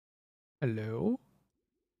Hello?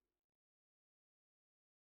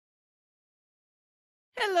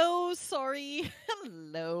 Hello, sorry.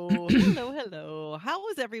 Hello. How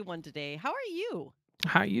is everyone today? How are you?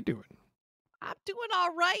 How you doing? I'm doing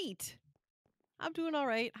all right.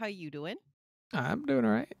 How you doing? I'm doing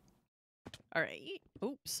all right. All right.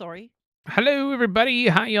 Oh, sorry. Hello, everybody.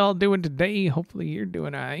 How y'all doing today? Hopefully you're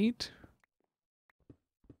doing all right.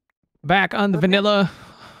 Back on the We're back vanilla,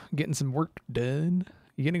 getting some work done.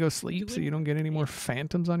 You gonna go sleep so doing you don't get any it. more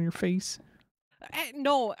phantoms on your face?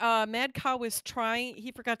 No, Mad Cow is trying.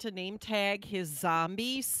 He forgot to name tag his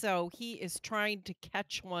zombie, so he is trying to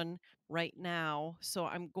catch one right now. So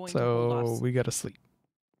I'm going to hold So off. we gotta sleep.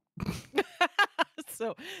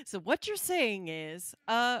 so so what you're saying is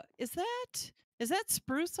that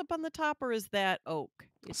spruce up on the top or is that oak?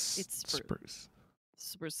 It's spruce. Spruce.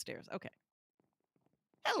 Spruce stairs. Okay.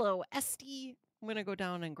 Hello, Esty. I'm gonna go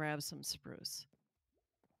down and grab some spruce.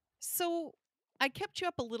 So I kept you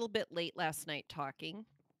up a little bit late last night talking,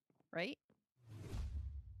 right?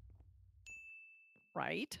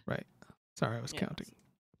 Right? Right. Sorry, I was Yes. counting.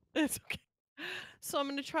 It's okay. So I'm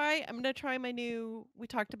gonna try my new we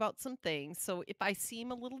talked about some things. So if I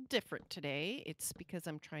seem a little different today, it's because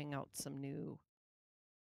I'm trying out some new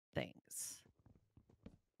things.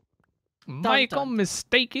 Dun Michael dun dun.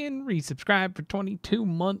 Mistaken resubscribed for 22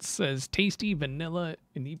 months, says tasty vanilla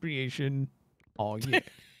inebriation. Oh yeah.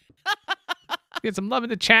 Get some love in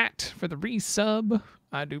the chat for the resub.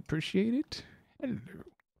 I do appreciate it. Hello.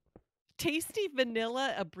 Tasty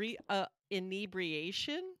vanilla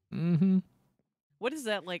inebriation? Mm-hmm. What is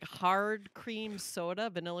that, like hard cream soda,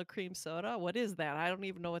 vanilla cream soda? What is that? I don't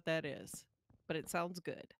even know what that is, but it sounds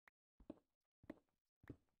good.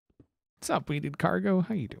 What's up, Weeded Cargo?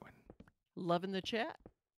 How you doing? Love in the chat.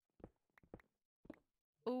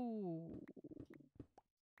 Ooh.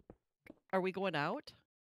 Are we going out?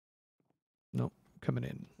 Nope, coming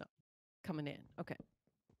in. No, coming in. Okay.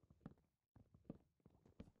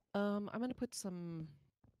 I'm gonna put some.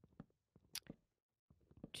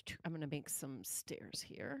 I'm gonna make some stairs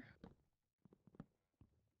here.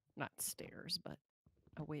 Not stairs, but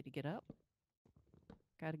a way to get up.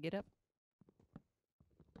 Gotta get up.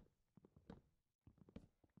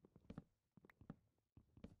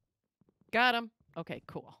 Got him. Okay,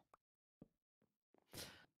 cool.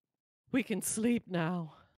 We can sleep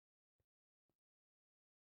now.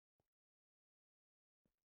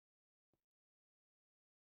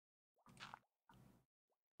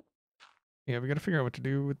 Yeah, we gotta figure out what to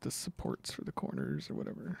do with the supports for the corners or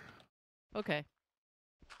whatever. Okay.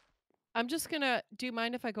 I'm just gonna. Do you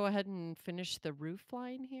mind if I go ahead and finish the roof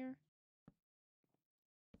line here?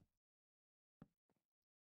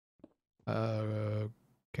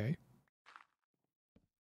 Okay.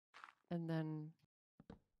 And then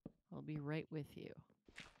I'll be right with you.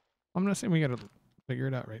 I'm not saying we gotta figure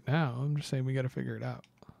it out right now. I'm just saying we gotta figure it out.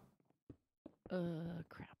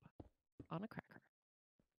 Crap. On a cracker.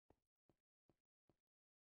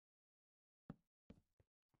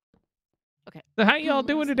 Okay. So how y'all I'm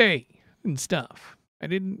doing today and stuff? I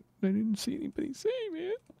didn't see anybody say,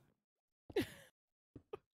 man.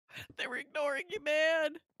 They were ignoring you,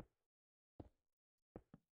 man.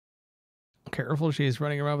 Careful, she's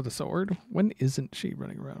running around with a sword. When isn't she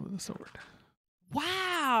running around with a sword?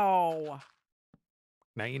 Wow.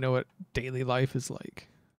 Now you know what daily life is like.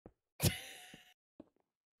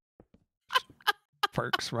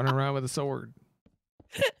 Perks running around with a sword.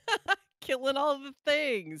 Killing all the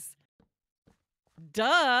things.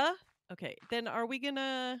 Duh. Okay, then are we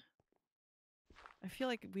gonna... I feel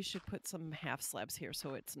like we should put some half slabs here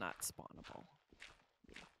so it's not spawnable.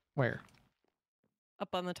 Where?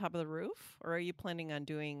 Up on the top of the roof? Or are you planning on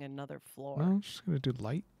doing another floor? No, I'm just gonna do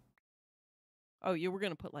light. Oh, you were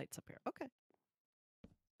gonna put lights up here. Okay.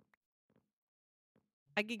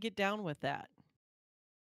 I could get down with that.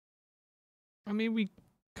 I mean, we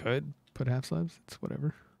could put half slabs. It's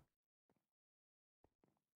whatever.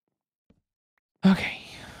 Okay.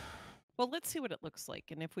 Well, let's see what it looks like,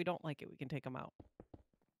 and if we don't like it, we can take them out.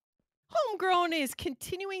 Homegrown is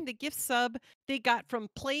continuing the gift sub they got from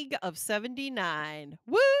Plague of 79.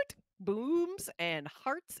 Woot! Booms and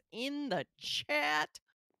hearts in the chat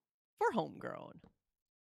for Homegrown.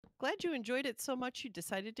 Glad you enjoyed it so much you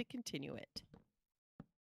decided to continue it.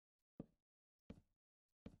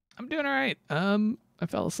 I'm doing all right. I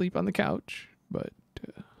fell asleep on the couch, but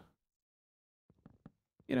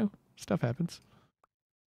you know, stuff happens.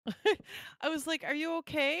 I was like, "Are you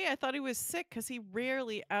okay?" I thought he was sick because he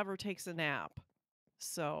rarely ever takes a nap.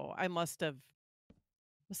 So I must have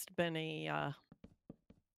been I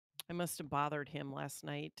must have bothered him last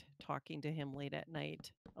night, talking to him late at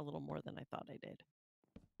night a little more than I thought I did.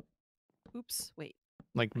 Oops, wait.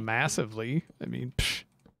 Like massively. I mean, psh.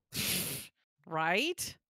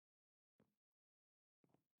 Right?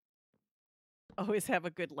 Always have a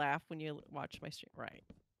good laugh when you watch my stream. Right.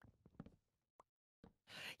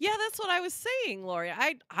 Yeah, that's what I was saying, Lori.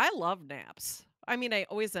 I love naps. I mean, I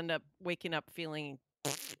always end up waking up feeling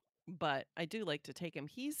but I do like to take him.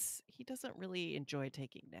 He doesn't really enjoy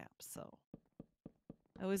taking naps, so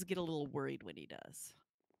I always get a little worried when he does.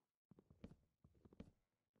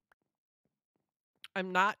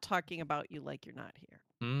 I'm not talking about you like you're not here.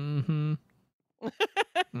 Mm-hmm.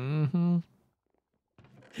 Mm-hmm.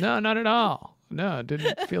 No, not at all. No, it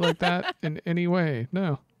didn't feel like that in any way.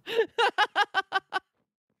 No.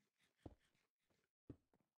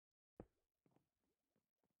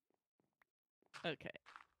 Okay.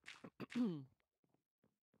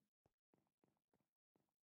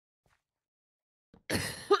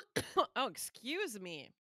 Oh, excuse me.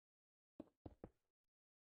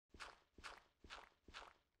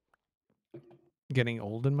 Getting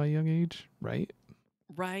old in my young age, right?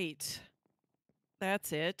 Right.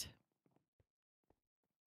 That's it.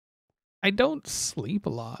 I don't sleep a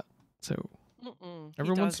lot, so He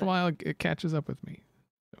every once in a doesn't. while it catches up with me.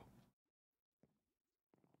 So.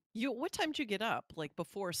 What time did you get up? Like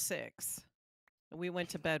before 6. And we went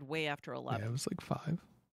to bed way after 11. Yeah, it was like 5.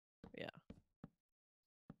 Yeah.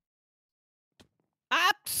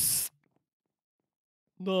 Apps.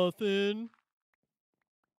 Nothing.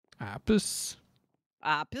 Apis.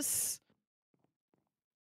 Apps.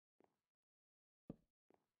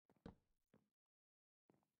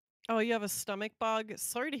 Oh, you have a stomach bug?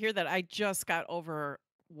 Sorry to hear that. I just got over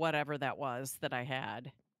whatever that was that I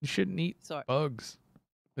had. You shouldn't eat So bugs.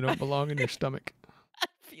 They don't belong in your stomach. I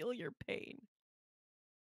feel your pain.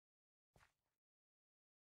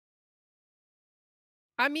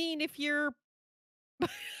 I mean, if you're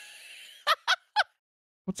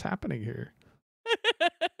What's happening here?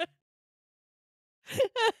 if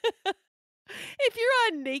you're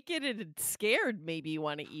on naked and scared, maybe you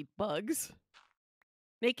want to eat bugs.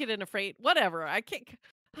 Naked and afraid, whatever. I can't.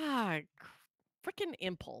 Freaking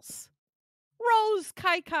impulse. Rose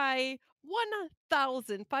Kai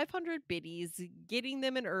 1,500 biddies, getting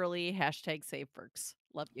them in early. Hashtag save Ferks.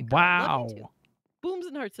 Love you, girl. Love you too. Wow. Booms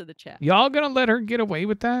and hearts in the chat. Y'all gonna let her get away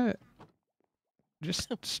with that?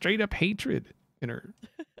 Just straight up hatred in her.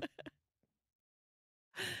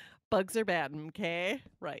 Bugs are bad, okay?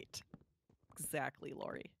 Right. Exactly,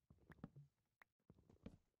 Lori.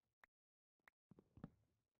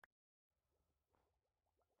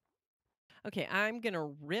 Okay, I'm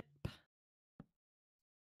gonna rip.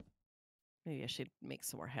 Maybe I should make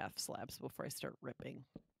some more half slabs before I start ripping.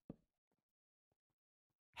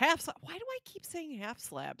 Why do I keep saying half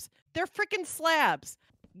slabs? They're freaking slabs.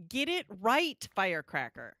 Get it right,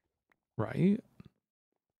 firecracker. Right?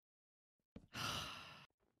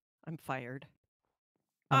 I'm fired.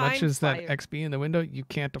 How much I'm is that fired. XP in the window? You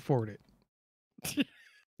can't afford it.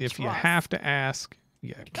 If you have to ask,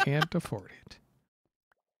 you can't afford it.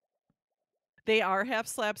 They are half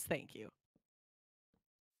slabs, thank you.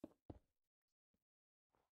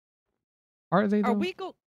 Are they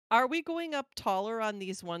though? Are we going up taller on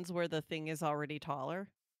these ones where the thing is already taller?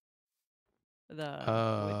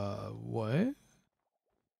 The wood. What?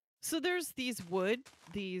 So there's these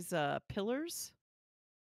pillars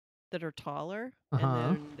that are taller, and Uh-huh.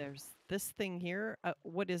 then there's this thing here.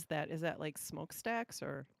 What is that? Is that like smokestacks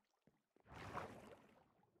or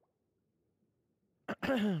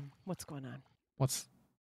what's going on? What?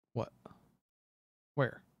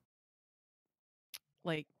 Where?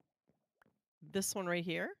 Like this one right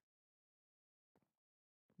here?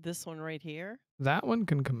 This one right here? That one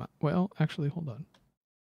can come out. Well, actually, hold on.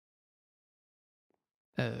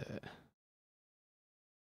 No,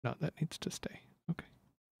 that needs to stay. Okay.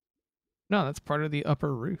 No, that's part of the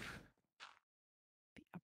upper roof. The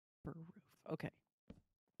upper roof. Okay.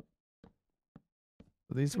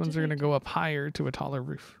 So these What ones did are I going to do? go up higher to a taller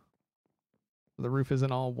roof. The roof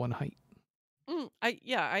isn't all one height.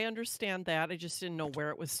 I understand that. I just didn't know where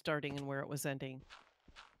it was starting and where it was ending.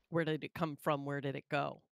 Where did it come from? Where did it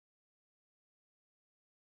go?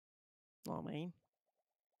 Oh, man.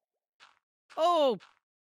 Oh,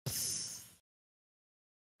 psst.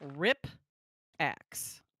 Rip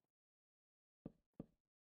axe.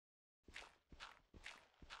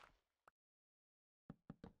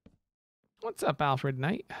 What's up, Alfred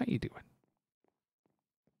Knight? How you doing?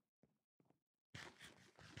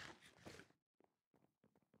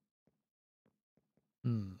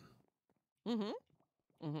 Mm-hmm.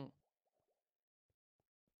 Mm-hmm.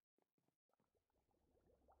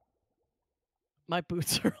 My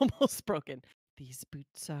boots are almost broken. These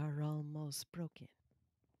boots are almost broken.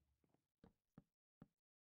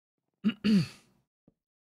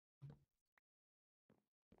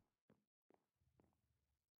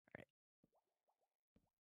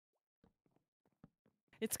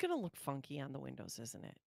 It's gonna look funky on the windows, isn't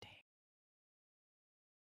it? Dang.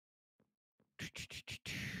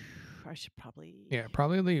 I should probably. Yeah,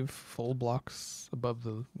 probably leave full blocks above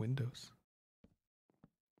the windows.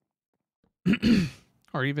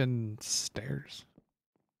 Or even stairs.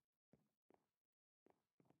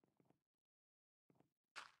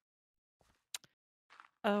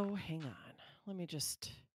 Oh, hang on. Let me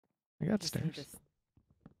just. I got just need stairs. this.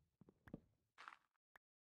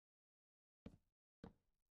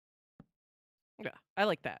 Yeah, I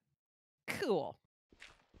like that. Cool.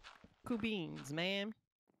 Cool beans, man.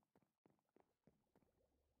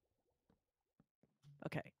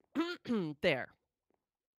 Okay. There.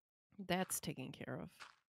 That's taken care of.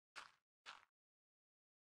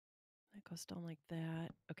 That goes down like that.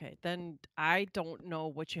 Okay, then I don't know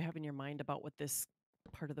what you have in your mind about what this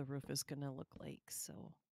part of the roof is going to look like, so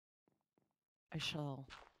I shall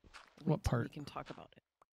wait What till we part? can talk about it.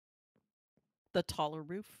 The taller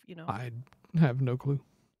roof, you know? I have no clue.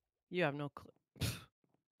 You have no clue.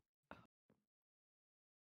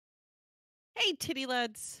 Hey, titty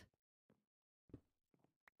lads.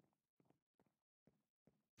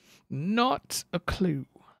 Not a clue.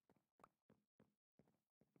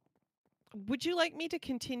 Would you like me to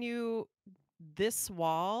continue this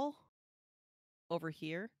wall over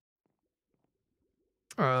here?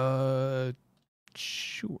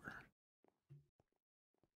 Sure.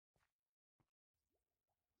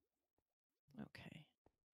 Okay.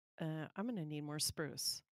 I'm going to need more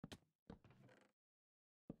spruce.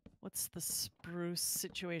 What's the spruce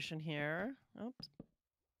situation here? Oops.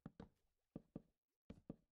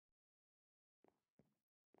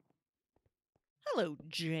 Hello,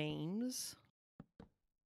 James.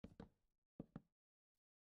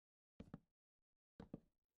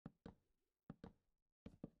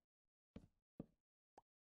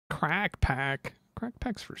 Crack pack. Crack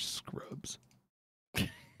pack's for scrubs. I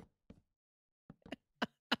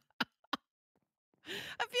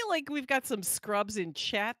feel like we've got some scrubs in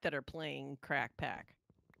chat that are playing Crack Pack.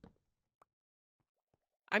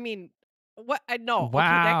 I mean, what? No. Wow.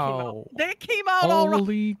 Okay, that came out. That came out all right.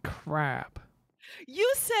 Holy crap.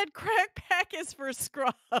 You said Crack Pack is for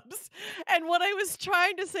scrubs. And what I was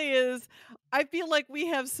trying to say is, I feel like we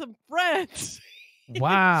have some friends in chat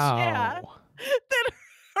Wow. that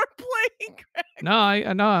are playing Crack. No,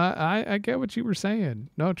 I get what you were saying.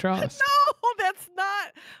 No trust. No, that's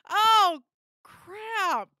not. Oh,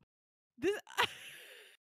 crap. This.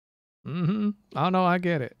 Mm-hmm. Oh no, I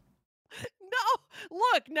get it. No,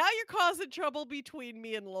 look, now you're causing trouble between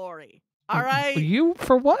me and Lori. All right. You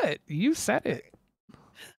for what? You said it.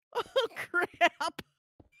 Oh, crap.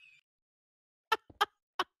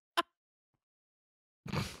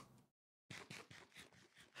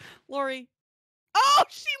 Lori. Oh,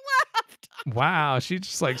 she left. Wow, she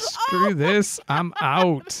just like, screw this. I'm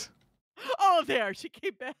out. Oh, there. She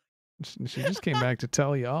came back. She just came back to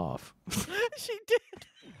tell you off. She did.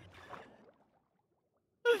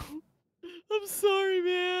 I'm sorry,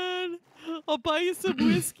 man. I'll buy you some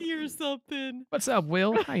whiskey or something. What's up,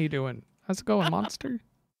 Will? How you doing? How's it going, monster?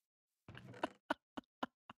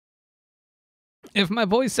 If my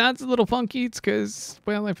voice sounds a little funky, it's because,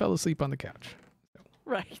 well, I fell asleep on the couch.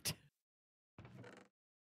 Right.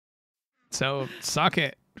 So, suck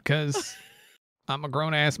it, because I'm a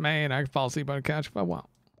grown-ass man. I can fall asleep on the couch if I want.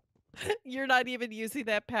 You're not even using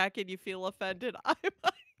that pack and you feel offended. I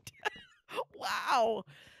might. Wow.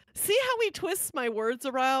 See how he twists my words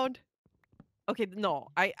around? Okay, no.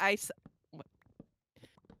 I'm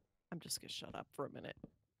just going to shut up for a minute.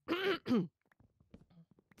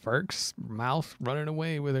 Ferk's mouth running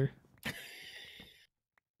away with her.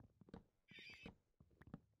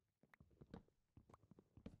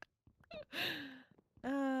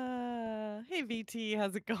 Hey, VT,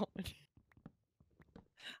 how's it going?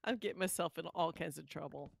 I'm getting myself in all kinds of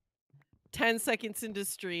trouble. 10 seconds into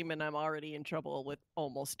stream and I'm already in trouble with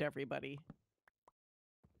almost everybody.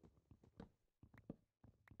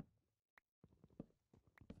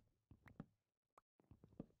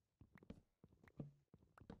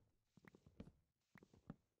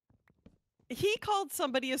 He called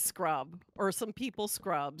somebody a scrub or some people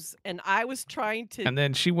scrubs, and I was trying to. And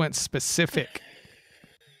then she went specific,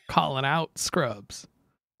 calling out scrubs.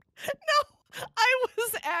 No, I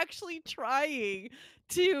was actually trying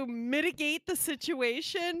to mitigate the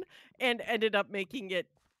situation and ended up making it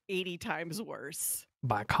 80 times worse.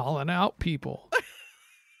 By calling out people.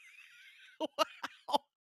 Wow.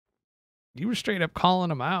 You were straight up calling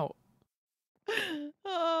them out.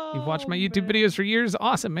 Oh, You've watched my YouTube videos for years.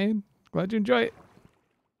 Awesome, man. Glad you enjoy it.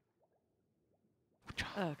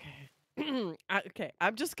 Okay. Okay,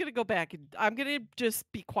 I'm just gonna go back and I'm gonna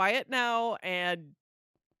just be quiet now and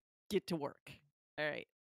get to work. All right.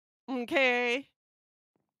 Okay.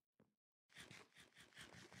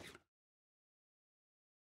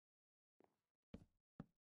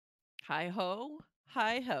 Hi ho.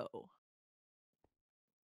 Hi ho.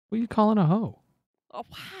 What are you calling a hoe? Oh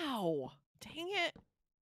wow. Dang it.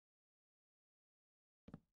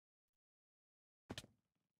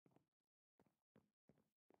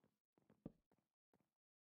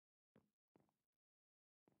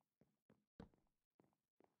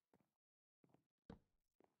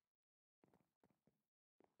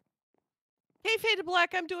 Hey, Faded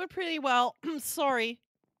Black, I'm doing pretty well. Sorry.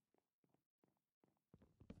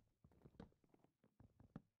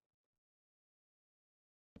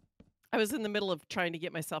 I was in the middle of trying to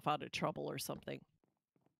get myself out of trouble or something.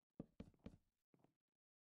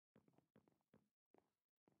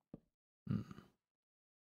 Hmm.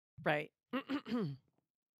 Right.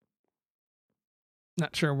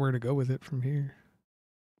 Not sure where to go with it from here.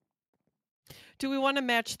 Do we want to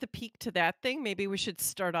match the peak to that thing? Maybe we should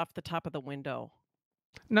start off the top of the window.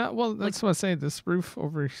 No, well, Like, that's what I say. This roof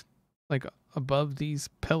over, like above these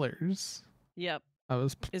pillars, yep, I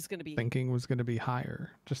was is going to be thinking was going to be higher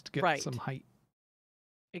just to get right. some height.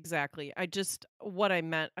 Exactly. What I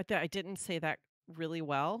meant, I didn't say that really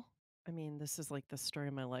well. I mean, this is like the story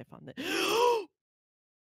of my life on the.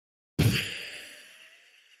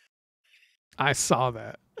 I saw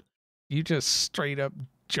that. You just straight up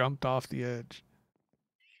jumped off the edge.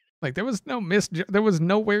 Like there was no there was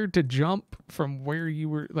nowhere to jump from where you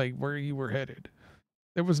were headed.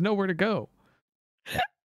 There was nowhere to go.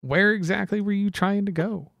 Where exactly were you trying to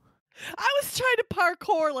go? I was trying to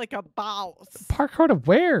parkour like a boss. Parkour to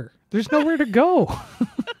where? There's nowhere to go.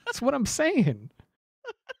 That's what I'm saying.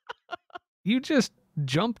 You just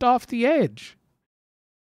jumped off the edge.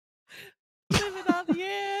 Living on the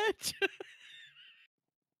edge.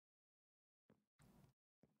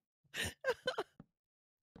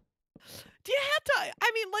 Do you have to?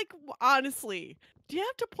 I mean, like, honestly, do you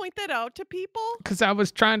have to point that out to people? Because I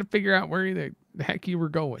was trying to figure out where the heck you were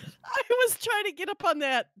going. I was trying to get up on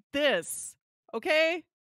this. Okay?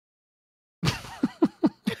 What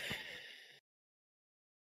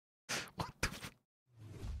the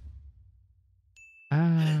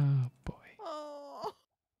Ah, boy. Oh.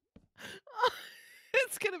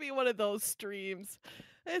 It's going to be one of those streams.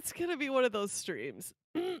 It's going to be one of those streams.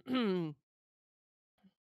 All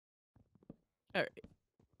right.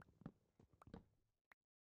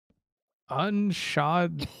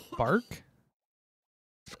 Unshod Bark.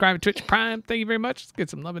 Subscribe to Twitch Prime. Thank you very much. Let's get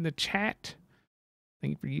some love in the chat.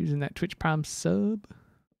 Thank you for using that Twitch Prime sub.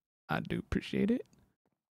 I do appreciate it.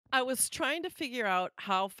 I was trying to figure out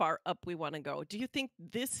how far up we want to go. Do you think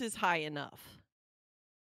this is high enough?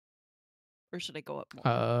 Or should I go up more?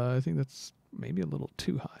 I think that's maybe a little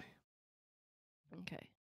too high. Okay.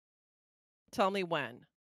 Tell me when.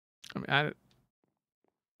 I mean,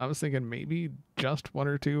 I was thinking maybe just one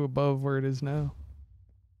or two above where it is now.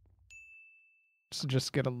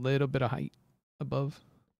 Just get a little bit of height above.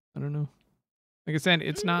 I don't know. Like I said,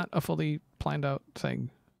 it's not a fully planned out thing.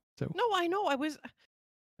 So No, I know. I was.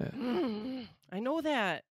 Yeah. I know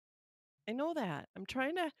that. I know that. I'm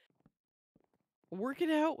trying to work it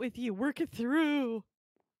out with you. Work it through.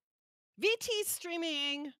 VT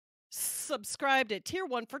streaming. Subscribed at tier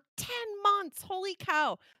 1 for 10 months. Holy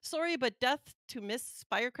cow. Sorry, but death to Miss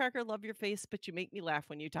Firecracker. Love your face, but you make me laugh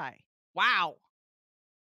when you die. Wow.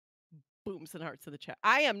 Booms and hearts to the chat.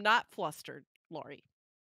 I am not flustered, Lori.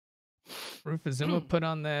 Rufazuma put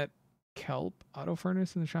on that kelp auto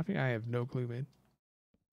furnace in the shopping. I have no clue, man.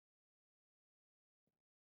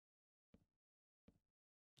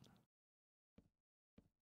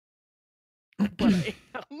 But I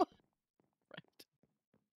am. Right.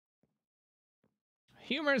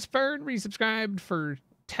 Humorous Bird resubscribed for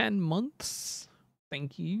 10 months.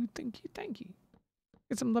 Thank you, thank you, thank you.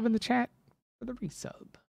 Get some love in the chat for the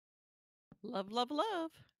resub. Love, love,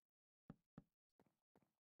 love.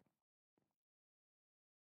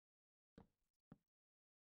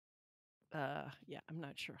 Yeah, I'm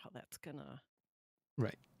not sure how that's gonna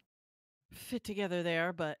Right. fit together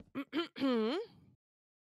there, but oh,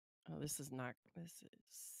 this is not. This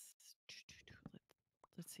is.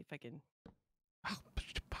 Let's see if I can.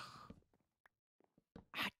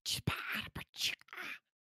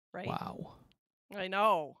 Right. Wow. I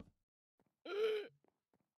know.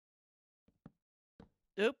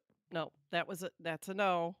 Oop. No, that's a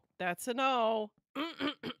no. That's a no.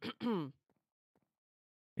 Are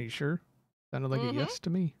you sure? Sounded like a yes to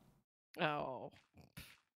me. Oh.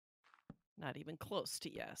 Not even close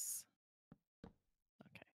to yes.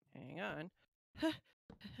 Okay, hang on.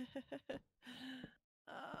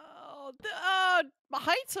 Oh,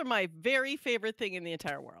 heights are my very favorite thing in the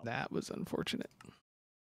entire world. That was unfortunate.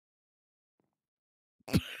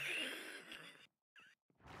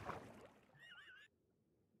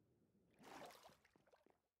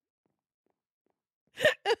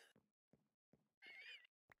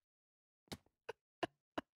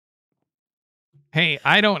 Hey,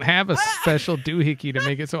 I don't have a special doohickey to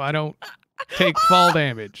make it so I don't take fall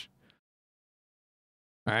damage.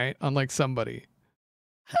 All right, unlike somebody.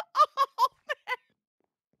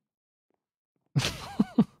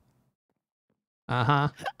 Uh-huh.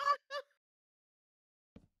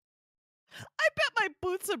 I bet my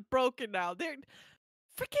boots are broken now. They're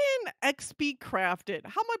freaking xBCrafted.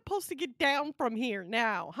 How am I supposed to get down from here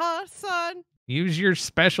now, huh, son? Use your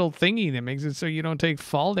special thingy that makes it so you don't take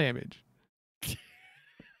fall damage.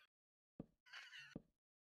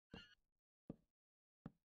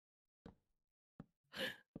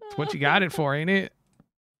 It's what you got it for, ain't it?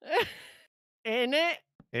 Ain't it?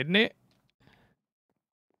 Isn't it?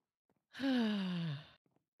 I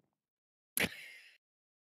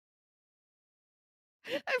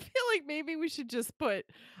feel like maybe we should just put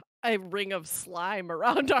a ring of slime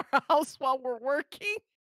around our house while we're working.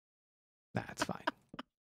 That's fine.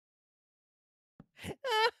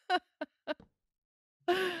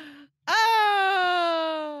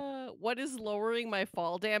 What is lowering my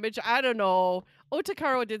fall damage? I don't know.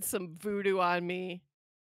 Otakaro did some voodoo on me,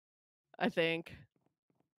 I think.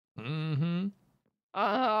 Mm-hmm.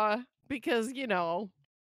 Because,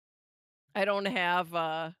 I don't have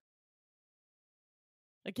I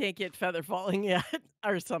can't get feather falling yet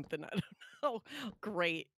or something. I don't know.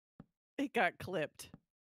 Great. It got clipped.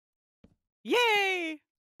 Yay!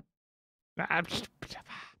 Wow.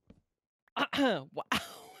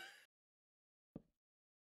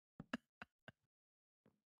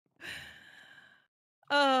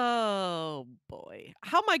 Oh boy.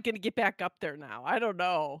 How am I going to get back up there now? I don't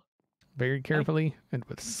know. Very carefully and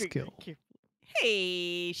with Very skill. carefully.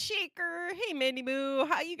 Hey, Shaker. Hey, Mandy Moo.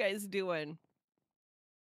 How you guys doing?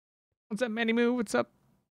 What's up, Manny Moo? What's up,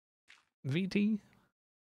 VT?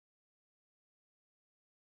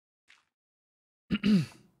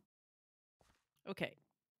 Okay.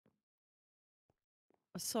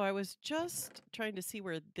 So I was just trying to see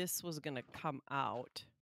where this was going to come out.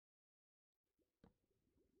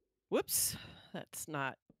 Whoops. That's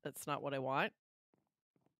not what I want.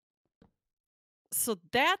 So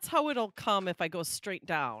that's how it'll come if I go straight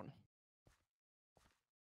down.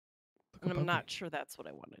 And I'm not sure that's what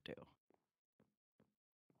I want to do.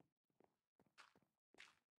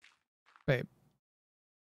 Babe.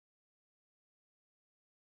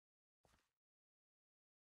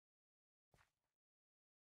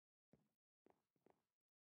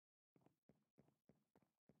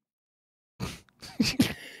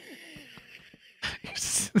 You're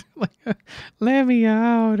just like, let me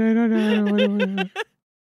out. I don't know.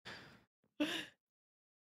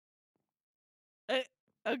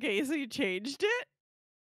 Okay, so you changed it?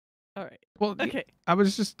 All right. Well, Okay. I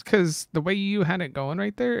was just because the way you had it going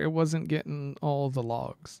right there, it wasn't getting all the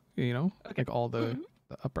logs, Okay. like all the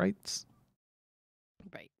uprights.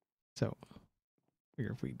 Right. So,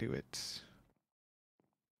 figure if we do it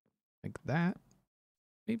like that,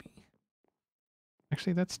 maybe.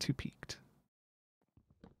 Actually, that's too peaked.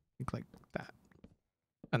 I think like that,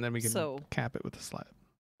 and then we can cap it with a slab.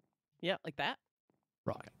 Yeah, like that.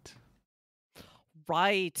 Right.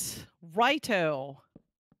 Right. Righto.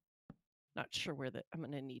 Not sure where I'm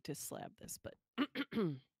going to need to slab this, but.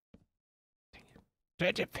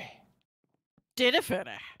 Did it fit?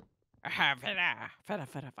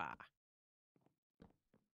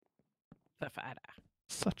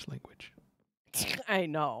 Such language. I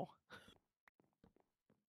know.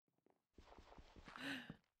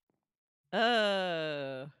 What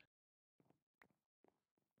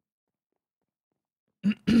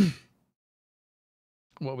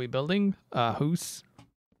are we building? House.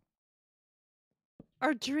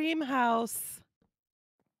 Our dream house.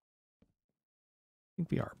 I think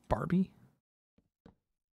we are Barbie.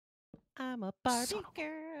 I'm a Barbie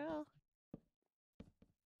girl.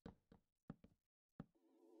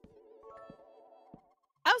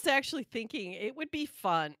 I was actually thinking it would be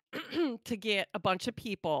fun to get a bunch of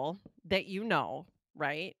people that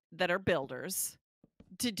right, that are builders,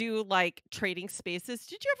 to do like trading spaces.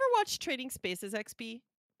 Did you ever watch Trading Spaces, XP?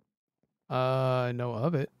 I know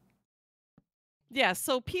of it. Yeah,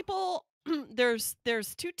 so people there's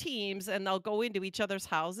two teams and they'll go into each other's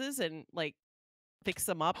houses and like fix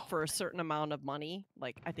them up for a certain amount of money.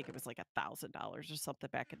 Like I think it was like $1,000 or something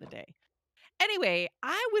back in the day. Anyway,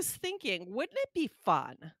 I was thinking, wouldn't it be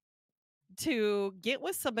fun to get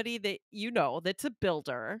with somebody that you know that's a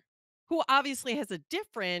builder who obviously has a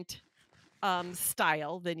different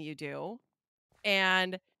style than you do,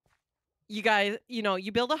 and you guys,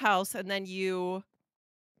 you build a house and then you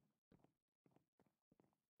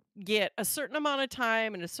get a certain amount of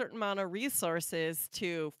time and a certain amount of resources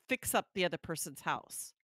to fix up the other person's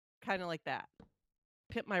house. Kind of like that.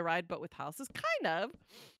 Pimp my ride, but with houses. Kind of.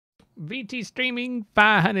 VT streaming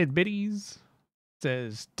 500 biddies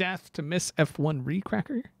says death to Miss F1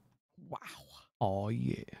 Recracker. Wow. Oh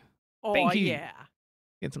yeah. Oh, Thank you. yeah.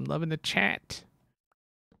 Get some love in the chat.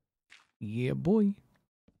 Yeah, boy.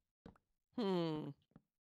 Hmm.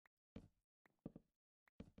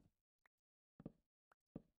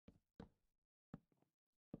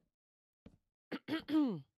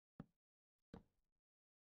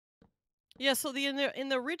 Yeah, so in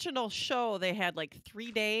the original show they had like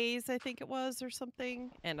 3 days, I think it was, or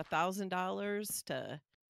something, and $1,000 to,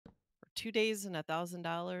 or 2 days and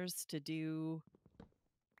 $1,000 to do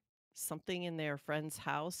something in their friend's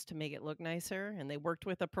house to make it look nicer. And they worked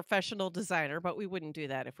with a professional designer, but we wouldn't do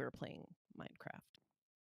that if we were playing Minecraft.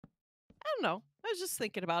 I don't know. I was just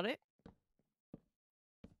thinking about it.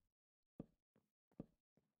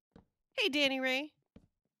 Hey, Danny Ray.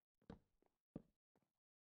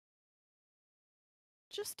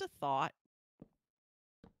 Just a thought.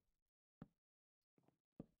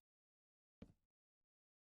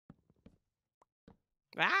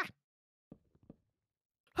 Ah!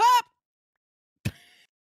 Hop!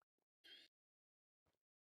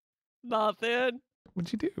 Nothing.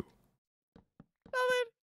 What'd you do?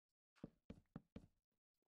 Nothing.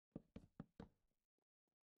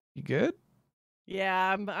 You good?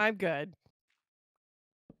 Yeah, I'm good.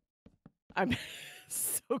 I'm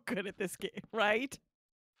so good at this game, right?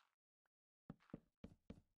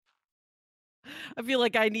 I feel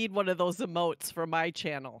like I need one of those emotes for my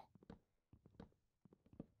channel.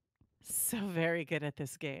 So very good at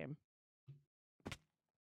this game.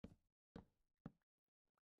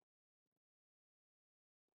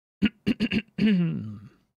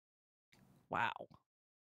 Wow.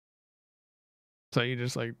 So you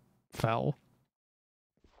just like fell?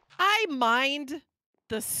 I mined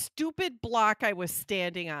the stupid block I was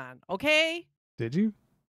standing on, okay? Did you?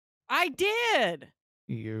 I did.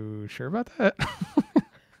 You sure about that?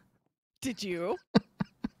 Did you?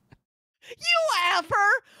 You ever?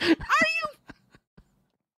 Are you?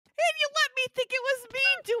 And you let me think it was me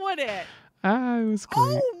doing it. It was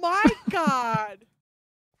great. Oh my God.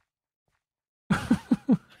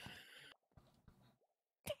 Dang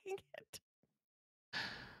it.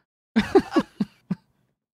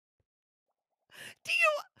 Do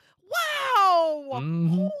you? Wow. Mhm.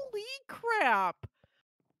 Holy crap.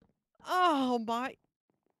 Oh my.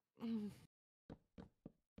 It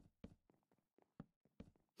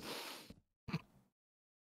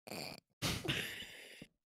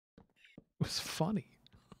was funny.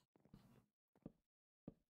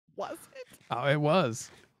 Was it? Oh, it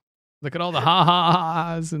was. Look at all the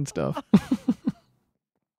ha-ha-ha's and stuff.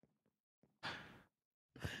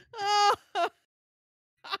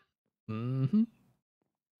 Mm-hmm.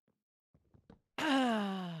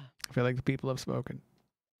 I feel like the people have spoken.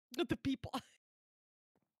 The people.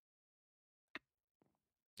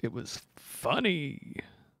 It was funny.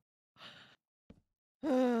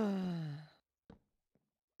 Hmm.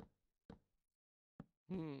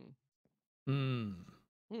 Mm.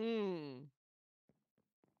 Hmm.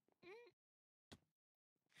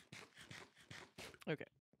 Okay.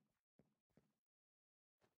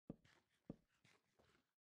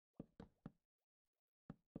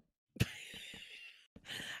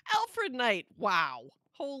 Alfred Knight. Wow.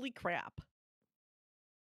 Holy crap.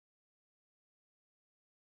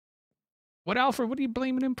 What, Alfred? What are you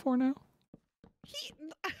blaming him for now? He.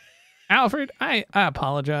 Alfred, I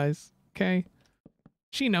apologize. Okay,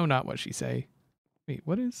 she know not what she say. Wait,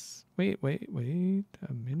 what is? Wait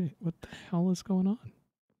a minute. What the hell is going on?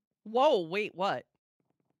 Whoa. Wait. What?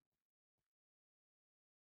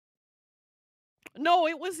 No,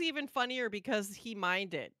 it was even funnier because he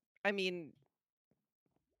minded. I mean,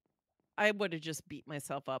 I would have just beat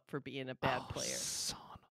myself up for being a bad Oh, player. son.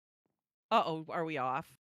 Uh-oh, are we off?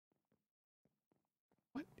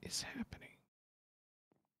 What is happening?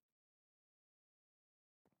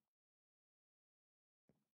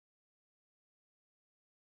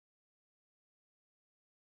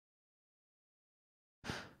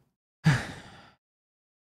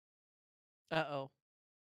 Uh-oh.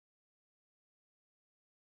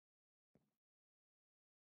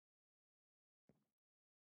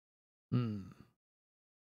 Hmm.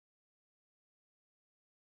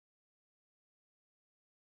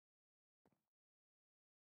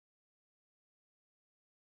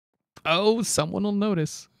 Oh, someone will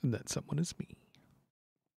notice, and that someone is me.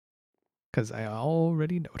 Because I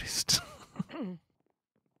already noticed.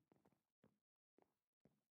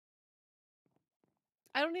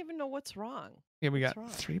 I don't even know what's wrong. Yeah, we What's got wrong?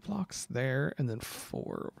 3 blocks there and then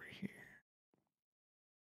 4 over here.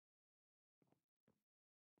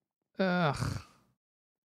 Ugh.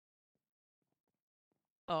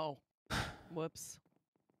 Oh, whoops.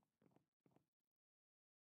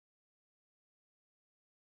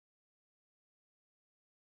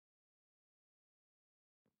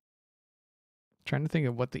 Trying to think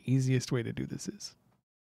of what the easiest way to do this is.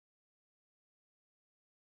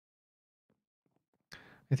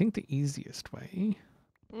 I think the easiest way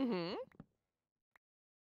Mm-hmm.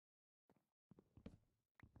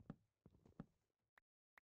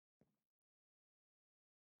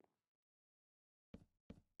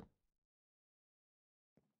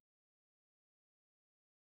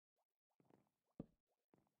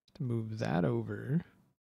 to move that over,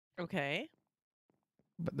 Okay.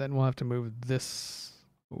 but then we'll have to move this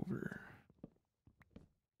over.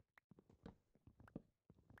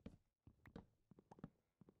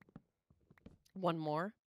 One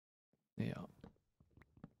more. Yeah.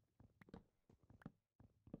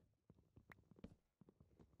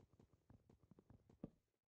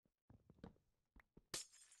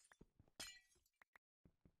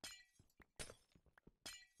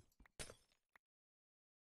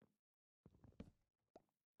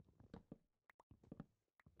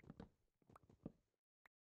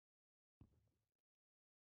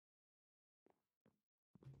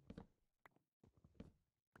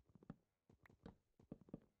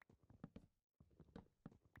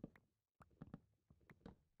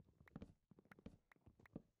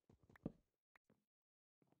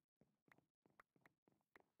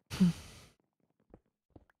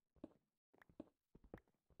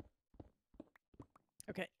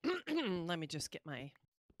 Okay. Let me just get my.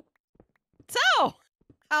 So,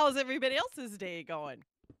 how's everybody else's day going?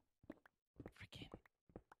 Freaking.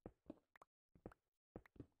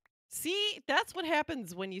 See, that's what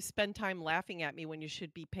happens when you spend time laughing at me when you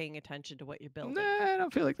should be paying attention to what you're building. Nah, I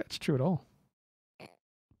don't feel like that's true at all.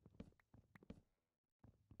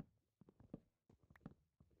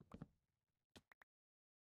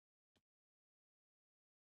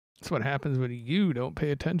 That's what happens when you don't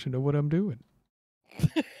pay attention to what I'm doing.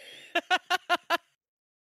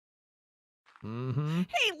 Mm-hmm.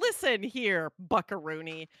 Hey, listen here,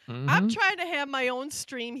 buckaroony. I'm Mm-hmm. trying to have my own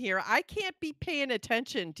stream here. I can't be paying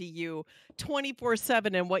attention to you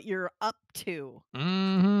 24/7 and what you're up to.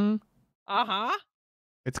 Mm-hmm. Uh-huh.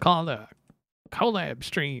 It's called a collab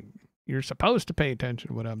stream. You're supposed to pay attention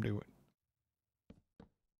to what I'm doing.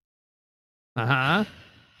 Uh-huh.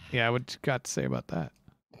 Yeah, what you got to say about that?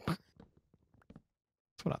 That's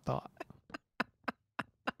what I thought.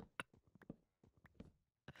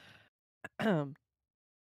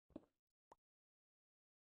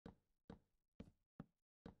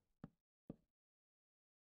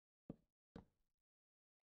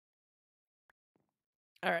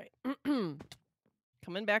 All right.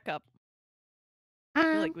 Coming back up. I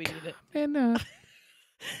feel like we need it. And I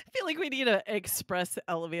feel like we need an express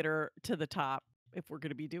elevator to the top if we're going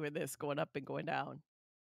to be doing this, going up and going down.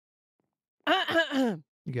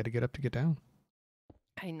 you got to get up to get down.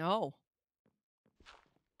 I know.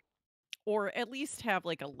 Or at least have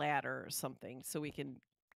like a ladder or something so we can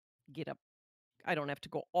get up. I don't have to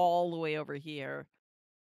go all the way over here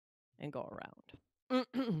and go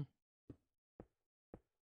around.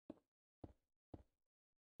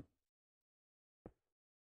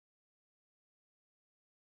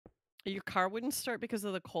 Your car wouldn't start because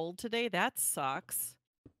of the cold today? That sucks.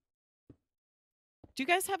 Do you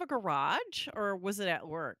guys have a garage or was it at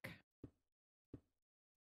work?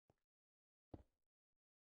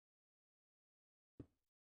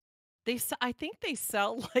 I think they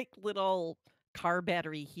sell like little car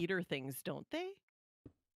battery heater things, don't they?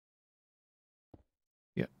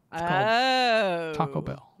 Yeah, it's called Taco Oh.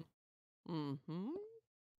 Bell. Mm-hmm.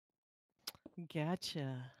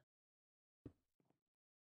 Gotcha.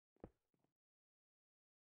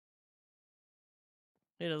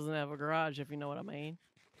 He doesn't have a garage, if you know what I mean.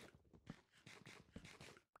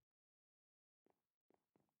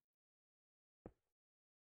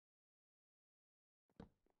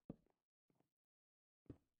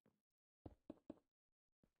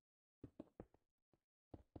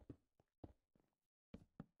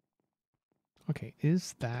 Okay,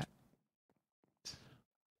 is that...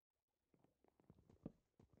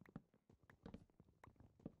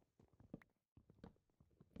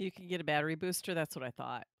 You can get a battery booster. That's what I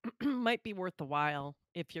thought. Might be worth the while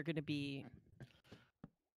if you're going to be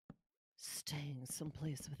Staying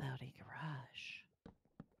someplace without a garage.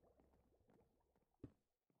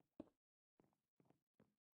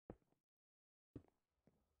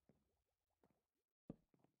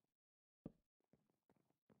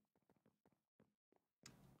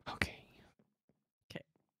 Okay. Okay.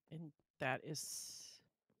 And that is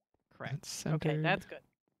correct. That's centered. Okay, that's good.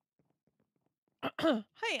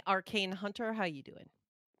 Hi, Arcane Hunter. How you doing?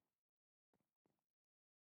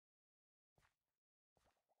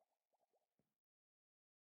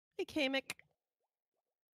 Hey, Kamek.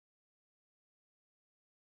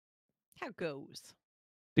 How goes?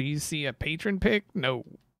 Do you see a patron pick? No.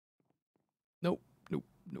 Nope. Nope.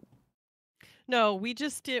 Nope. No, we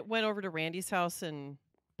just went over to Randy's house and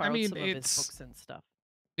borrowed mean, some of his it's- books and stuff.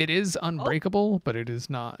 It is unbreakable, but it is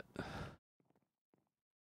not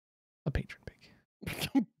a patron pick.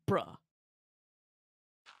 Bruh.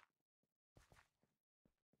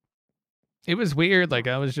 It was weird. Like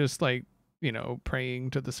I was just like, you know,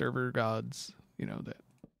 praying to the server gods, you know, that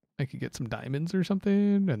I could get some diamonds or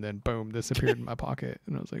something, and then boom, this appeared in my pocket,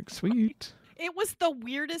 and I was like, sweet. It was the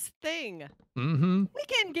weirdest thing. Mm-hmm.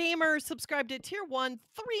 Weekend Gamer subscribed to Tier 1,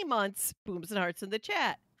 3 months. Booms and hearts in the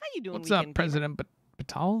chat. How you doing, What's Weekend up, Gamer? President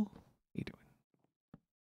Batal? How you doing?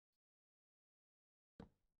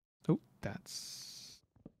 Oh, that's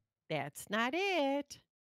not it.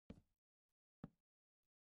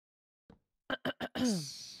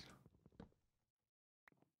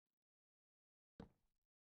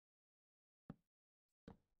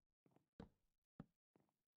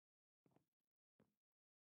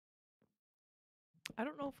 I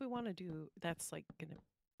don't know if we want to do. That's like gonna.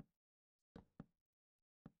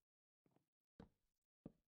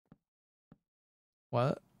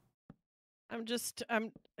 what? I'm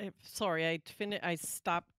sorry. I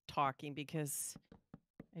stopped talking because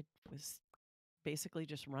I was basically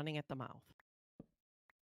just running at the mouth.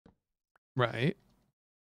 Right.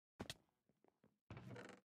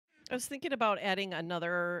 I was thinking about adding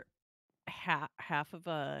another half of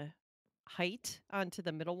a height onto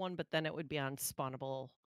the middle one, but then it would be on spawnable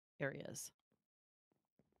areas.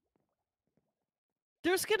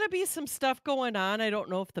 There's going to be some stuff going on. I don't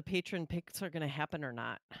know if the patron picks are going to happen or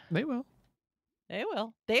not. They will. They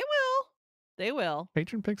will. They will. They will.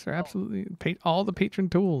 Patron picks are absolutely all the patron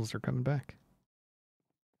tools are coming back.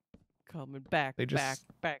 Coming back. They just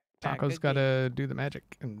back. Taco's got to do the magic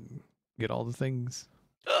and get all the things.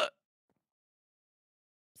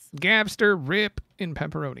 Gabster, rip, and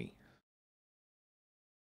pepperoni.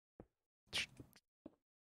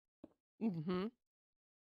 Mm-hmm.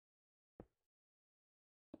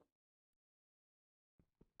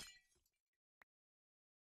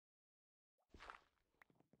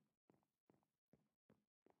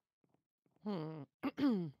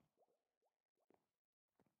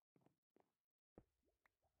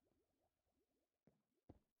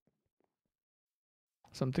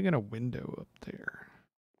 So I'm thinking a window up there.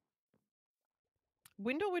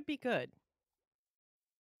 Window would be good.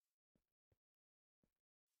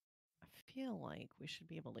 I feel like we should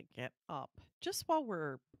be able to get up just while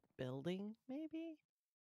we're building, maybe.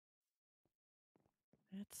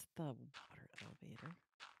 That's the water elevator.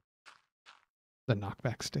 The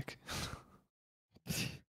knockback stick.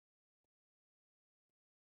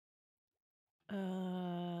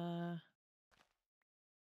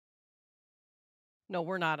 No,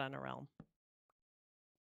 we're not on a realm.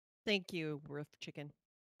 Thank you, Roof Chicken.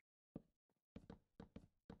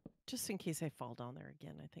 Just in case I fall down there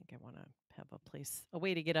again, I think I want to have a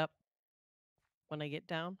way to get up when I get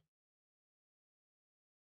down.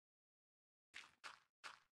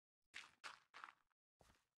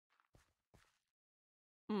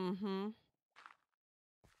 Mm-hmm.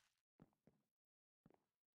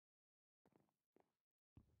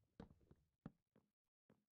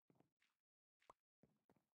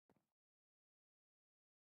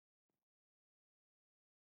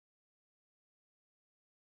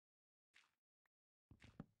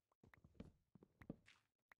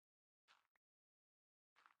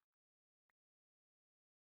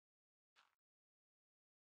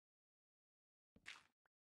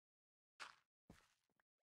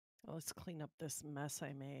 Well, let's clean up this mess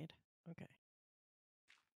I made. Okay.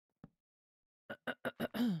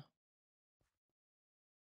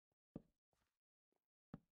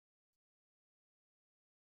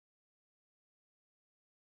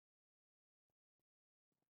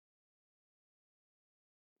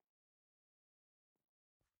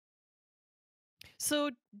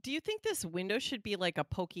 So, do you think this window should be like a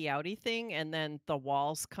pokey outy thing and then the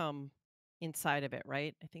walls come inside of it,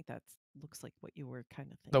 right? I think that looks like what you were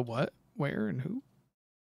kind of thinking. The what? Where and who?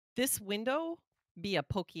 This window be a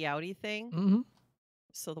pokey outy thing. Mm-hmm.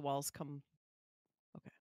 so the walls come.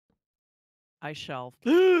 Okay. I shall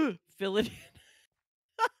fill it in.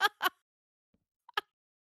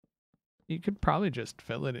 You could probably just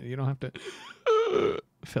fill it in. You don't have to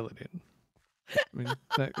fill it in. I mean,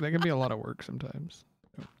 that can be a lot of work sometimes.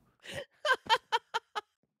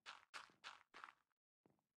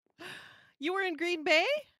 You were in Green Bay?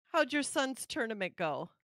 How'd your son's tournament go?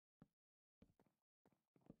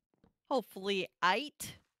 Hopefully,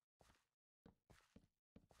 aight.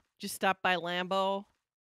 Just stop by Lambeau.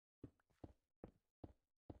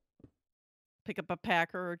 Pick up a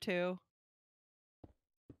packer or two.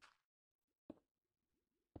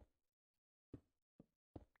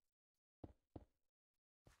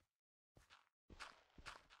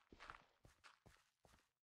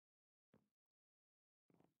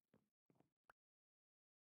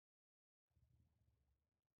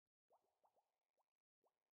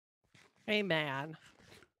 Hey, man.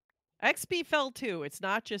 XP fell too. It's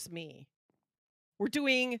not just me. We're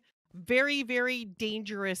doing very, very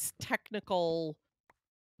dangerous technical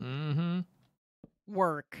Mm-hmm.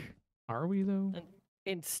 work Are we though?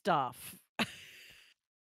 and stuff.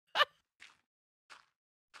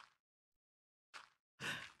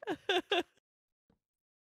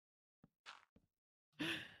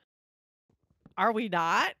 Are we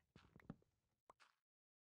not?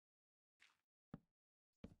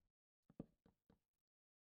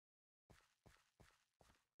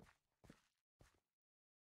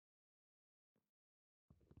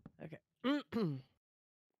 Okay.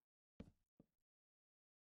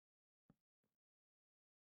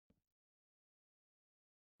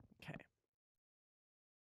 Okay.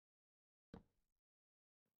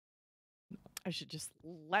 I should just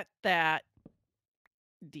let that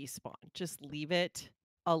despawn. Just leave it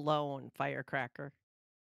alone, firecracker.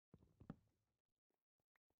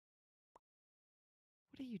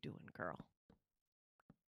 What are you doing, girl?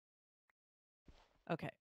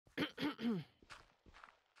 Okay.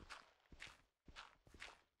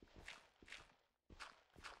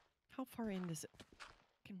 How far in does it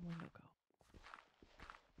can window go?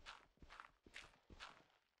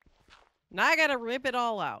 Now I gotta rip it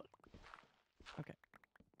all out. Okay.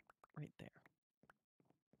 Right there.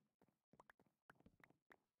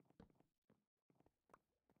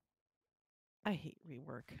 I hate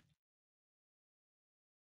rework.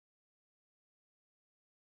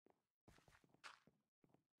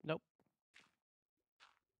 Nope.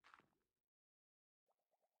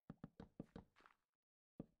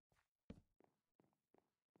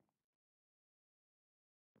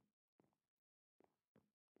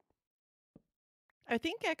 I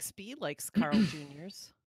think XB likes Carl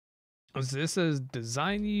Jr.'s. Is this a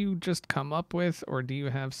design you just come up with, or do you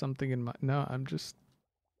have something in mind? No, I'm just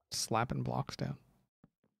slapping blocks down.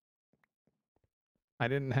 I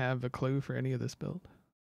didn't have a clue for any of this build.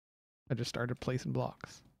 I just started placing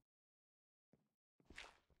blocks.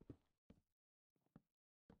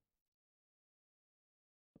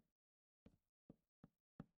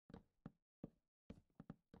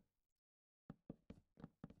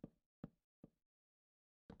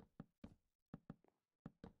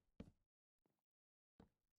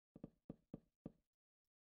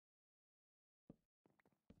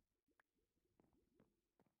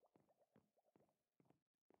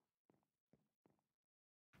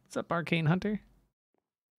 What's up, Arcane Hunter?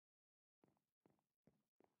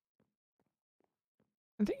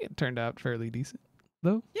 I think it turned out fairly decent,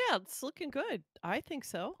 though. Yeah, it's looking good. I think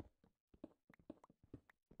so.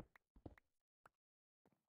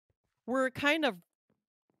 We're kind of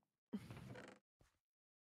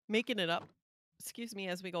making it up, excuse me,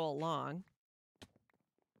 as we go along.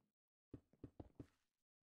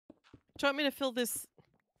 Do you want me to fill this?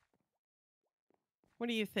 What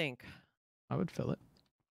do you think? I would fill it.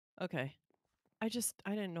 Okay. I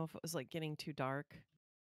didn't know if it was like getting too dark.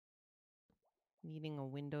 Needing a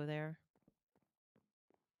window there.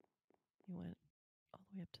 You went all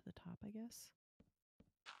the way up to the top, I guess.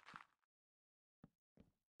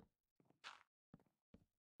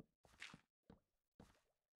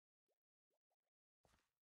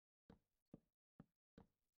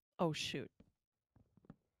 Oh, shoot.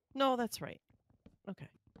 No, that's right. Okay.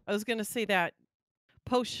 I was going to say that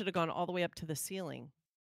post should have gone all the way up to the ceiling.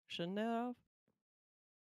 Shouldn't it have?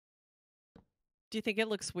 Do you think it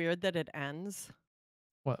looks weird that it ends?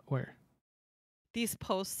 What? Where? These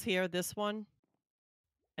posts here, this one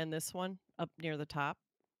and this one up near the top.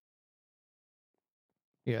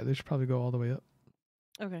 Yeah, they should probably go all the way up.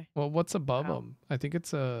 Okay. Well, what's above Wow. them? I think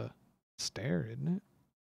it's a stair, isn't it?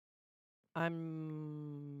 I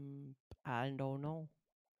don't know.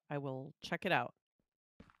 I will check it out.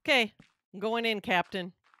 Okay. I'm going in,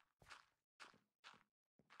 Captain.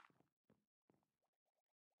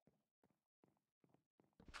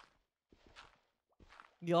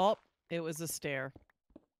 Yup. It was a stair.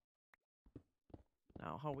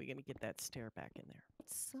 Now, how are we going to get that stair back in there?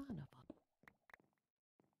 Son of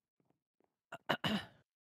a...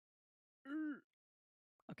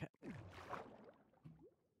 Okay.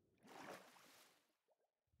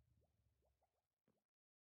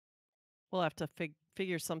 We'll have to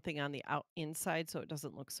figure something on the inside so it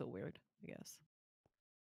doesn't look so weird, I guess.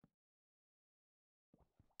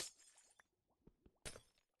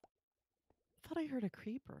 I thought I heard a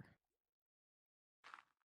creeper.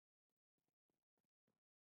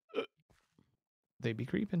 They be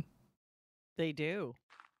creeping. They do.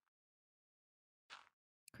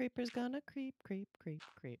 Creeper's gonna creep, creep, creep,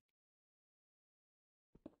 creep.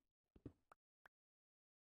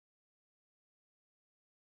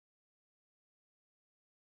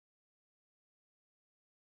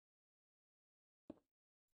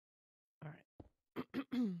 All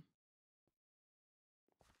right.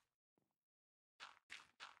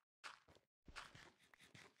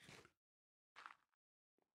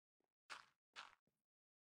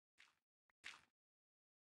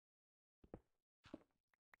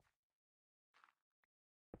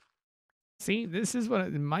 See, this is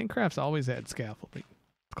what Minecraft's always had scaffolding.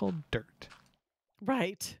 It's called dirt.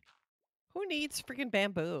 Right. Who needs freaking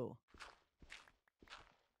bamboo?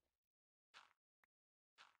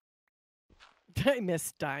 I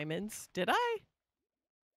miss diamonds. Did I?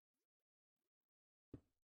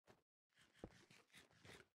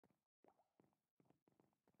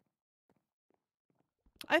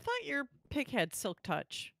 I thought your pig had silk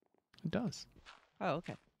touch. It does. Oh,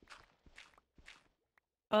 okay.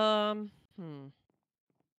 What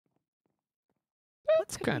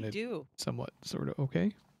That's could we kind of do? somewhat, sort of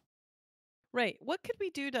okay. Right. What could we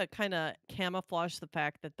do to kind of camouflage the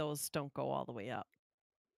fact that those don't go all the way up?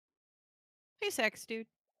 Hey, sex dude.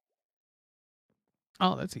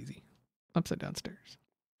 Oh, that's easy. Upside down stairs.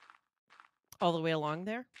 All the way along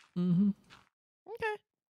there? Mm-hmm. Okay.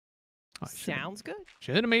 Oh, Sounds good.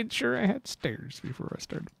 Should have made sure I had stairs before I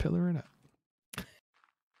started pillaring up.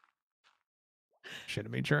 Should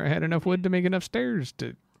have made sure I had enough wood to make enough stairs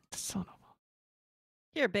to... Son of a...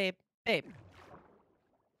 Here, babe. Babe.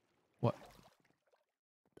 What?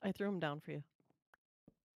 I threw them down for you.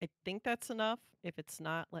 I think that's enough. If it's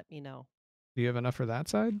not, let me know. Do you have enough for that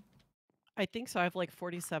side? I think so. I have like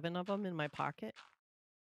 47 of them in my pocket.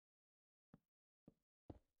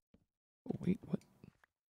 Oh, wait, what?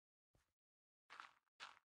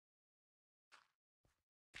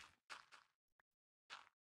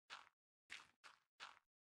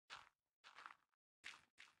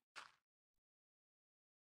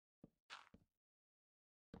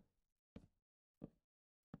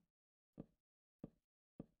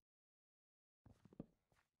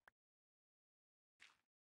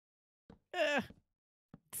 Eh.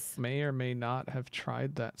 May or may not have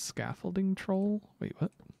tried that scaffolding troll. Wait,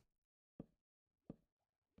 what?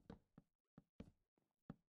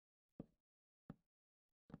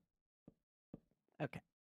 Okay.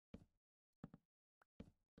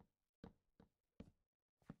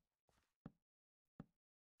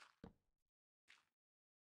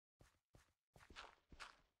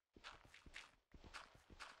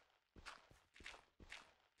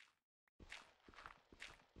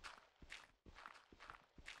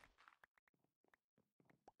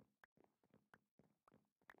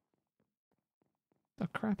 The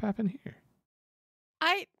crap happened here?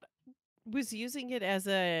 I was using it as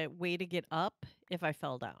a way to get up if I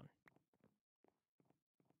fell down.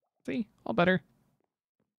 See? All better.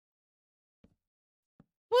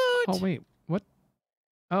 Woot! Oh, wait. What?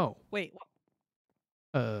 Oh. Wait.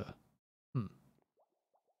 Oh.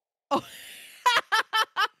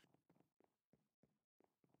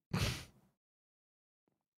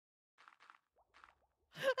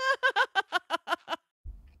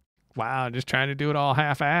 Wow, just trying to do it all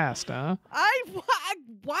half-assed, huh?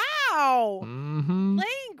 Wow. Mm-hmm.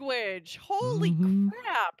 Language. Holy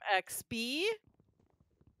crap, XB.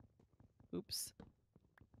 Oops.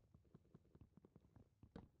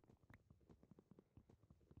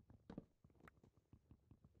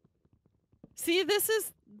 See, this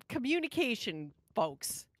is communication,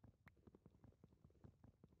 folks.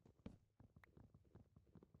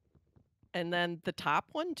 And then the top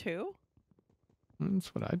one, too?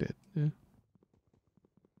 That's what I did, yeah.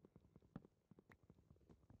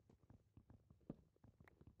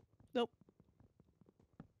 Nope.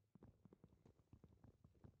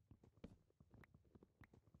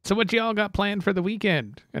 So what y'all got planned for the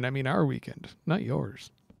weekend? And I mean our weekend, not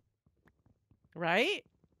yours. Right?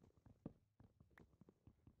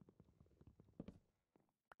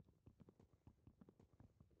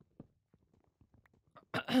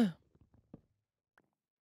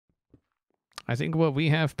 I think what we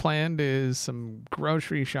have planned is some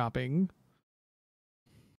grocery shopping.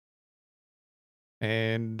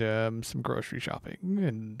 And some grocery shopping.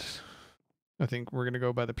 And I think we're going to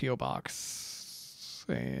go by the P.O. box.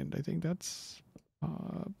 And I think that's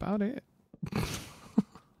about it.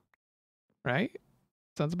 Right?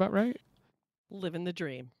 Sounds about right. Living the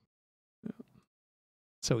dream.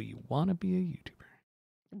 So you want to be a YouTuber.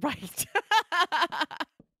 Right.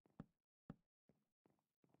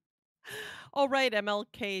 Oh, right.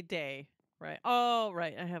 MLK Day. Right. Oh,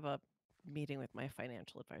 right. I have a meeting with my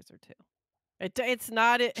financial advisor too. It's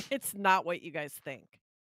not what you guys think.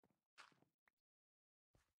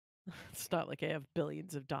 It's not like I have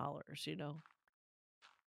billions of dollars, you know.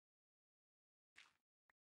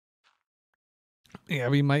 Yeah,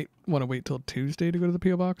 we might want to wait till Tuesday to go to the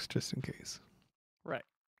P.O. box just in case. Right.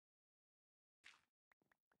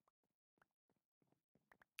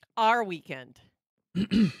 Our weekend.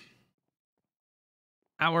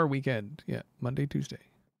 Our weekend. Yeah, Monday, Tuesday.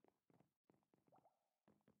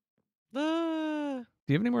 Uh, Do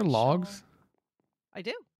you have any more logs? I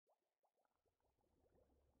do.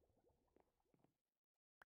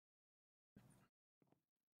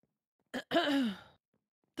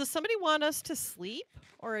 Does somebody want us to sleep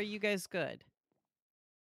or are you guys good?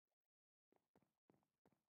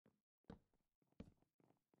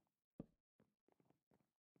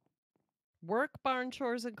 Work, barn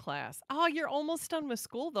chores, and class. Oh, you're almost done with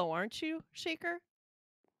school though, aren't you, Shaker?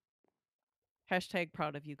 Hashtag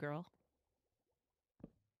proud of you, girl.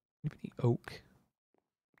 You have any oak?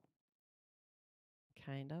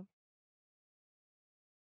 Kind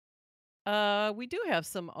of. We do have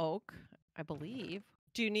some oak, I believe.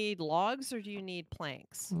 Do you need logs or do you need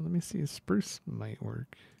planks? Well, let me see. A spruce might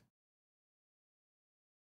work.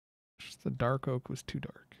 Just the dark oak was too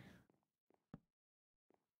dark.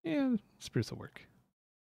 Yeah, spruce will work.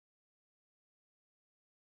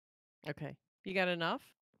 Okay. You got enough?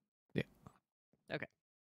 Yeah. Okay.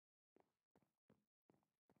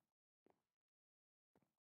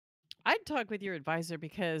 I'd talk with your advisor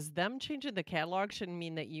because them changing the catalog shouldn't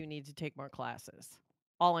mean that you need to take more classes.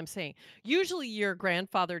 All I'm saying. Usually you're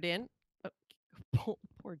grandfathered in.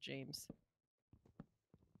 Poor James.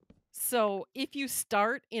 So if you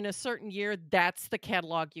start in a certain year, that's the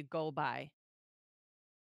catalog you go by.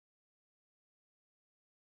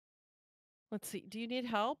 Let's see. Do you need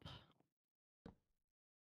help?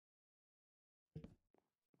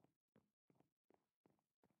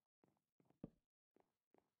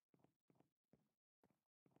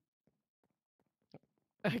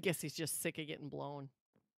 I guess he's just sick of getting blown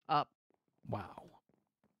up. Wow.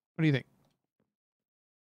 What do you think?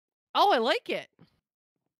 Oh, I like it.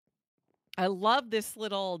 I love this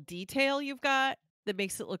little detail you've got that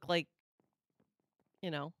makes it look like,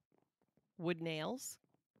 you know, wood nails.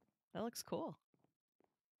 That looks cool.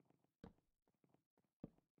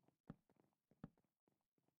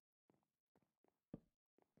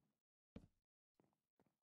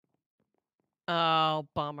 Oh,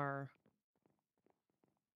 bummer.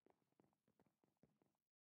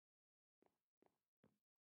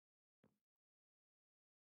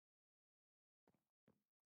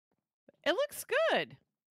 It looks good.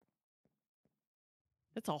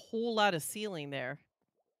 It's a whole lot of ceiling there.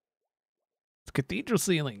 It's cathedral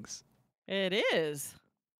ceilings. It is.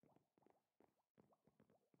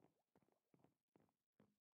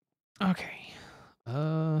 Okay.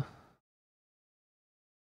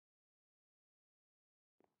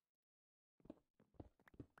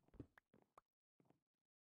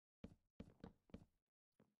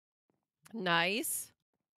 Nice.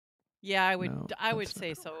 Yeah, I would No, I would that's not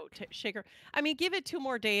say gonna so, work. Shaker. I mean, give it 2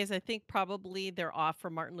 more days. I think probably they're off for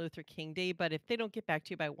Martin Luther King Day, but if they don't get back to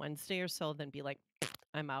you by Wednesday or so, then be like,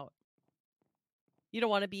 I'm out. You don't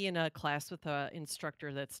want to be in a class with an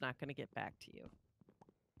instructor that's not going to get back to you.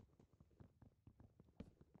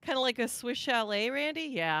 Kind of like a Swiss chalet, Randy?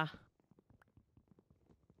 Yeah.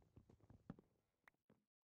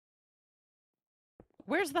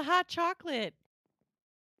 Where's the hot chocolate?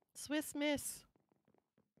 Swiss Miss.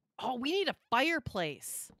 Oh, we need a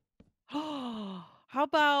fireplace. Oh, how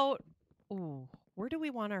about, ooh, where do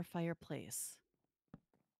we want our fireplace?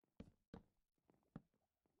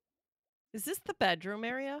 Is this the bedroom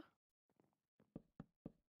area?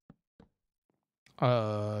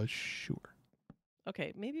 Sure.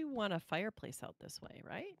 Okay, maybe we want a fireplace out this way,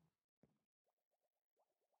 right?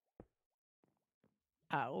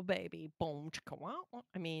 Oh, baby. Boom, chicka, wow, wow.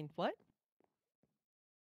 I mean, what?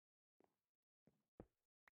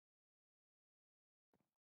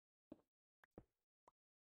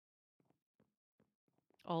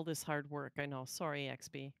 All this hard work. I know. Sorry,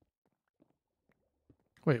 XB.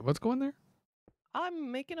 Wait, what's going there?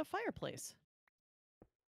 I'm making a fireplace.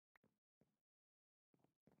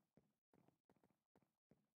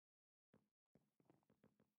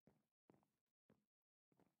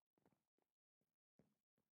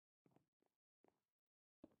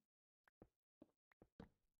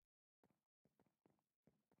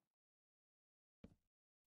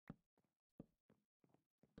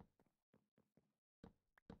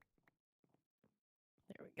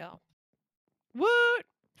 There we go. Woot!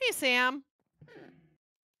 Hey, Sam.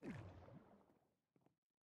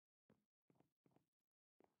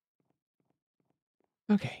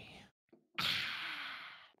 Okay.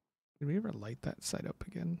 Did we ever light that side up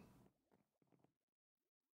again?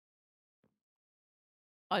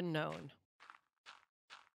 Unknown.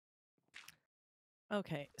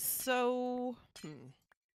 Okay, so...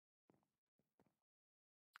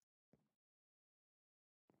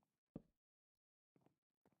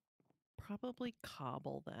 Probably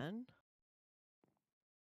cobble then.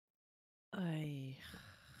 I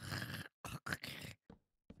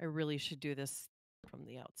really should do this from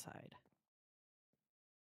the outside.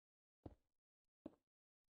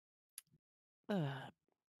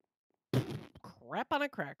 Crap on a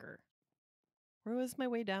cracker. Where was my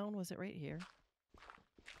way down? Was it right here?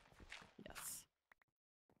 Yes.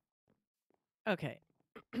 Okay.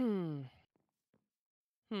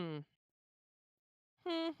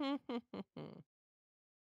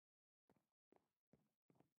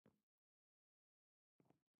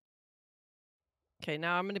 Okay,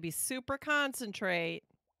 now I'm going to be super concentrate.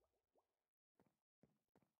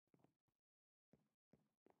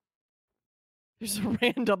 There's a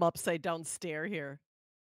random upside down stair here.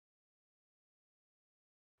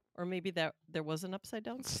 Or maybe that there was an upside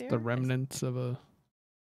down It's stair. the remnants of a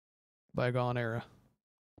bygone era.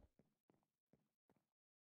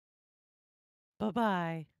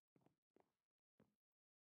 Bye-bye.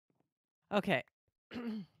 Okay.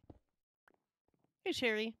 Hey,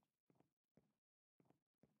 Sherry.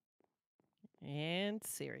 And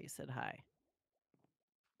Siri said hi.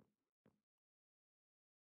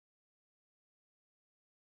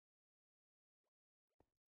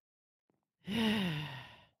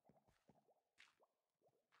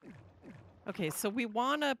 Okay, so we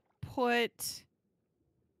want to put...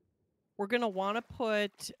 We're going to want to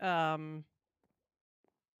put...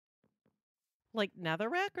 like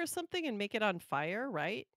netherrack or something and make it on fire,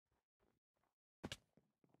 right?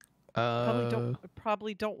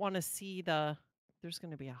 Probably don't want to see the... There's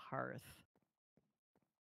going to be a hearth.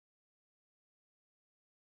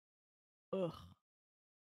 Ugh.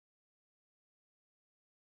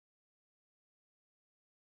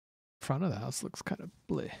 Front of the house looks kind of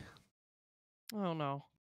bleh. Oh no.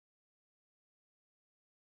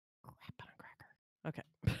 Crap on a cracker. Okay.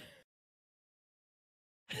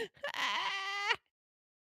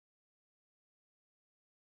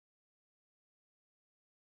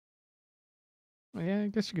 Yeah, I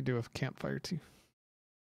guess you could do a campfire too.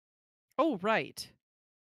 Oh, right.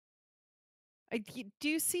 Do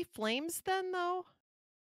you see flames then, though?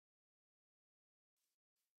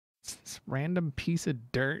 It's this random piece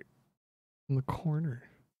of dirt in the corner.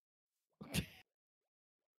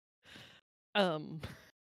 Mm-hmm.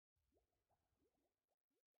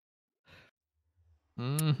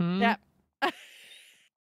 That.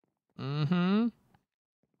 Mm-hmm.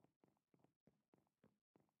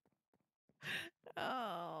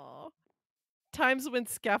 Oh. Times when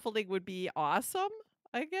scaffolding would be awesome,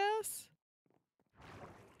 I guess.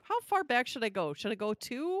 How far back should I go? Should I go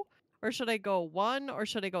 2? Or should I go 1? Or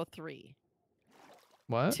should I go 3?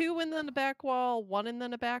 What? 2 and then the back wall, 1 and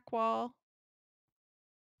then a back wall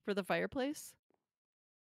for the fireplace?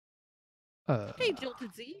 Hey,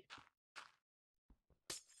 Jilted Z.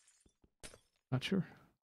 Not sure.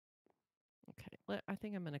 Okay, I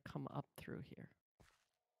think I'm going to come up through here.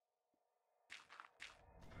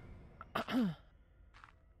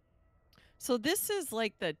 So this is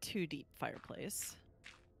like the 2 deep fireplace.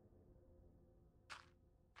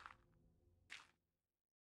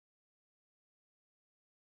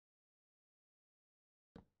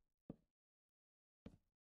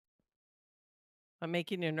 I'm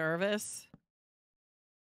making you nervous.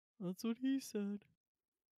 That's what he said.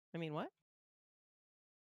 I mean, what?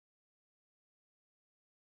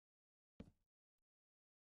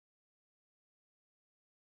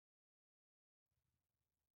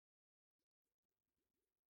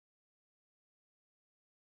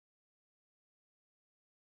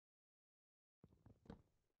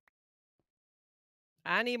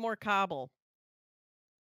 I need more cobble.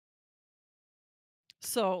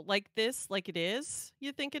 So, like this, like it is,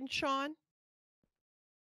 you thinking, Sean?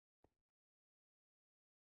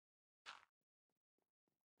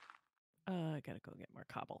 I gotta go get more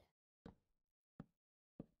cobble.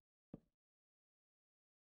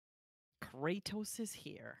 Kratos is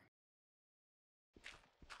here.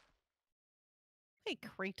 Hey,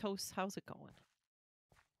 Kratos, how's it going?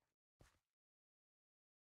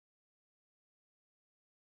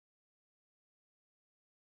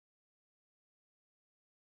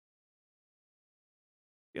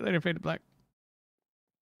 See you later, Faded Black.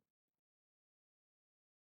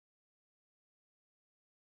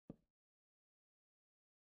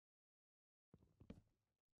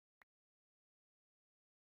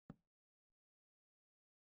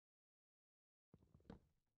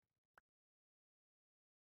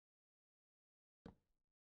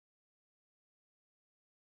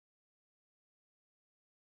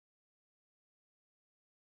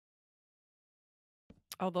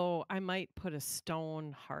 Although I might put a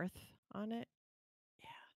stone hearth on it.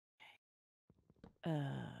 Yeah.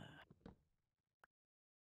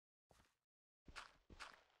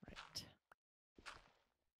 Right.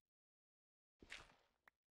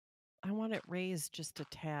 I want it raised just a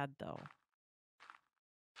tad, though.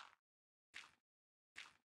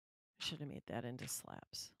 Should have made that into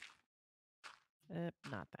slabs.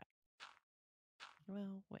 Not that.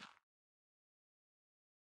 Well, wait.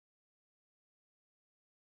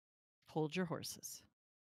 Hold your horses.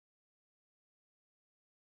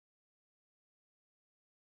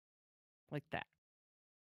 Like that.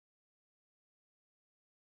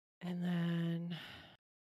 And then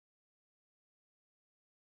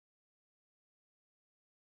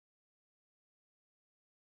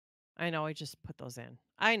I know I just put those in.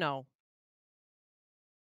 I know.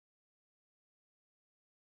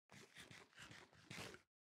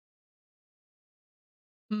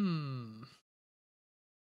 Hmm.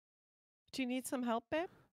 Do you need some help, babe?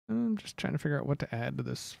 I'm just trying to figure out what to add to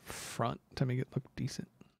this front to make it look decent.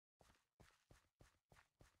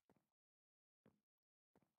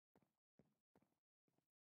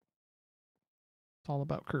 It's all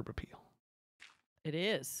about curb appeal. It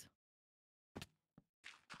is.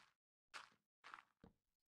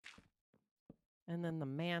 And then the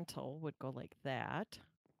mantle would go like that.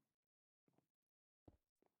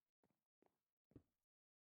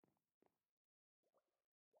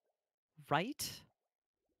 Right?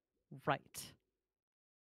 Right.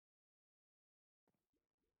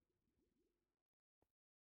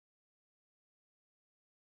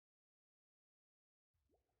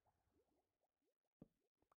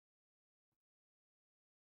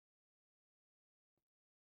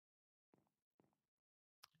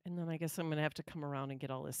 And then I guess I'm going to have to come around and get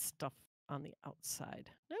all this stuff on the outside.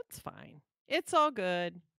 That's fine. It's all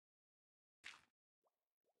good.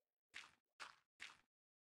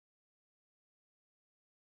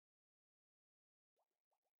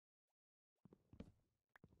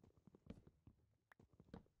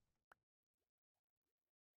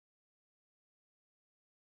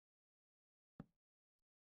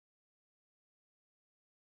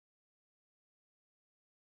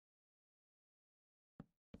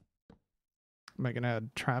 Am I gonna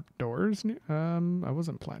add trap doors? I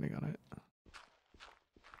wasn't planning on it.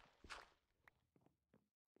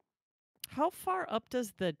 How far up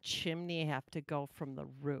does the chimney have to go from the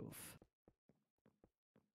roof?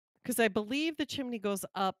 Because I believe the chimney goes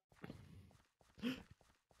up.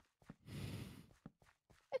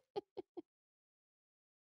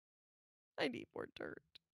 I need more dirt.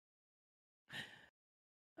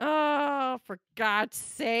 Oh, for God's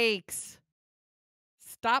sakes.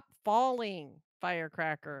 Stop falling,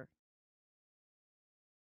 firecracker.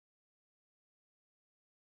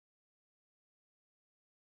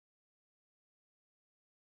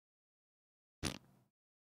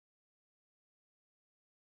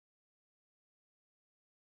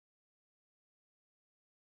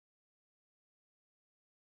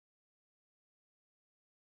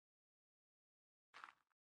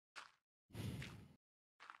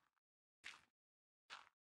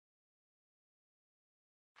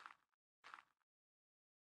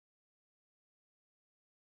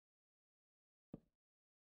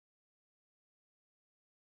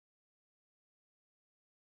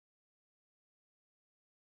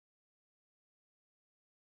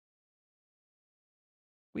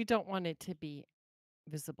 We don't want it to be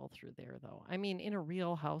visible through there, though. I mean, in a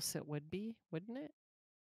real house, it would be, wouldn't it?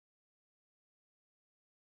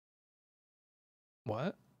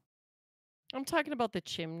 What? I'm talking about the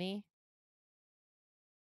chimney.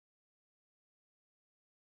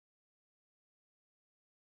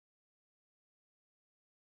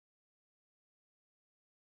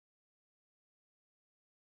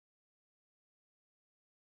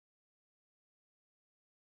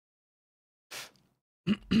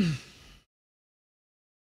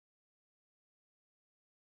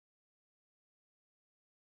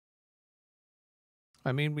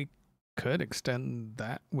 I mean, we could extend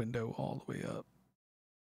that window all the way up,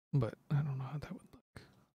 but I don't know how that would look.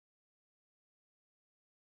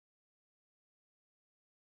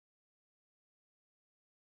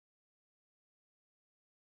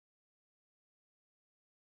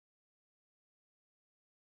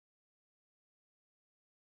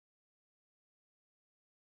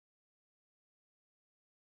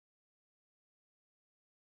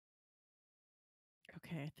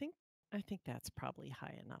 Okay, I think that's probably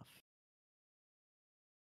high enough.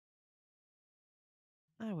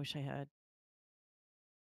 I wish I had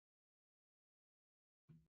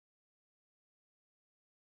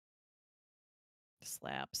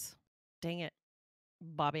slabs. Dang it,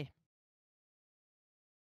 Bobby.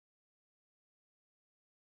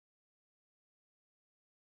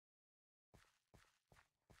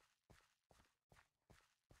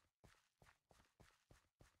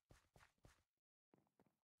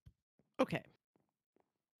 Okay.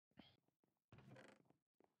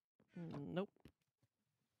 Nope.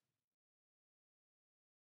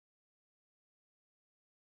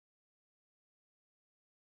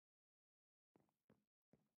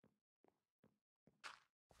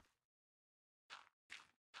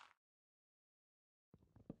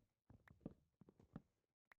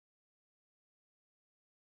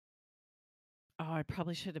 Oh, I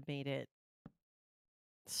probably should have made it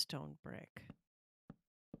stone brick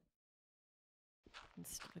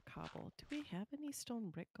instead of cobble. Do we have any stone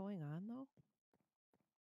brick going on though?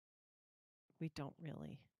 We don't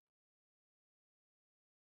really.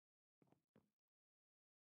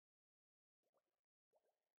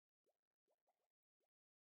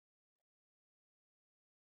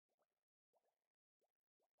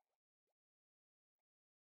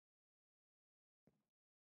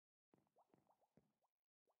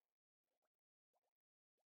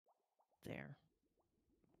 There.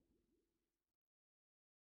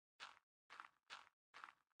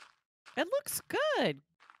 It looks good.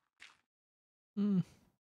 Mm,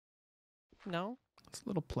 No? it's a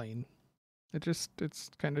little plain. It's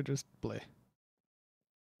kind of just bleh.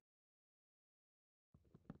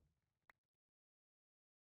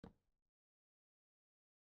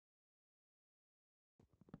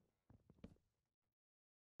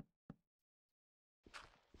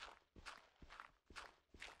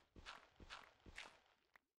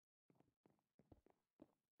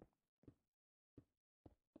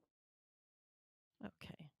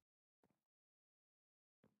 Okay.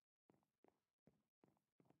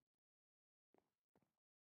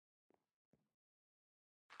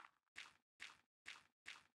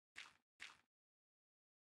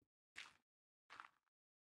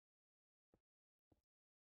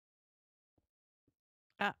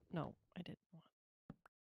 Ah, no, I didn't want.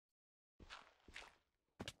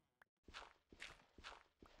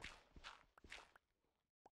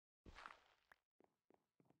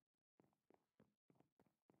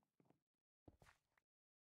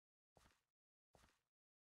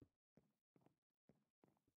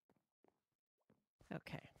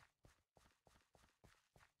 Okay.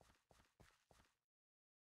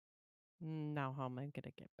 Now how am I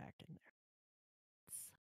gonna get back in there?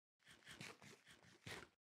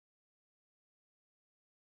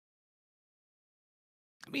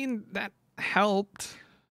 I mean, that helped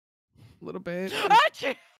a little bit. It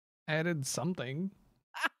Achoo! added something.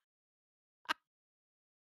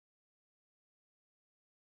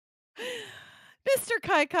 Mr.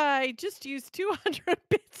 Kai Kai just used 200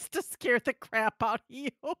 bits to scare the crap out of you.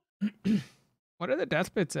 What are the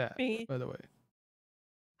death bits at, Me. by the way?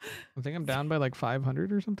 I think I'm down by like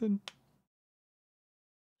 500 or something.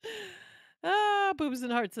 Ah, boobs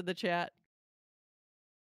and hearts in the chat.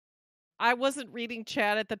 I wasn't reading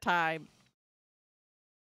chat at the time.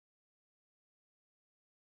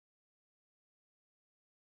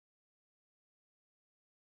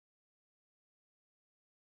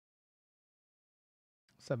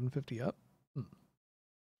 $750 up.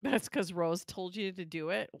 That's because Rose told you to do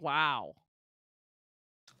it? Wow.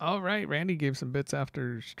 Oh, right. Randy gave some bits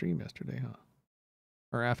after stream yesterday, huh?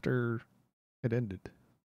 Or after it ended.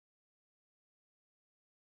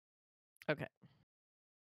 Okay.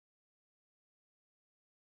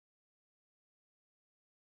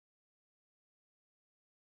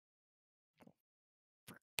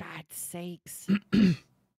 For God's sakes.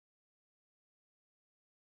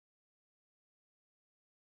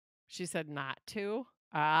 She said not to?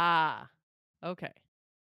 Ah. Okay.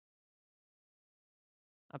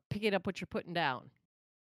 I'm picking up what you're putting down.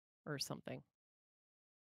 Or something.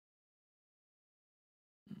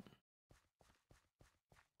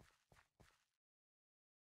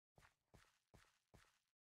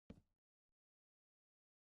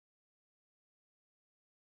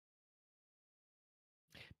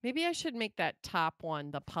 Maybe I should make that top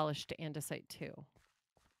one the polished andesite too.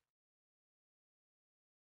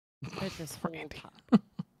 Right, this whole Randy. top.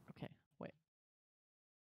 Okay, wait.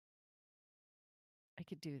 I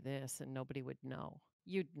could do this and nobody would know.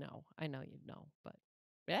 You'd know. I know you'd know, but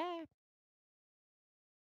yeah.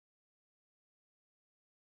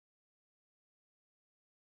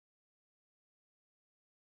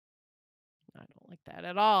 I don't like that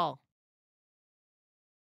at all.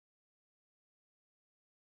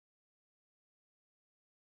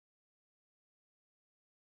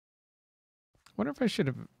 Wonder if I should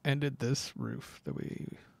have ended this roof the way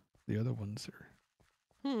the other ones are.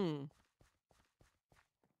 Hmm.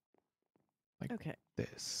 Like Okay.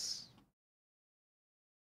 this.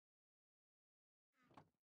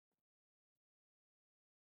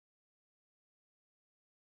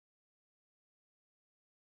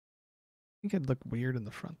 I think it'd look weird in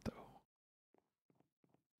the front though.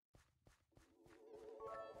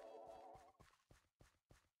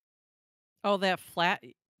 Oh, the flat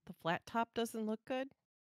top doesn't look good?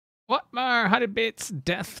 What more 100 bits?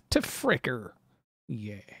 Death to Fricker.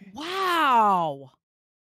 Yeah. Wow.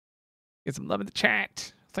 Get some love in the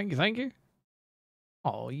chat. Thank you, thank you.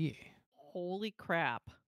 Oh yeah. Holy crap.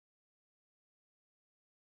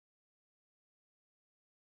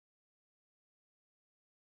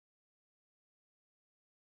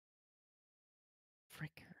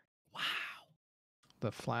 Fricker. Wow.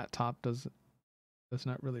 The flat top does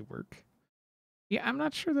not really work. Yeah, I'm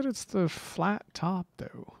not sure that it's the flat top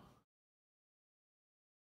though.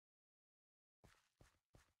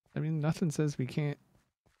 I mean, nothing says we can't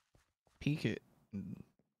peek it. I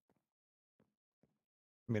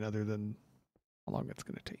mean, other than how long it's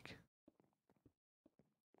gonna take.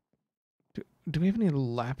 Do we have any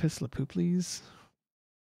lapis lazuli?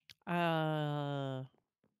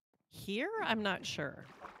 Here? I'm not sure.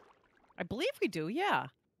 I believe we do, yeah.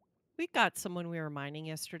 We got some when we were mining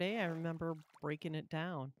yesterday. I remember breaking it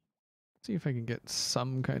down. See if I can get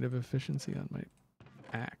some kind of efficiency on my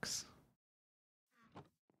axe.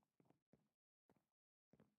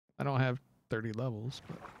 I don't have 30 levels,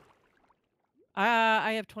 but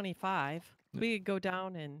I have 25. Yeah. We could go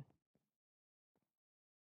down and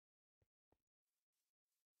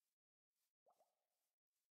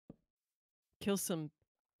kill some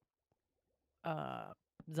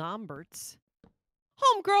zomberts.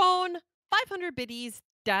 Homegrown! 500 biddies,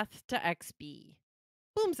 death to XB.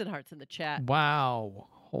 Booms and hearts in the chat. wow.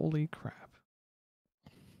 Holy crap.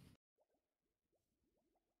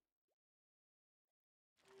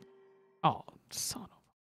 Oh, son of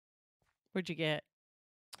What'd you get?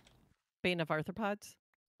 Bane of arthropods?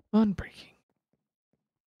 unbreaking.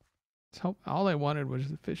 So all I wanted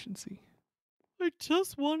was efficiency. I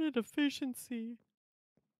just wanted efficiency.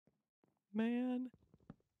 Man.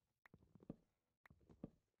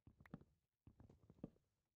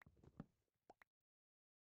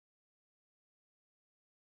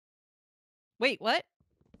 Wait, what?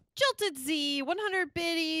 Jilted Z, 100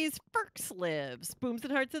 biddies, Ferks lives. Booms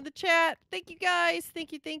and hearts in the chat. Thank you guys.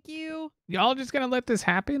 Thank you, thank you. Y'all just gonna let this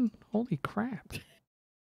happen? Holy crap.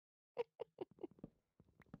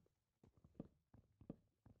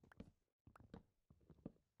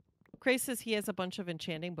 Cray says he has a bunch of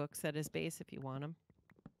enchanting books at his base if you want them.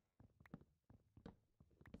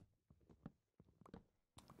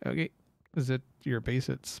 Okay. Is it your base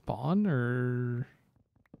at spawn or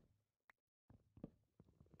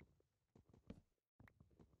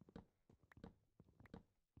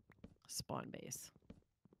Spawn base.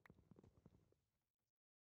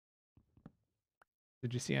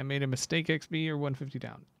 did you see I made a mistake XB or 150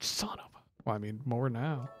 down? Son of a. Well, I mean, more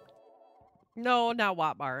now. No, not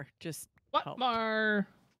Watmar. Just What helped. more?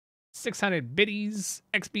 600 biddies.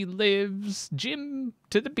 XB lives. Jim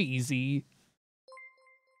to the beezy.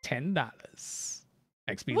 $10.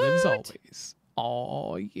 XB lives Woot! always.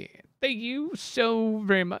 Oh yeah. Thank you so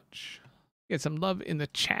very much. Get some love in the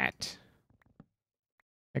chat.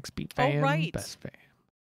 XB fan, right. best fan.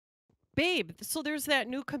 Babe, so there's that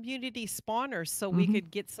new community spawner so we Mhm.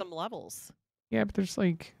 could get some levels. Yeah, but there's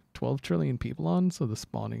like 12 trillion people on, so the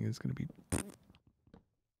spawning is going to be. Do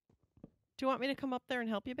you want me to come up there and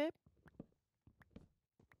help you, babe?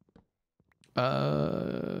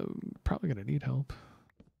 Probably going to need help.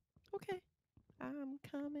 Okay. I'm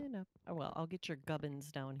coming up. Oh, well, I'll get your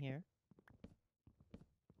gubbins down here.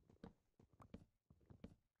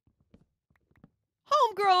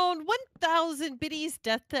 Homegrown, 1,000 biddies,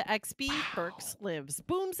 death to XB, Ferks lives.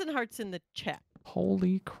 Booms and hearts in the chat.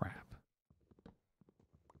 Holy crap.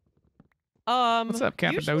 What's up,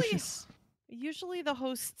 Cappadocious? Usually the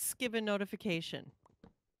hosts give a notification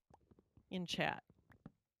in chat.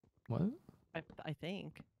 What? I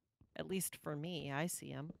think. At least for me, I see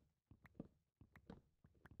him.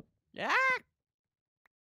 Yeah.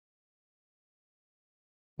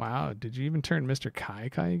 Wow, did you even turn Mr. Kai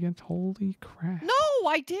Kai against? Holy crap. No,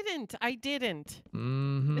 I didn't. I didn't.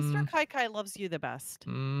 Mr. Kai Kai loves you the best.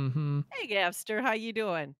 Hey, Gavster, how you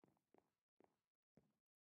doing?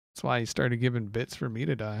 That's why he started giving bits for me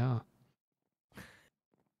to die, huh?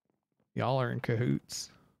 Y'all are in cahoots.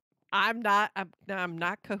 I'm not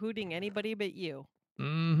cahooting anybody but you.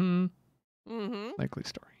 Likely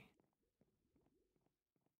story.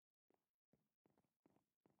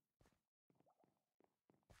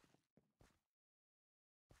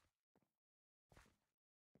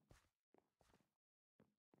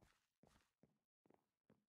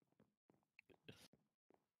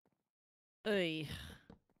 Hey.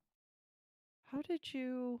 How did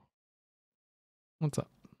you... What's up?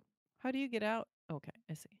 How do you get out? Okay,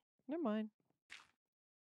 I see. Never mind.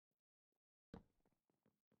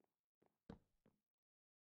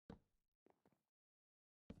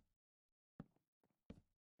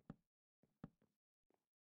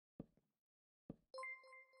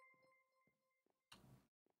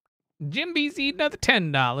 Jim B's eating another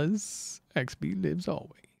 $10. XB lives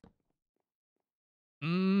always.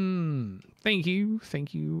 Thank you.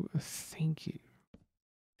 Thank you. Thank you.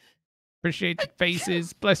 Appreciate your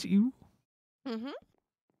faces. Bless you. Rose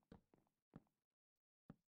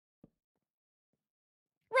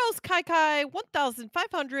Kai Kai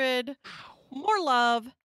 1,500. More love.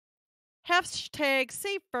 Hashtag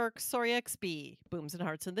save Burke, sorry XB. Booms and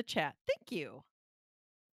hearts in the chat. Thank you.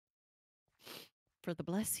 For the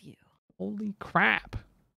bless you. Holy crap.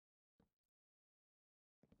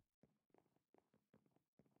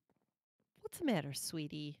 What's the matter,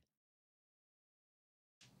 sweetie?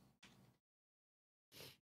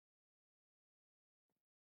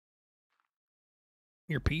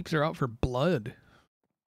 Your peeps are out for blood.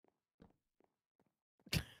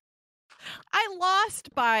 I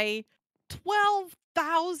lost by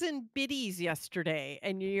 12,000 biddies yesterday,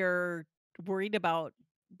 and you're worried about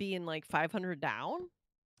being like 500 down?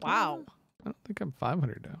 Wow. I don't think I'm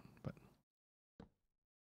 500 down, but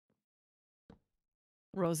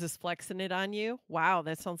Rose is flexing it on you? Wow,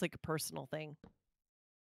 that sounds like a personal thing.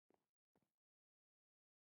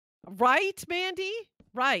 Right, Mandy?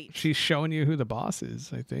 Right. she's showing you who the boss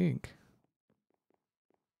is, I think.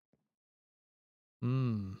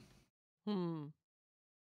 Hmm.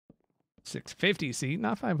 650, see?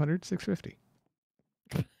 Not 500, 650.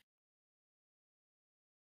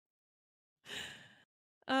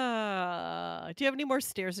 Do you have any more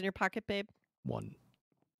stairs in your pocket, babe? 1.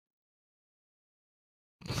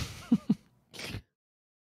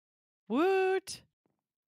 Woot.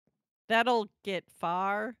 That'll get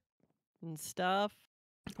far and stuff.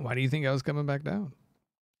 Why do you think I was coming back down?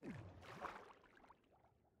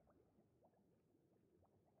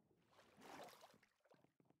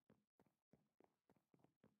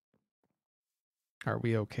 Are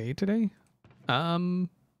we okay today?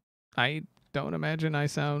 I don't imagine I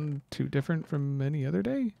sound too different from any other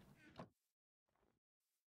day.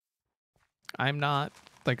 I'm not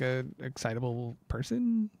like a excitable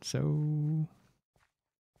person, so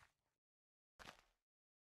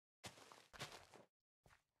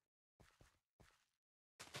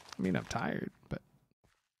I mean I'm tired, but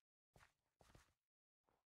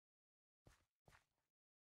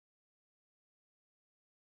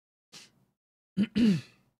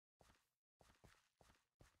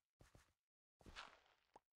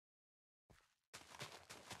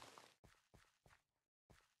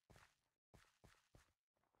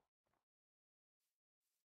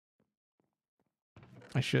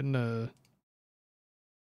I shouldn't have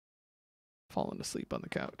fallen asleep on the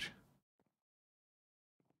couch.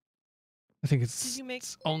 I think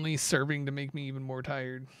it's only serving to make me even more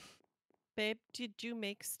tired. Babe, did you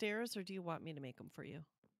make stairs or do you want me to make them for you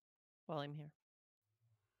while I'm here?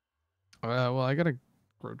 Well, I gotta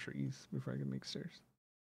grow trees before I can make stairs.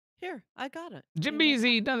 Here, I got it. Jim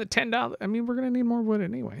Beezy, another $10. I mean, we're gonna need more wood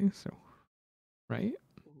anyway, so right?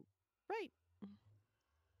 Right.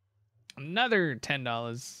 Another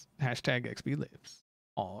 $10. Hashtag XB lives.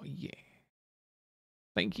 Oh yeah.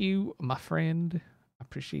 Thank you, my friend. I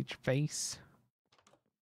appreciate your face.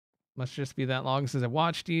 Must just be that long since I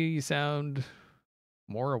watched you. You sound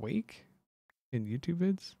more awake in YouTube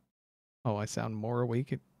vids. Oh, I sound more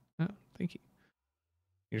awake. Oh, thank you.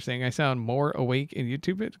 You're saying I sound more awake in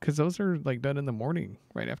YouTube vids? Because those are like done in the morning,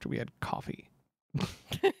 right after we had coffee.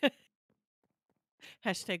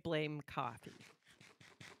 Hashtag blame coffee.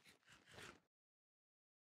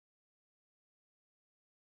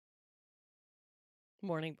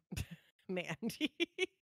 Morning, Mandy.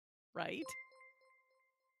 Right?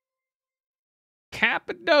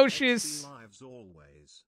 Cappadocious lives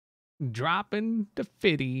always. dropping the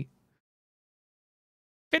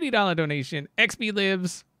 $50 donation. XB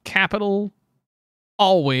lives, capital,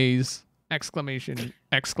 always, exclamation,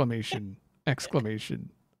 exclamation,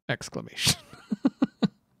 exclamation, exclamation.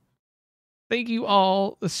 Thank you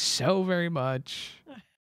all so very much. Let's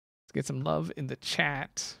get some love in the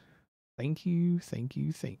chat. Thank you, thank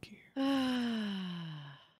you, thank you.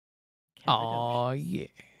 Oh yeah.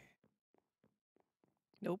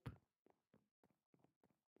 Nope.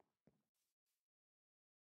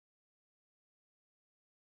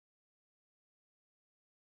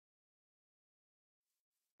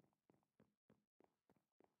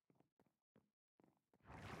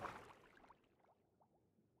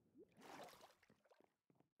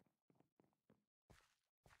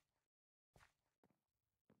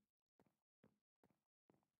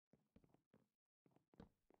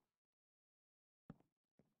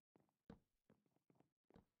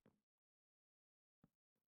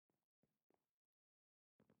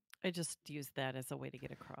 I just used that as a way to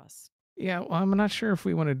get across. Yeah, well, I'm not sure if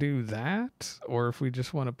we want to do that or if we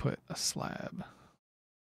just want to put a slab.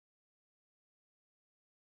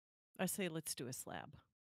 I say let's do a slab.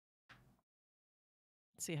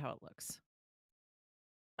 See how it looks.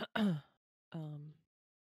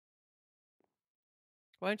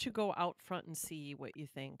 Why don't you go out front and see what you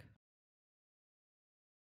think?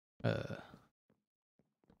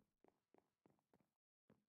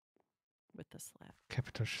 With the slab.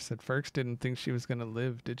 Capitosha said Ferks didn't think she was going to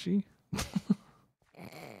live, did she?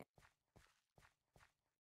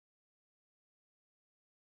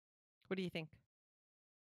 What do you think?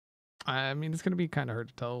 I mean, it's going to be kind of hard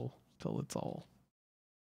to tell till it's all,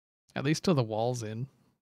 at least till the wall's in,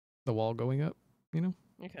 the wall going up, you know?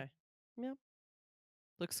 Okay. Yep.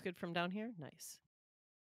 Looks good from down here. Nice.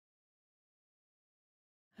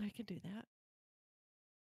 I can do that.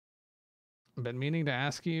 I've been meaning to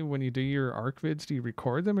ask you, when you do your ARC vids, do you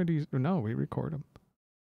record them or do you? No, we record them.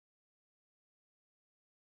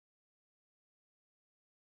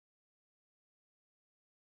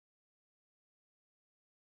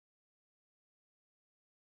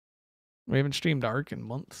 We haven't streamed ARC in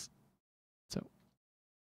months. So.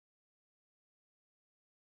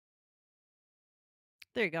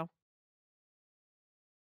 There you go.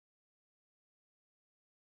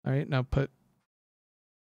 All right, now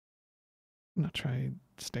try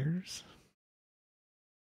stairs.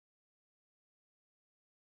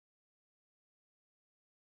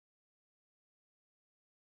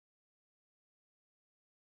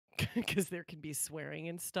 Because there can be swearing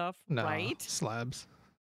and stuff, No, right? slabs.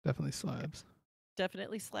 Definitely slabs.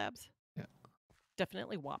 Definitely slabs. Yeah.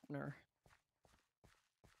 Definitely Wapner.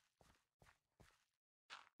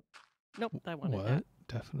 Nope, I wanted what? that.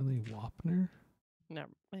 Definitely Wapner? No,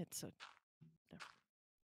 it's a... No.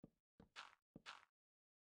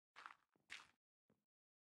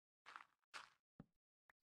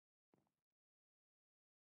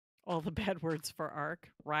 All the bad words for ARC,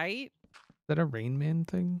 right? Is that a Rain Man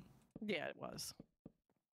thing? Yeah, it was.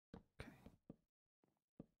 Okay.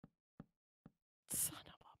 Son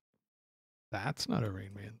of That's not a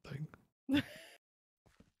Rain Man thing. a...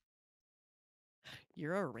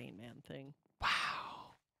 You're a Rain Man thing. Wow.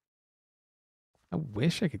 I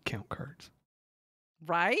wish I could count cards.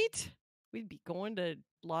 Right? We'd be going to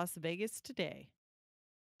Las Vegas today.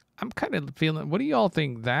 I'm kind of feeling, what do y'all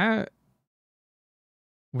think? That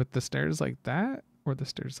with the stairs like that or the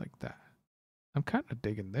stairs like that? I'm kind of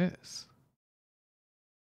digging this.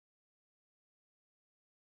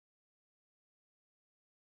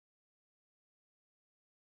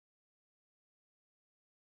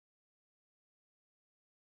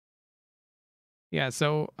 Yeah,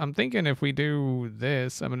 so I'm thinking if we do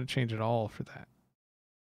this, I'm going to change it all for that.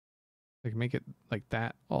 Like make it like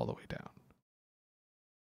that all the way down.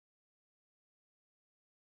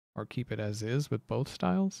 Or keep it as is with both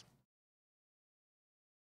styles.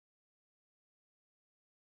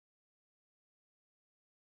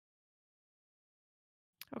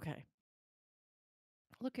 Okay.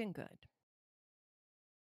 Looking good.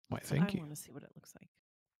 Why, So thank I you. want to see what it looks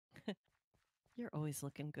like. You're always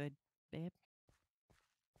looking good, babe.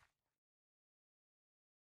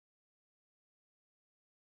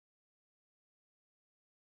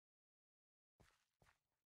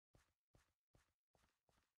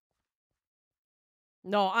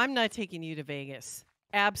 No, I'm not taking you to Vegas.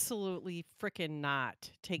 Absolutely freaking not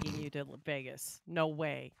taking you to Vegas. No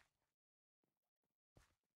way.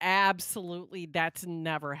 Absolutely, that's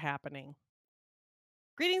never happening.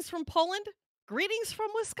 Greetings from Poland. Greetings from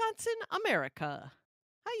Wisconsin, America.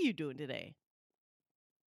 How you doing today?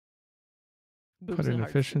 Boobs Put and an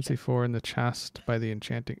hearts. For efficiency 4 in the chest by the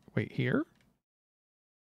enchanting. Wait, here?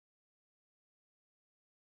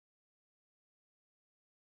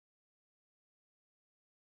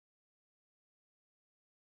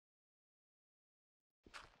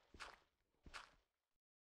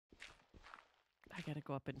 I gotta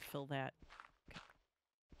go up and fill that. Okay.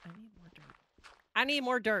 I need more dirt. I need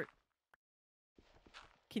more dirt.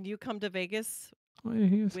 Can you come to Vegas Oh, yeah,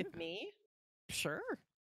 he is. with me? Sure.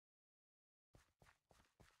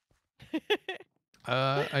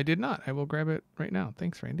 I did not. I will grab it right now.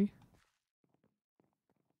 Thanks, Randy.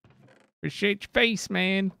 Appreciate your face,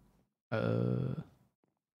 man.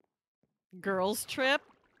 Girls trip?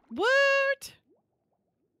 What?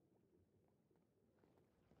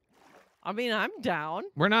 I mean, I'm down.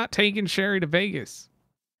 We're not taking Sherry to Vegas.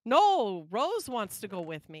 No, Rose wants to go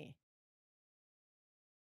with me.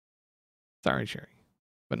 Sorry, Sherry,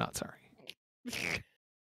 but not sorry.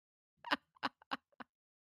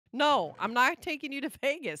 No, I'm not taking you to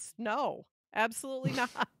Vegas. No, absolutely not.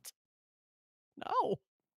 No.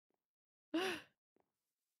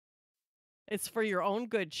 It's for your own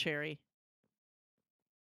good, Sherry.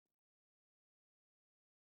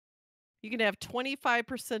 You can have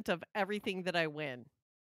 25% of everything that I win.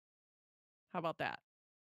 How about that?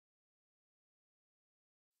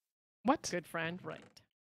 What? Good friend, right?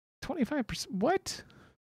 25%? What?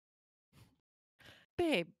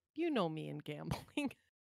 Babe, you know me and gambling.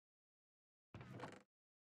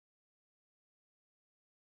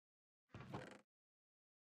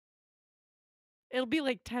 It'll be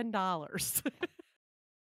like $10.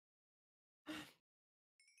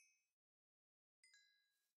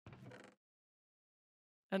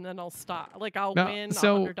 And then I'll stop. Like I'll No, win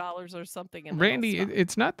so $100 or something, and then Randy, I'll stop.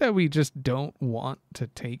 it's not that we just don't want to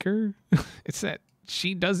take her. It's that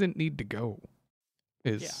she doesn't need to go.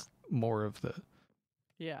 Is more of the.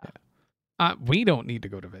 Yeah. We don't need to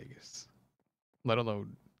go to Vegas, let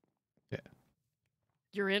alone. Yeah,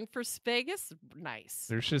 You're in for Vegas? Nice.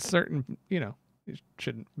 there's just certain, you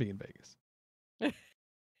shouldn't be in Vegas.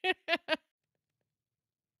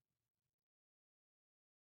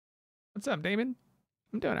 What's up, Damon?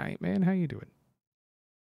 I'm doing all right, man. How you doing?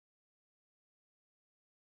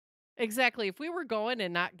 Exactly. If we were going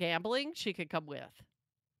and not gambling, she could come with.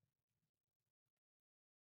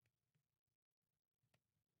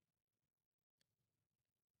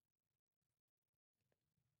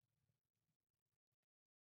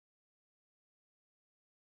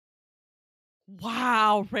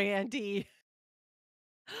 Wow, Randy.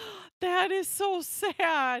 That is so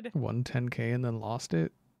sad. Won 10K and then lost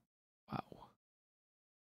it. Wow.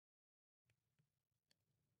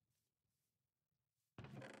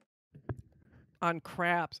 On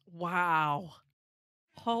craps. Wow.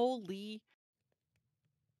 Holy.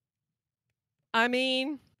 I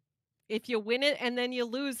mean, if you win it and then you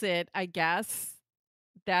lose it, I guess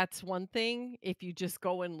that's one thing. If you just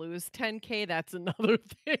go and lose 10K, that's another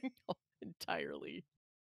thing entirely.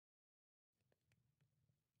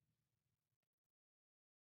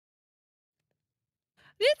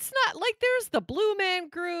 It's not like there's the Blue Man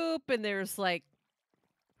Group and there's like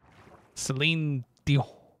Celine Dion.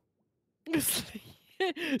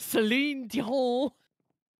 Celine Dion.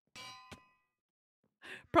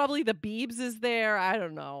 Probably the Biebs is there. I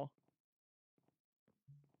don't know.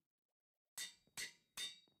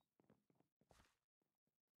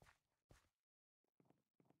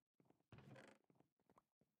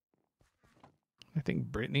 I think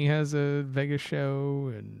Brittany has a Vegas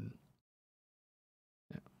show, and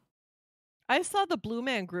I saw the Blue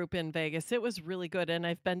Man Group in Vegas. It was really good. And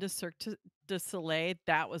I've been to Cirque du Soleil.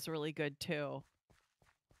 That was really good too.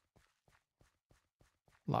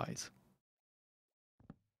 lies.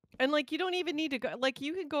 And like you don't even need to go, like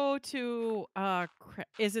you can go to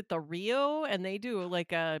is it the Rio, and they do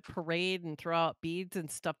like a parade and throw out beads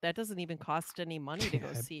and stuff. That doesn't even cost any money to go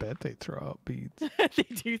I see. bet they throw out beads. They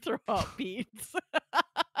do throw out beads.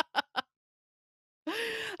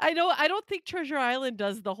 I know I don't think Treasure Island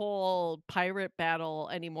does the whole pirate battle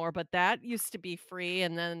anymore, but that used to be free.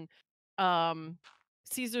 And then um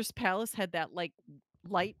Caesar's Palace had that like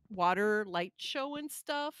light show and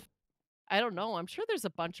stuff. I don't know. I'm sure there's a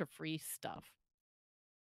bunch of free stuff.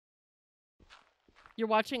 You're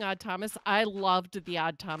watching Odd Thomas? I loved the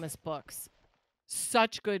Odd Thomas books.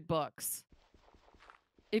 Such good books.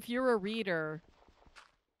 If you're a reader,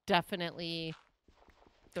 definitely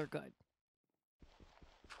they're good.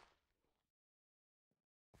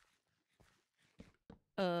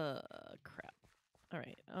 Crap. All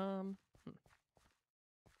right.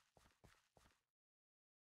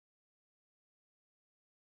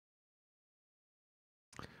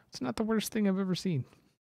 It's not the worst thing I've ever seen.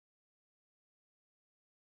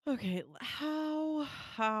 Okay, how?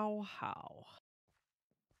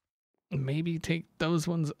 Maybe take those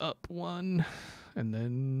ones up one and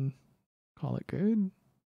then call it good.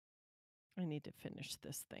 I need to finish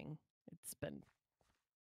this thing. It's been.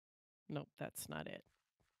 Nope, that's not it.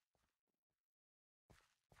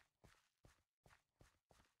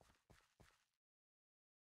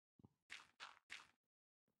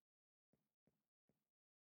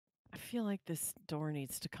 I feel like this door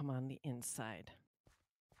needs to come on the inside.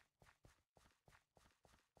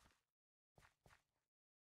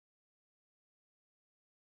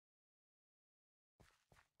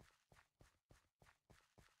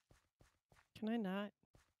 Can I not?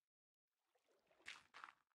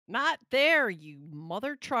 Not there, you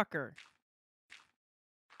mother trucker.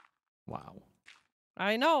 Wow.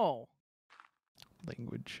 I know.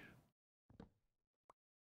 Language.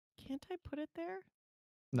 Can't I put it there?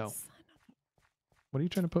 No. Son What are you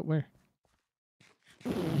trying to put where?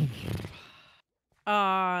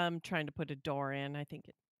 I'm trying to put a door in. I think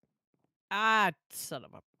it. Son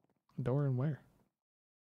of a. Door and where?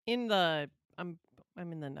 In the. I'm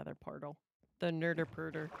in the nether portal. The nerder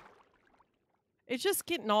purder. It's just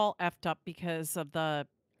getting all effed up because of the.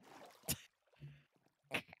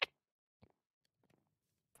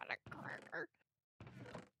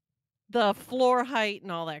 The floor height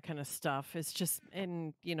and all that kind of stuff. It's just,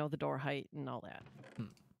 and the door height and all that.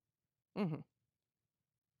 Mm-hmm.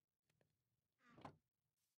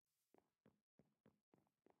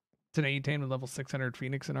 Today you tamed a level 600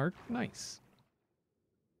 Phoenix and Arc. Nice.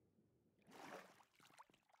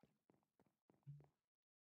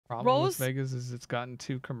 Problem with Rose, Vegas is it's gotten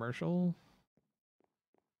too commercial.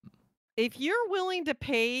 if you're willing to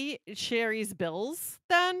pay Sherry's bills,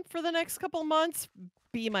 then for the next couple months,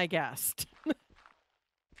 be my guest.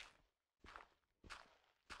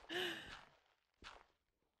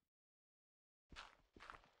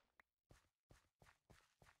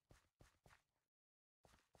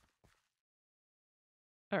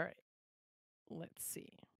 All right. Let's see.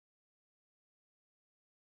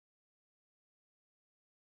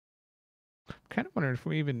 Kind of wondering if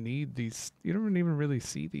we even need these. You don't even really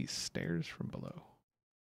see these stairs from below.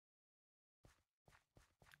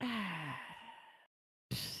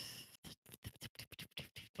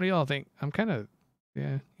 What do y'all think? I'm kind of,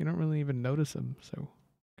 yeah, you don't really even notice them, so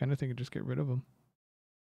kind of think just get rid of them.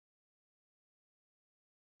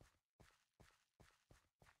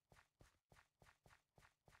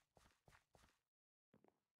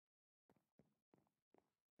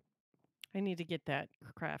 I need to get that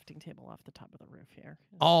crafting table off the top of the roof here.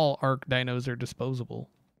 All Arc dinos are disposable.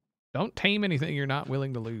 Don't tame anything you're not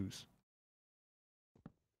willing to lose.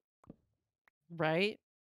 Right?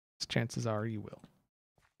 Chances are you will.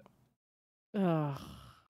 Ugh.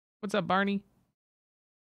 What's up, Barney?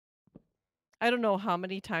 I don't know how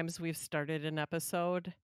many times we've started an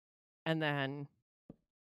episode and then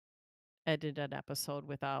edited an episode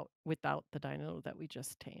without the dino that we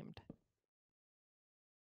just tamed.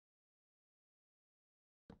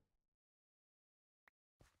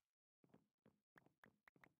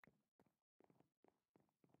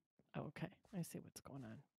 Okay, I see what's going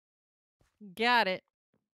on. Got it.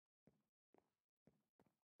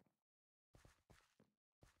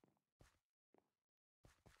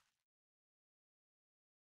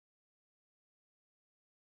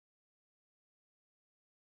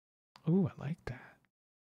 Ooh, I like that.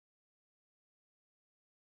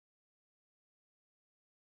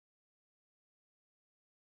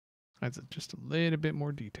 That's just a little bit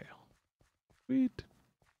more detail. Sweet.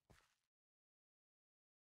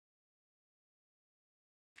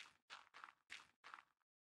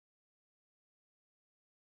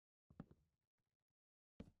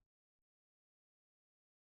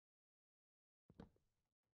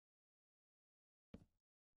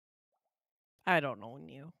 I don't own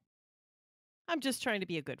you. I'm just trying to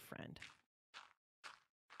be a good friend.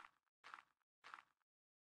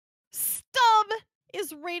 Stub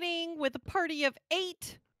is raiding with a party of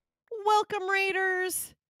 8. Welcome,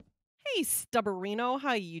 raiders. Hey, Stubberino,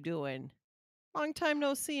 how you doing? Long time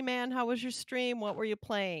no see, man. How was your stream? What were you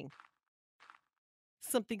playing?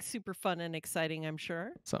 Something super fun and exciting, I'm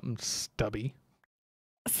sure. Something stubby.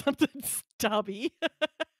 Something stubby.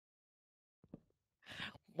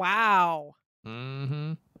 Wow.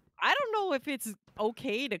 Mm-hmm. I don't know if it's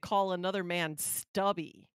okay to call another man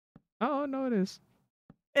stubby. Oh, no, it is.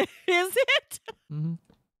 Is it? Mm-hmm.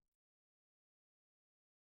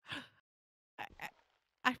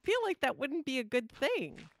 I feel like that wouldn't be a good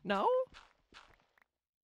thing. No?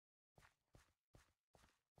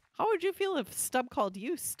 How would you feel if Stub called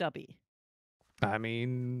you stubby? I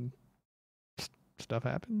mean, stuff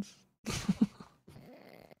happens.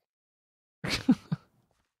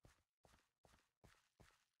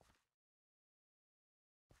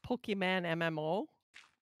 Pokemon MMO.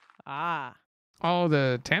 Ah, Oh,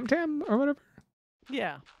 the Tam Tam or whatever?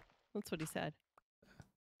 yeah, that's what he said.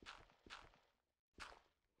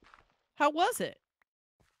 How was it?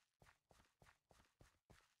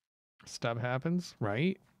 Stuff happens,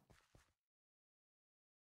 right?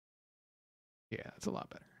 Yeah, it's a lot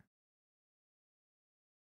better.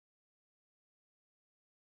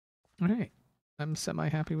 All right. I'm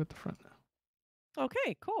semi-happy with the front now.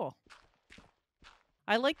 Okay, cool.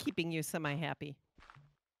 I like keeping you semi-happy.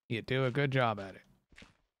 You do a good job at it.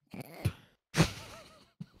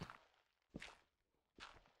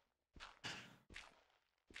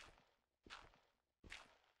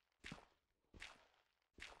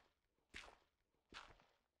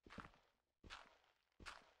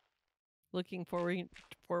 Looking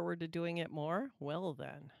forward to doing it more? Well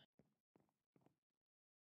then.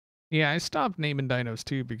 Yeah, I stopped naming dinos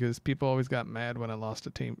too because people always got mad when I lost a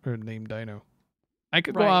team or named dino. I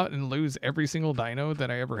could go Right. out and lose every single dino that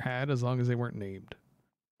I ever had as long as they weren't named.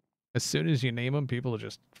 As soon as you name them, people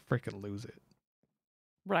just freaking lose it.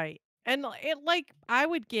 Right. And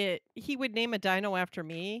he would name a dino after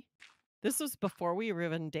me. This was before we were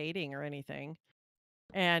even dating or anything.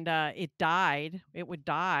 And it died. It would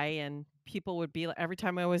die, and people would be every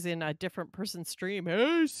time I was in a different person's stream,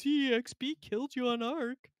 hey, CXB killed you on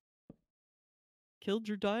Ark. Killed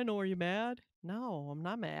your dino, are you mad? No, I'm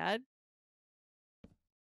not mad.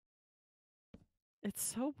 It's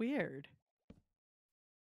so weird.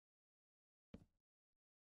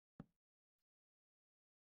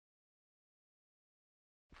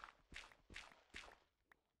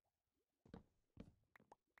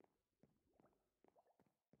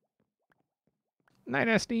 Night,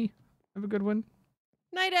 SD. Have a good one.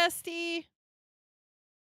 Night, Esty.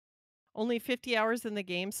 Only 50 hours in the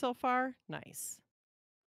game so far? Nice.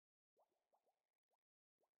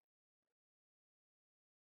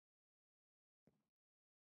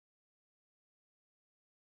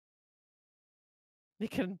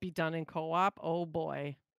 It couldn't be done in co-op? Oh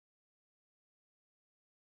boy.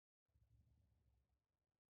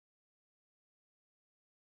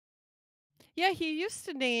 Yeah,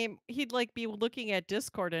 he'd like be looking at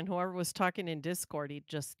Discord, and whoever was talking in Discord, he'd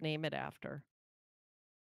just name it after.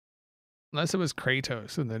 Unless it was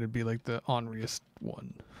Kratos, and then it'd be like the orneriest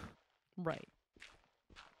one. Right.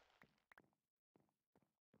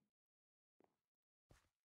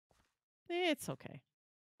 It's okay.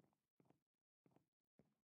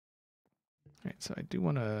 All right, so I do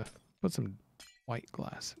want to put some white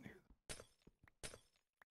glass in here.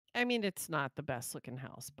 I mean, it's not the best looking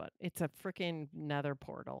house, but it's a freaking nether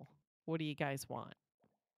portal. What do you guys want?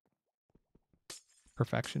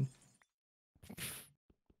 Perfection.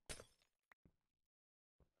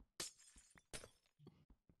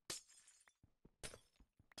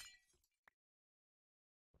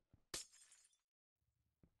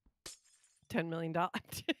 $10 million.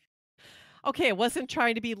 Okay, I wasn't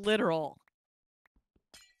trying to be literal.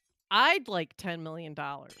 I'd like $10 million.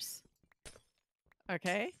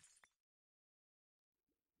 Okay?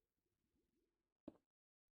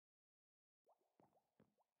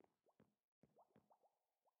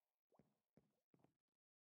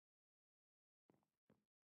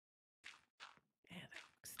 Man, that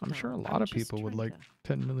looks I'm sure a dumb. lot I'm of just people would trying like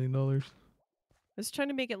to- $10 million. I was trying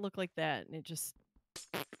to make it look like that, and it just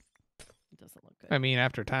it doesn't look good. I mean,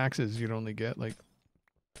 after taxes, you'd only get like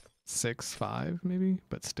 5 maybe,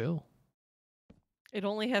 but still. It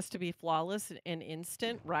only has to be flawless and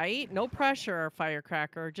instant, right? No pressure,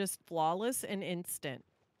 Firecracker. Just flawless and instant.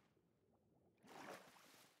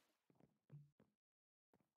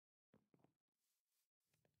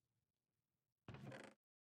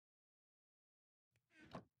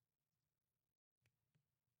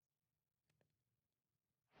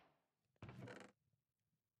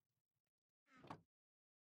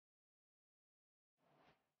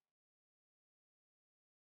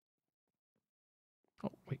 Oh,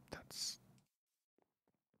 wait, that's...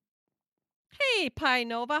 Hey, Pi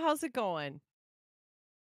Nova, how's it going?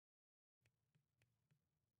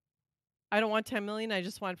 I don't want 10 million. I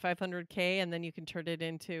just want 500K, and then you can turn it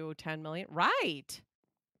into 10 million. Right.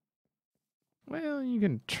 Well, you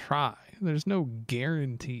can try. There's no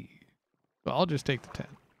guarantee. But I'll just take the 10.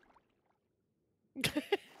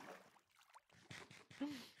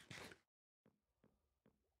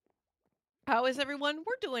 How is everyone?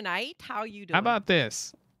 We're doing aight. How you doing? How about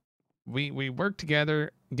this? We work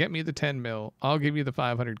together. Get me the 10 mil. I'll give you the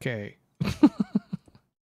 500K.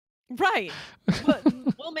 Right. But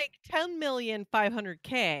we'll make 10 million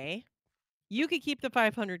 500K. You could keep the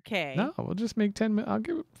 500K. No, we'll just make 10 mil. I'll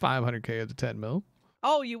give 500K of the 10 mil.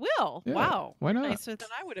 Oh, you will? Yeah, Wow. why You're not? nicer than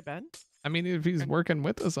I would have been. I mean, if he's working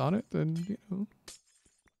with us on it, then, you know.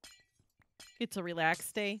 It's a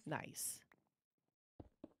relaxed day. Nice.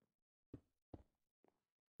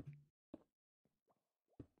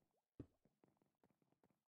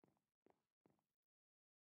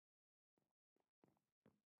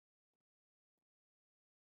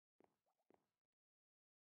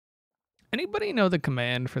 Anybody know the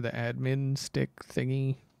command for the admin stick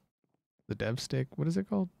thingy? The dev stick? What is it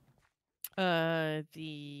called?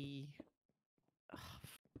 The... Oh,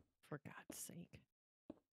 for God's sake.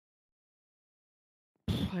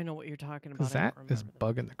 I know what you're talking Because about. I that don't is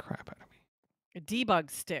remember. bugging the crap out of me. A debug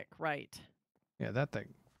stick, right. Yeah, that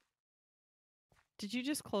thing. Did you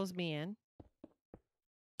just close me in?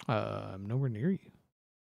 I'm nowhere near you.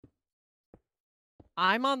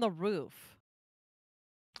 I'm on the roof.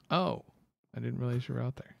 Oh, I didn't realize you were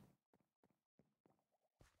out there.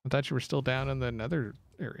 I thought you were still down in the nether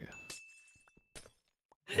area.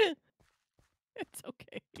 It's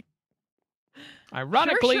okay.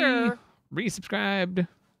 Ironically, Sure. resubscribed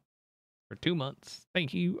for 2 months.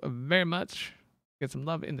 Thank you very much. Get some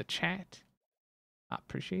love in the chat. I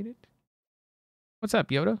appreciate it. What's up,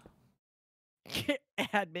 Yoda?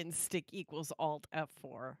 Admin stick equals Alt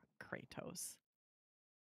F4. Kratos.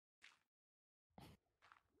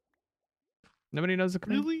 Nobody knows the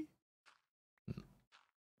command? Really?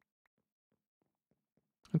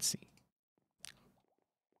 Let's see.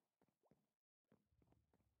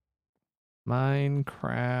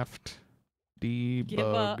 Minecraft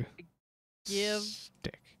debug Give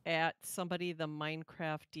stick. at somebody the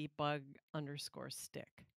Minecraft debug _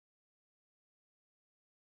 stick.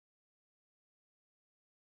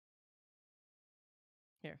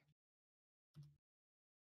 Here.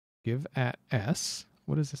 Give at S.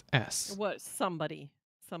 What is this? S. What? Somebody.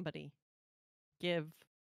 Give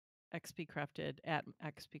xBCrafted at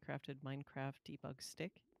xBCrafted Minecraft debug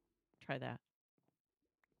stick. Try that.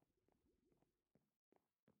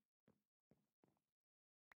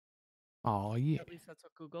 Oh, yeah. At least that's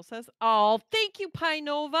what Google says. Oh, thank you,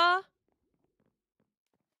 Pinova.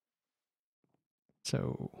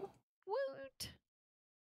 So, Woot.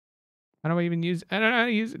 how do I even use I don't know how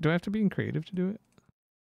to use it. Do I have to be in creative to do it?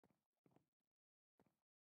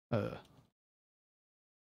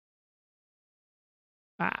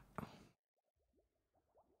 Ah.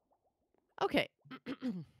 Okay.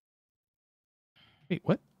 Wait,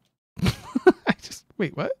 what?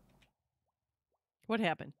 Wait, what? What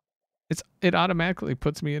happened? It automatically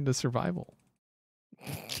puts me into survival.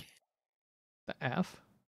 The F?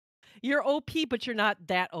 You're OP, but you're not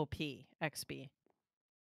that OP, XB.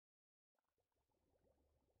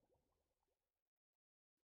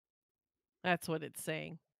 That's what it's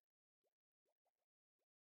saying.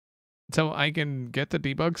 So I can get the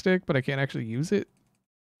debug stick, but I can't actually use it?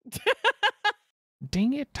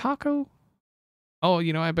 Dang it, Taco. Oh,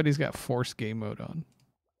 you know, I bet he's got forced game mode on.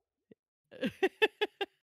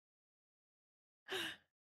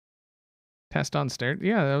 Test on stairs.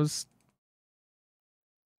 Yeah, that was.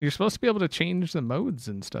 You're supposed to be able to change the modes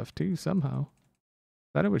and stuff too somehow.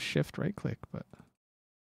 Thought it was shift right click, but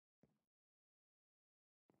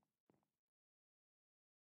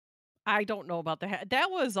I don't know about the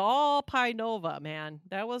that was all Pinova, man.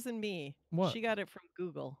 That wasn't me. what? She got it from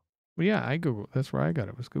Google. Well, yeah, I Google. That's where I got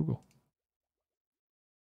it. Was Google.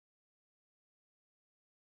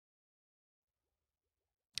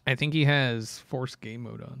 I think he has forced game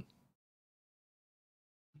mode on.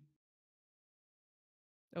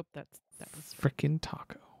 Oh, that was Frickin'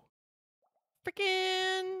 Taco.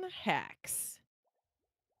 freaking hacks.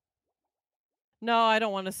 No, I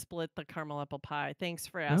don't want to split the caramel apple pie. Thanks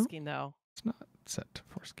for asking, though. It's not set to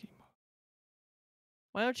forced game mode.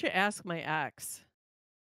 Why don't you ask my ex?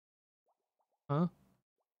 Huh?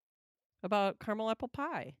 About caramel apple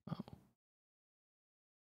pie. Oh.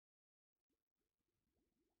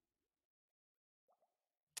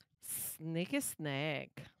 Sneaky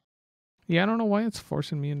snake. Yeah, I don't know why it's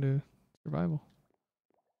forcing me into survival.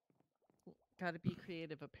 Got to be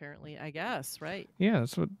creative, apparently. I guess, right? Yeah,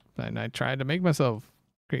 that's what. And I tried to make myself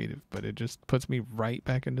creative, but it just puts me right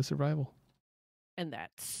back into survival. And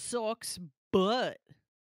that sucks butt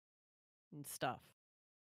and stuff.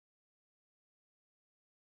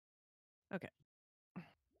 Okay.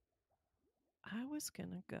 I was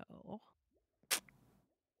gonna go.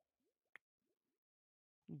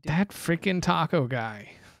 That freaking Taco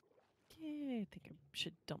guy. Yeah, I think I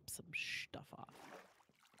should dump some stuff off.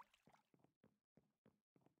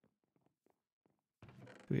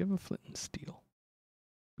 Do we have a flint and steel?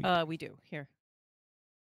 We do. Here.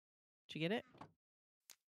 Did you get it?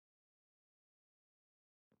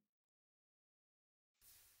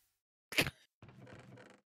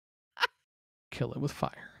 kill it with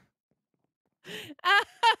fire.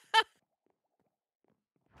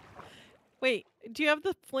 Wait, do you have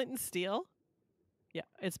the flint and steel? Yeah,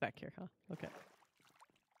 it's back here, huh? Okay.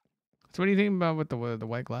 So what do you think about with the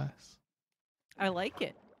white glass? I like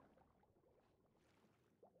it.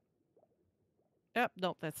 Yep,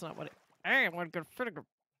 nope, that's not what it. I want to go further.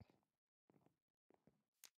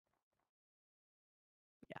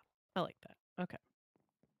 Yeah, I like that. Okay.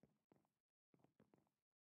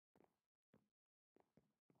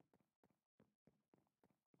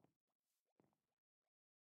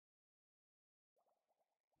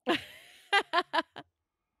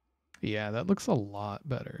 Yeah, that looks a lot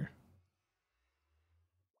better.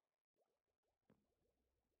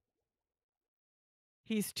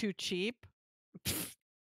 He's too cheap.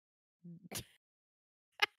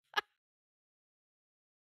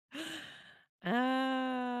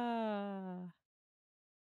 Ah,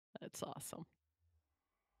 that's awesome.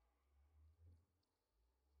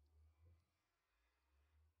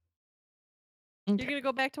 You're Okay. gonna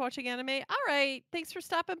go back to watching anime? All right. Thanks for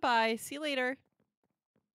stopping by. See you later.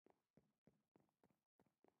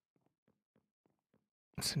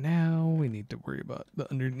 So now we need to worry about the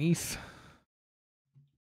underneath.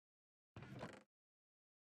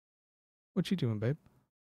 What you doing, babe?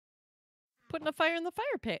 Putting a fire in the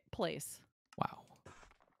fireplace. Wow.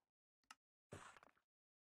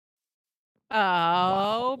 Oh,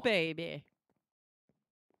 Wow. baby.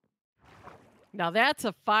 Now that's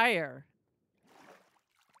a fire.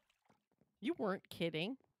 You weren't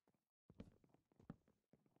kidding.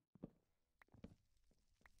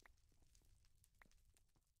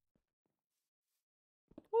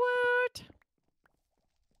 What?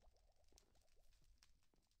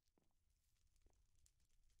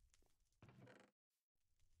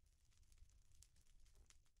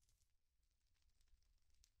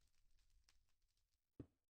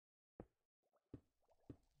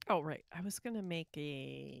 Oh, right. I was going to make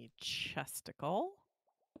a chesticle.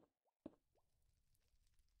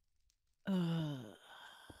 Ugh.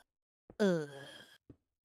 Ugh.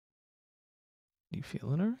 You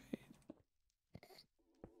feeling all right?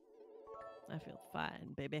 I feel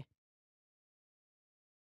fine, baby.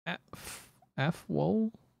 F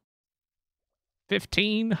whoa.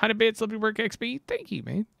 1,500 bits. Love your work, XP. Thank you,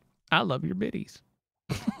 man. I love your biddies.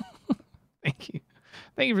 Thank you.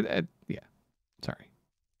 Thank you for that. Yeah. Sorry.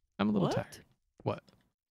 I'm a little What? tired. What?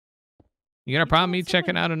 You got a You problem told me checking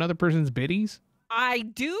someone- out another person's biddies? I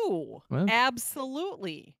do. Well,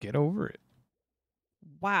 Absolutely. get over it.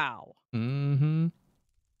 Wow. Mm-hmm.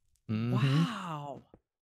 Mm-hmm. Wow.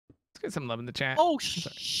 Let's get some love in the chat. Oh,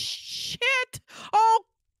 Sorry. shit. Oh,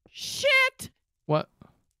 shit. What?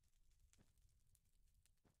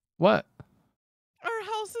 What? Our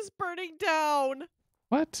house is burning down.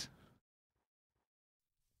 What?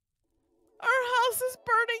 Our house is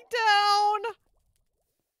burning down.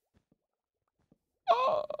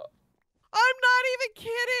 Oh. I'm not even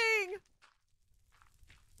kidding.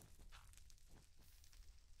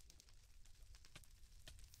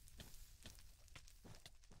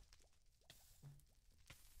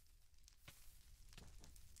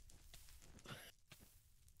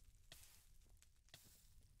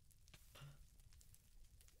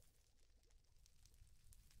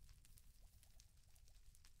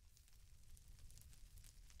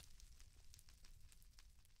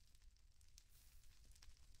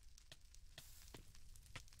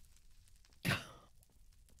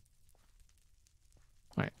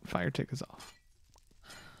 All right. Fire tick is off.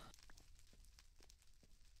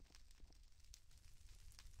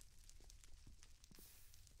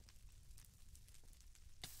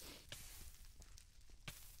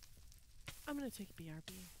 I'm going to take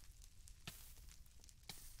BRB.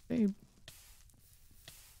 Babe.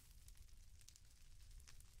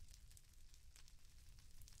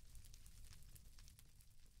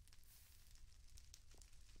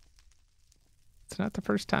 It's not the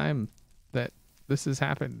first time that this has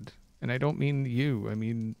happened. And I don't mean you. I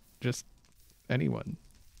mean just anyone.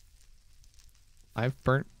 I've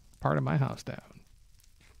burnt part of my house down.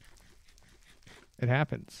 It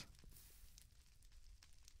happens.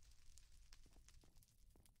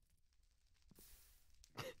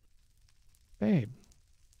 Babe.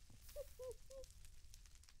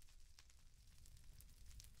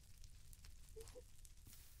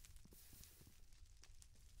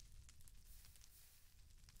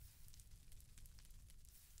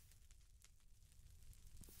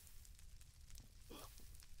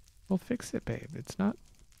 We'll fix it, babe. It's not.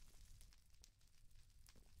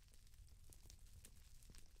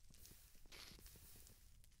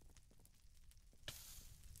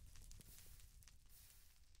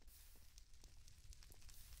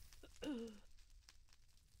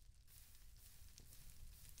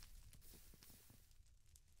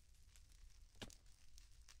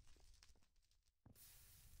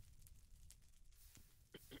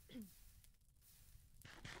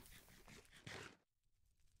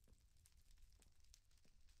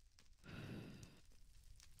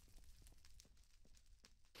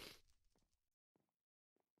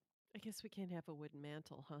 guess we can't have a wooden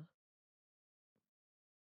mantle, huh?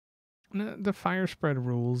 The fire spread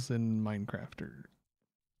rules in Minecraft are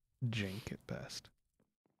jank at best.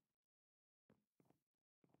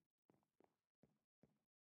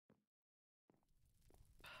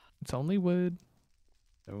 It's only wood.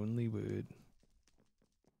 Only wood.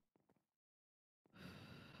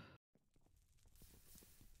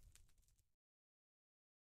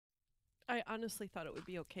 I honestly thought it would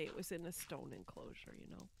be okay. It was in a stone enclosure, you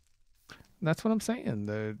know. That's what I'm saying.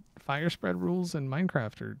 The fire spread rules in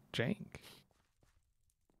Minecraft are jank.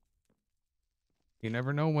 You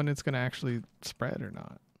never know when it's going to actually spread or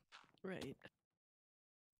not. Right.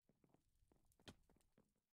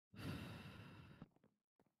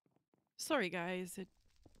 Sorry, guys.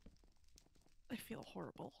 I feel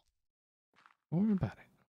horrible. Don't worry about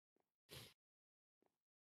it.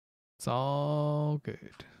 It's all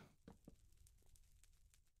good.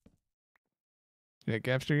 Yeah,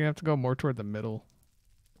 Gavster, you have to go more toward the middle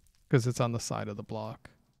because it's on the side of the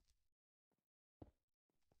block.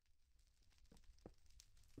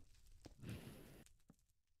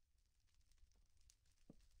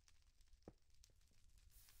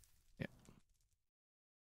 Yeah.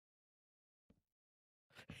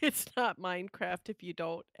 It's not Minecraft if you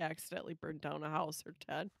don't accidentally burn down a house or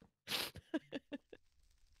 10.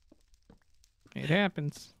 It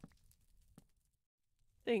happens.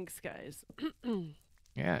 Thanks, guys.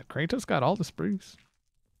 Yeah, Kratos got all the spruce.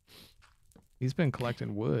 He's been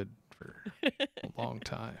collecting wood for a long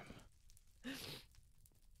time.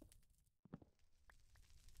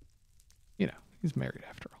 You know, he's married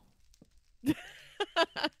after all.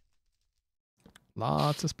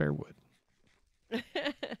 Lots of spare wood.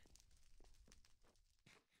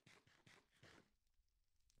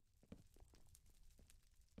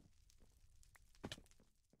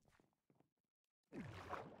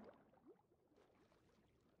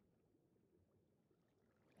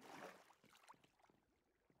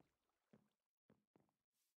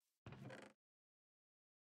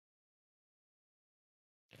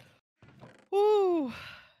 Ooh.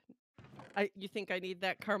 You think I need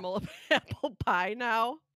that caramel apple pie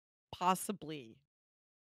now? Possibly.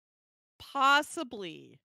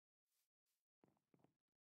 Possibly.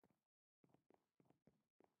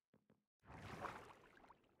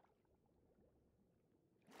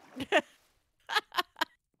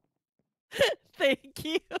 Thank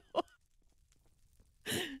you.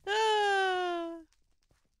 Ah.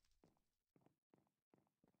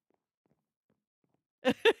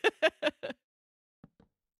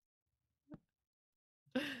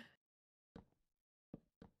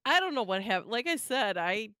 I don't know what happened. Like I said,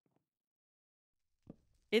 I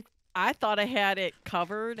thought I had it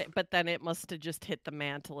covered, but then it must have just hit the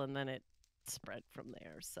mantle and then it spread from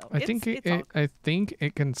there. So I think I think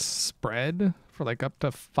it can spread for like up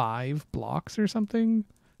to 5 blocks or something.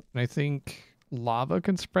 And I think lava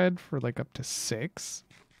can spread for like up to 6,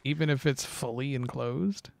 even if it's fully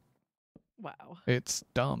enclosed. Wow. It's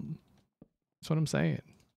dumb. That's what I'm saying.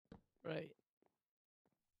 Right.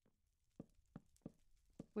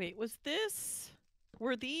 Wait,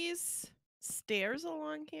 were these stairs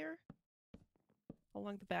along here?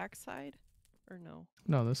 Along the backside? Or no?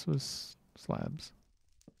 No, this was slabs.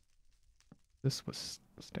 This was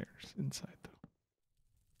stairs inside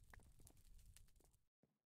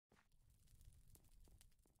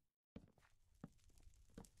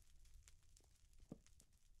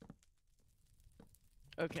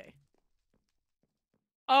though. Okay.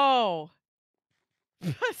 Oh.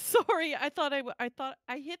 Sorry, I thought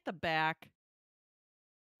I hit the back.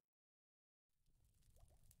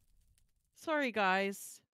 Sorry,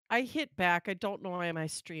 guys. I hit back. I don't know why my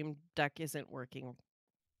stream deck isn't working.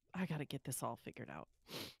 I gotta get this all figured out.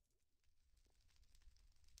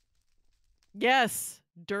 Yes,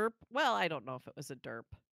 derp. Well, I don't know if it was a derp.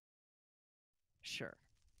 Sure.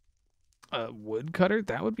 A wood cutter?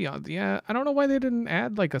 That would be odd. Yeah, I don't know why they didn't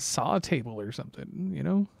add like a saw table or something, you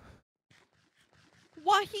know?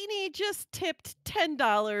 Wahini just tipped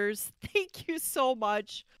 $10. Thank you so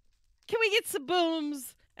much. Can we get some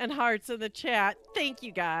booms and hearts in the chat? Thank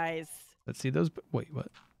you, guys. Let's see those. Wait, what?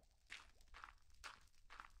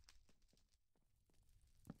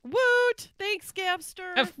 Woot! Thanks,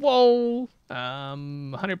 Gavster. Whoa!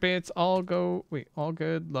 100 bits. All go. Wait, all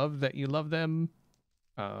good. Love that you love them.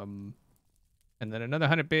 And then another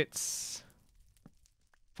 100 bits.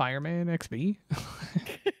 Fireman XB.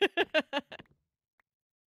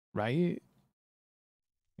 Right?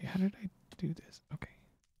 Yeah, how did I do this? Okay.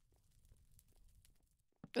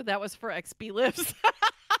 That was for XP Lives.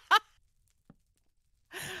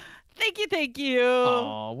 Thank you, thank you.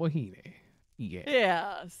 Oh, Wahine. Yeah.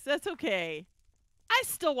 Yes, that's okay. I I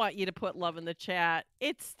still want you to put love in the chat.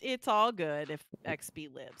 It's all good if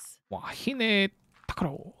XB lives. Wahine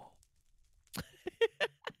Takaro.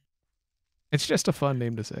 It's just a fun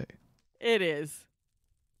name to say. It is.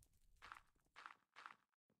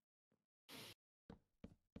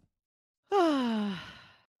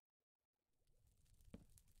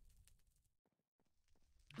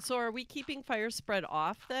 So are we keeping fire spread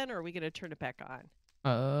off then, or are we going to turn it back on? I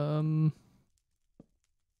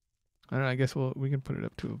don't know. I guess we can put it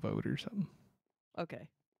up to a vote or something. Okay.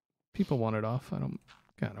 People want it off. I don't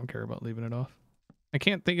care about leaving it off. I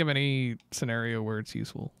can't think of any scenario where it's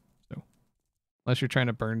useful. So, unless you're trying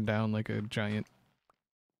to burn down like a giant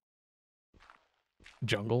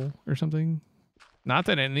jungle or something. Not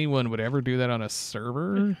that anyone would ever do that on a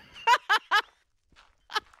server.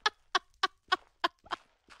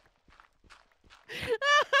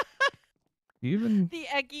 Even the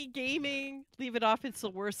Eggy Gaming, leave it off. It's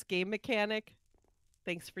the worst game mechanic.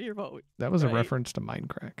 Thanks for your vote. that was a reference to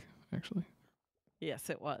Minecraft, actually.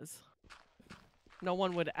 Yes, it was. No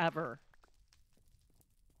one would ever.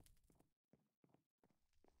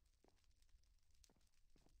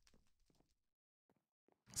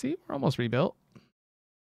 See, we're almost rebuilt.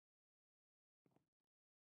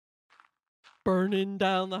 Burning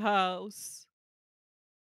down the house.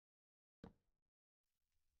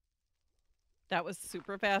 That was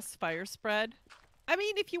super fast fire spread. I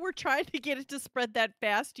mean, if you were trying to get it to spread that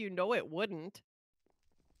fast, you know it wouldn't.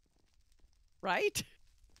 Right?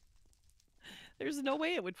 There's no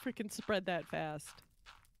way it would freaking spread that fast.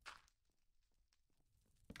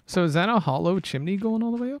 So is that a hollow chimney going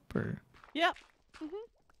all the way up, or? Yep.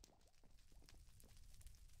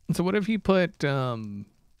 So what if you put some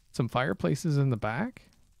fireplaces in the back,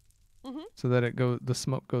 so that the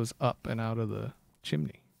smoke goes up and out of the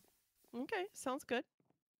chimney? Okay, sounds good.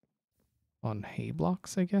 On hay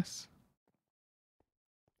blocks, I guess.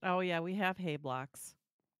 Oh yeah, we have hay blocks.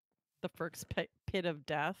 The Firk's pit of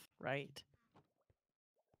death, right?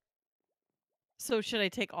 So should I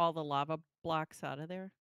take all the lava blocks out of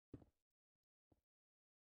there?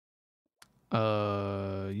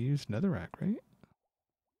 Use netherrack, right?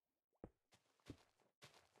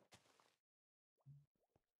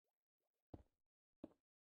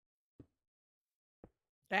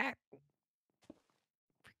 That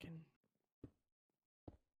freaking.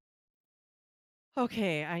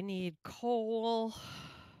 Okay, I need coal.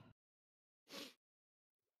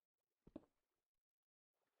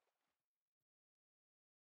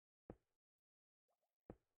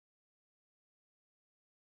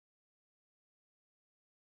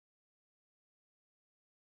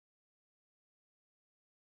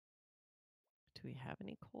 Do we have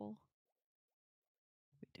any coal?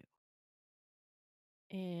 We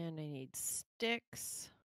do. And I need sticks.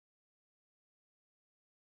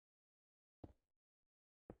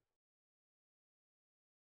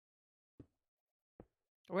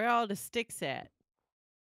 Where are all the sticks at?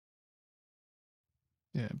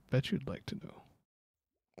 Yeah, I bet you'd like to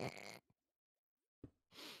know.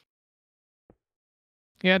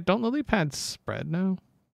 Yeah, don't lily pads spread now?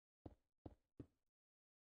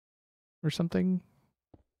 Or something?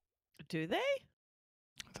 Do they?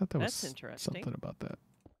 I thought That's was interesting. something about that.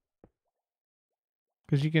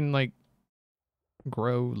 Because you can, like,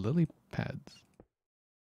 grow lily pads.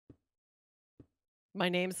 My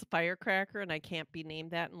name's Firecracker, and I can't be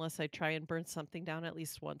named that unless I try and burn something down at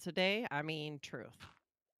least once a day. I mean, truth.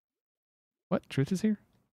 What? Truth is here?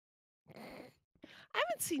 I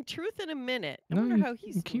haven't seen Truth in a minute. I No, wonder how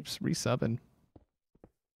he he's keeps resubbing.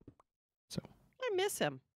 So I miss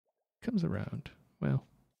him. comes around. Well,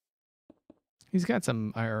 he's got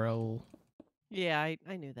some IRL Yeah, I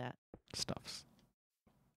knew that. stuffs.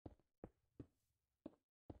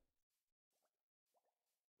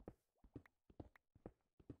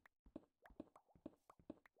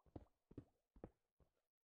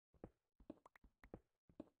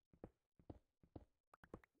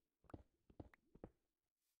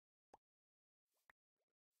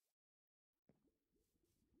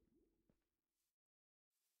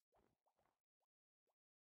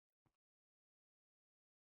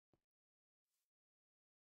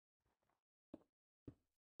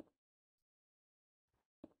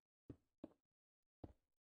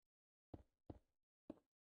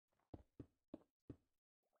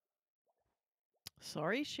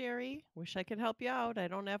 Sorry, Sherry. Wish I could help you out. I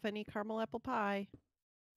don't have any caramel apple pie.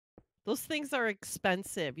 Those things are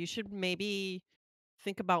expensive. You should maybe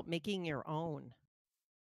think about making your own.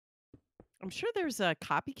 I'm sure there's a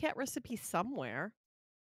copycat recipe somewhere.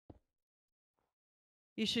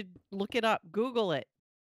 You should look it up. Google it.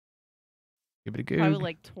 Give it a go. Probably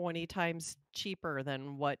like 20 times cheaper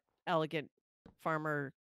than what elegant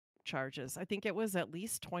farmer charges. I think it was at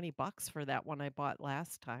least $20 for that one I bought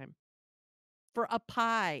last time. For a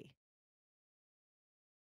pie.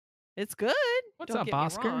 It's good. What's Don't up, get me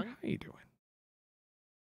Oscar? wrong. How you doing?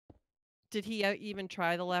 Did he even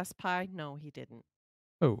try the last pie? No, he didn't.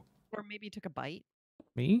 Oh, Or maybe he took a bite.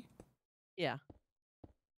 me? Yeah,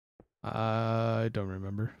 I don't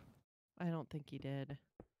remember. I don't think he did.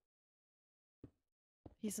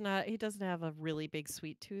 He doesn't have a really big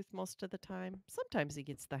sweet tooth most of the time. Sometimes he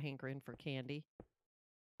gets the hankering for candy.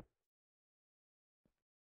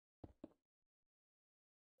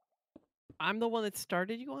 I'm the one that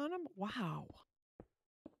started you on him? Wow.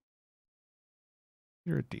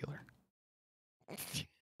 You're a dealer.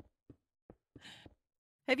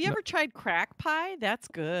 Have you No. ever tried crack pie? That's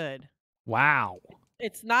good. Wow.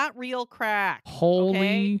 It's not real crack. Okay?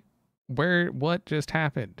 Holy, what just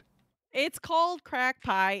happened? It's called crack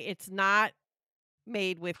pie. It's not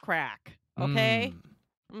made with crack. Okay?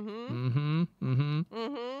 Mm-hmm. Mm-hmm. Mm-hmm.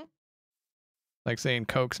 Mm-hmm. Like saying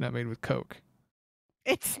Coke's not made with Coke.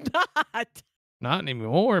 It's not. Not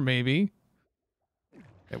anymore, maybe.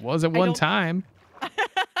 It was at I one don't- time.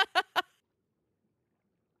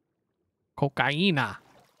 Cocaina.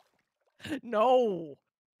 No.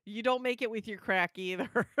 You don't make it with your crack either.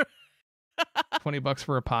 $20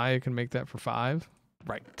 for a pie. I can make that for 5.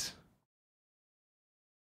 Right.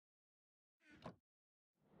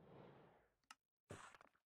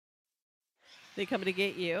 They coming to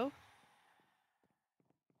get you?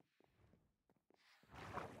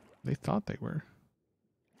 They thought they were.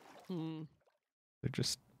 Hmm. They're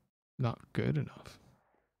just not good enough.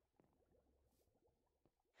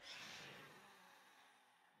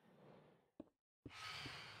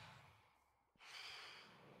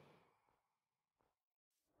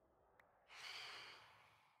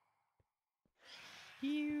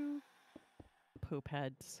 You poop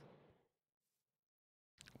heads.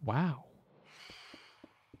 Wow.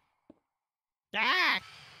 Ah!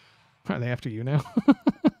 Are they after you now?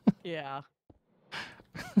 Yeah.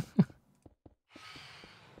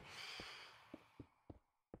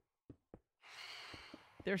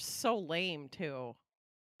 They're so lame too.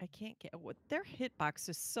 I can't get what their hitbox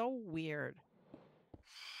is so weird.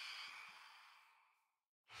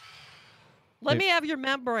 Let They- me have your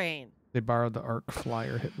membrane, They borrowed the Arc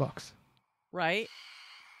Flyer hitbox. right?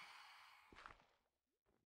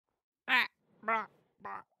 Ah, bah,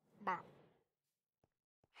 bah, bah.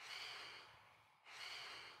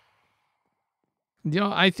 You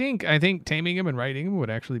know, I think taming him and riding him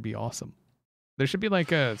would actually be awesome. There should be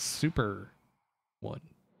like a super one.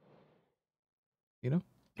 You know?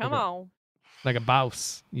 Come Okay. on. Like a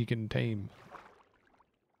bouse you can tame.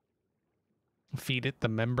 Feed it the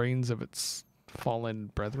membranes of its fallen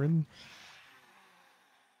brethren.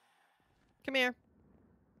 Come here.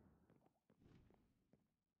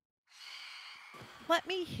 Let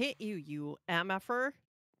me hit you, you MFer.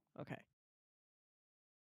 Okay.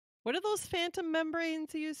 What are those phantom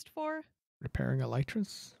membranes used for? Repairing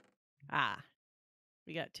elytras. Ah,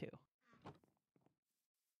 we got 2.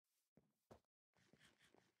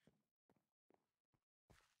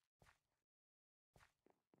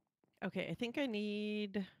 Okay, I think I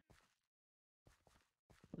need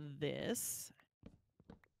this.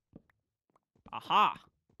 Aha.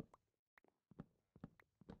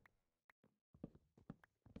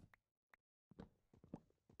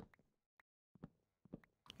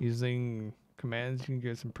 Using commands, you can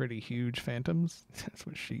get some pretty huge phantoms. That's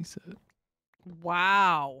what she said.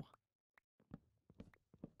 Wow.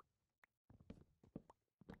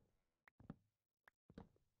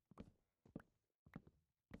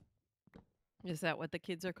 Is that what the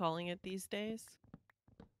kids are calling it these days?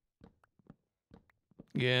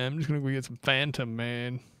 Yeah, I'm just gonna go get some phantom,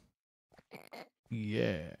 man.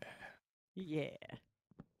 Yeah. Yeah.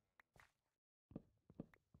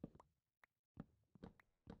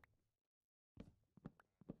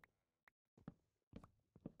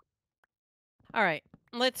 All right,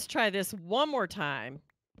 let's try this one more time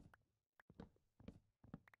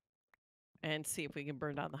and see if we can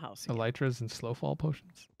burn down the house again. Elytras and slow fall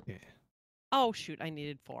potions. Yeah. Oh, shoot, I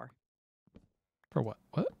needed 4. For what?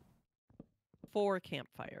 What? 4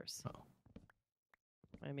 campfires. Oh.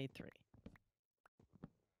 I made 3.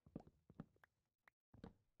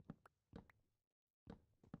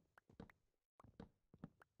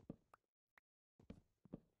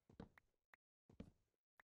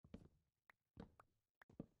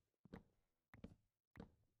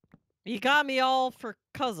 You got me all for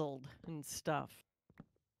cuzzled and stuff.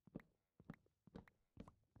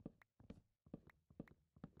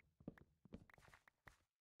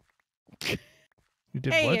 You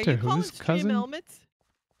did Hey, what are to you calling whose stream cousin? elements?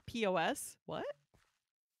 POS? What?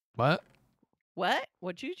 What? What?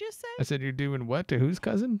 What'd you just say? I said you're doing what to whose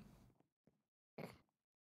cousin?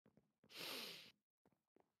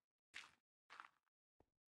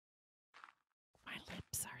 My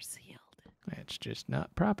lips are sealed. That's just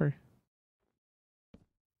not proper.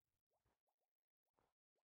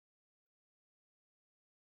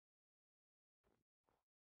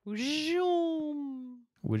 Wajoom.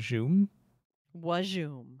 Wajoom?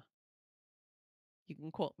 Wajoom. You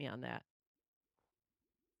can quote me on that.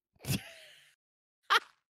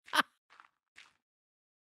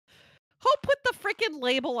 Who put the freaking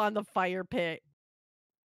label on the fire pit?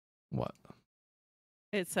 What?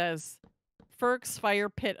 It says, Ferk's Fire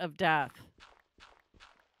Pit of Death.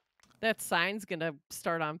 That sign's going to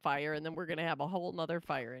start on fire, and then we're going to have a whole nother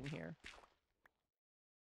fire in here.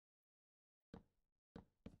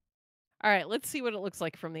 All right, let's see what it looks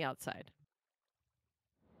like from the outside.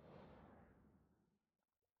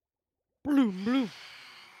 Bloom, bloom.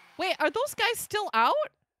 Wait, are those guys still out?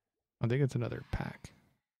 I think it's another pack.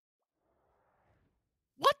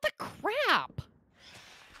 What the crap?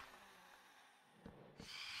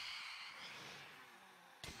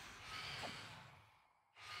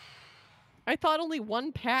 I thought only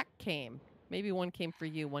one pack came. Maybe one came for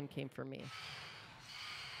you, one came for me.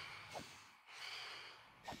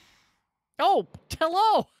 Oh,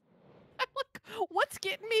 hello. Look, what's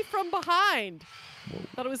getting me from behind? Whoa.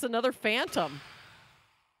 Thought it was another phantom.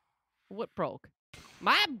 What broke?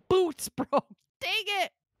 My boots broke. Dang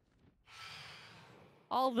it.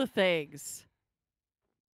 All the things.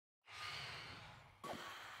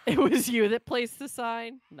 It was you that placed the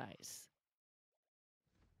sign? Nice.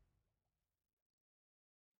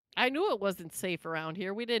 I knew it wasn't safe around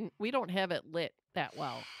here. We don't have it lit that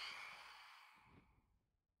well.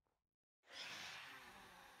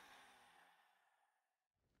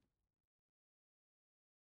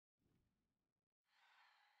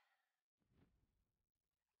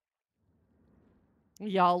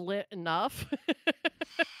 Y'all lit enough?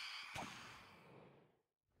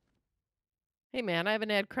 Hey man, I haven't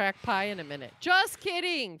had crack pie in a minute. Just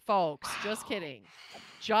kidding, folks. Just kidding.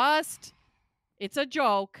 It's a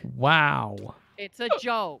joke. Wow. It's a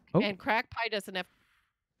joke. Oh. And crack pie doesn't have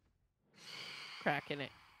crack in it.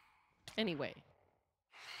 Anyway.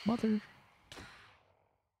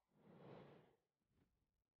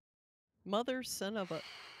 Mother, son of a...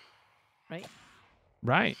 Right?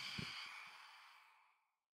 Right.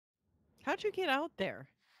 How'd you get out there?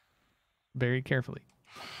 Very carefully.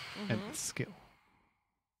 And skill.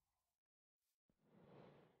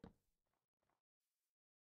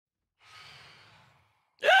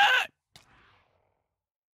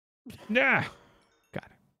 Yeah.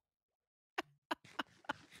 Got it.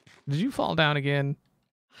 Did you fall down again?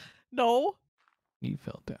 No. You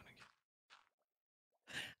fell down again.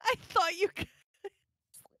 I thought you... I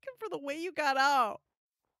was looking for the way you got out.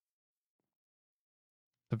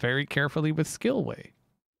 The very carefully with skill way.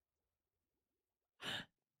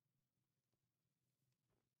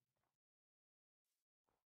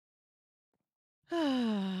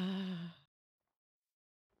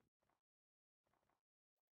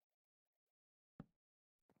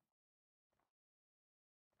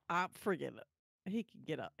 Forget it. He can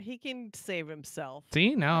get up. He can save himself.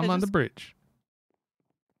 See, now I'm on the bridge.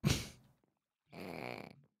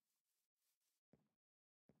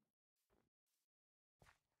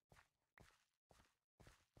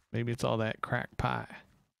 Maybe it's all that crack pie.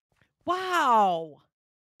 Wow.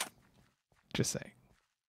 Just saying.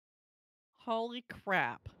 Holy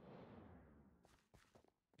crap.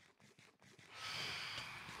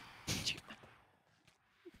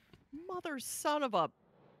 Mother son of a...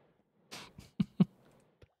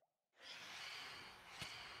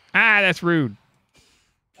 Ah, that's rude.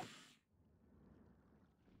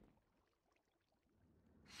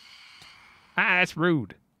 Ah, that's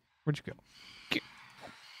rude. Where'd you go?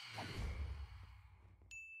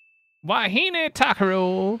 Wahine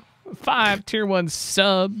Takaro, 5 tier 1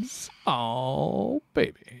 subs. Oh,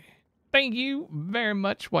 baby. Thank you very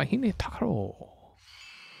much, Wahine Takaro.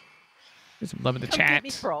 There's some love in the Come chat. get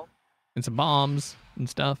me, bro. And some bombs and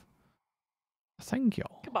stuff. Thank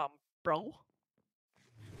y'all. Come on, bro.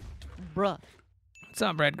 Bruh. What's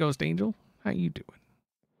up, Brad Ghost Angel? How you doing?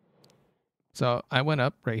 So I went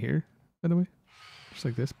up right here, by the way. Just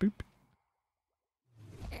like this. Boop.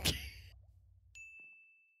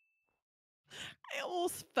 I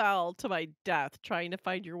almost fell to my death trying to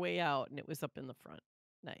find your way out, and it was up in the front.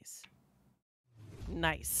 Nice.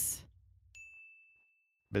 Nice.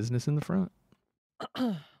 Business in the front.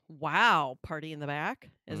 Wow. Party in the back?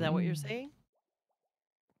 Is that what you're saying?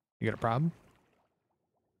 You got a problem?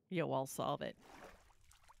 Yo, I'll solve it.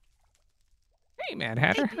 Hey, Mad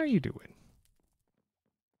Hatter, how you doing?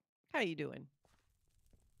 How you doing?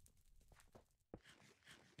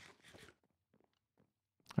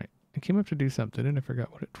 All right, I came up to do something and I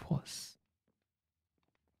forgot what it was.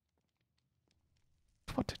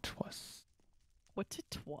 What it was. What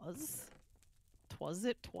it was? Twas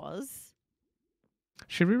it twas?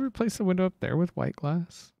 Should we replace the window up there with white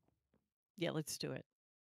glass? Yeah, let's do it.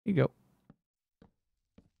 Here you go.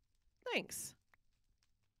 Thanks.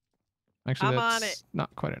 Actually, I'm that's on it.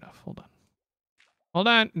 not quite enough. Hold on. Hold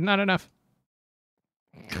on. Not enough.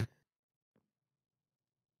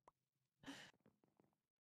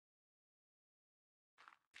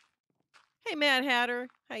 Hey, Mad Hatter.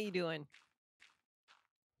 How you doing?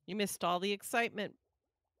 You missed all the excitement.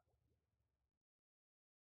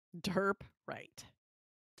 Derp. Right.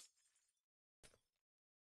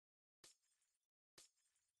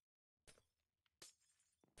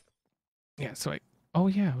 Yeah, so oh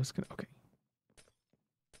yeah, I was gonna, okay.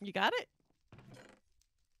 You got it?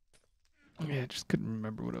 Yeah, I just couldn't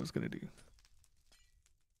remember what I was gonna do.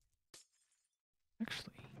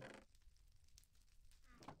 Actually.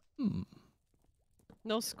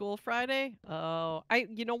 No school Friday? Oh,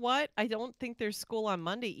 you know what? I don't think there's school on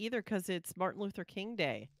Monday either because it's Martin Luther King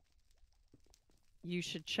Day. You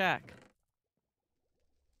should check.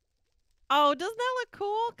 Oh, doesn't that look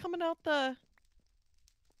cool? Coming out the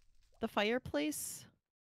fireplace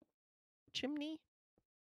chimney.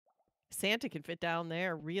 Santa can fit down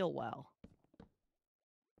there real well.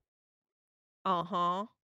 Uh-huh.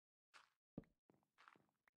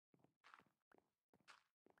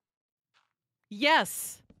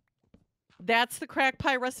 Yes. That's the crack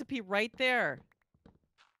pie recipe right there.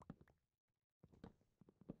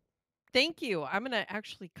 Thank you. I'm going to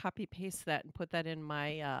actually copy paste that and put that in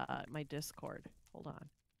my my Discord. Hold on.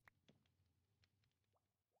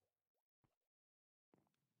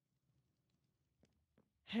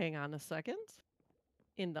 Hang on a second.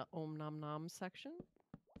 In the Om Nom Nom section.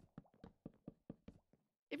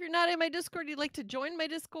 If you're not in my Discord, you'd like to join my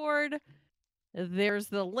Discord, there's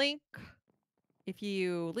the link. If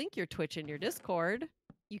you link your Twitch in your Discord,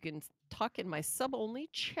 you can talk in my sub-only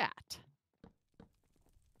chat.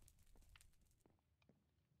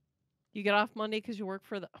 You get off Monday because you work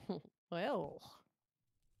for the... well.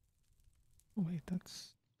 Oh, wait,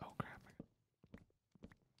 that's... Oh, crap.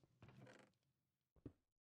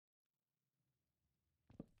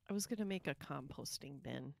 I was going to make a composting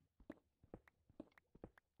bin.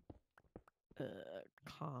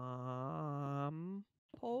 Compost?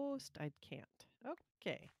 I can't.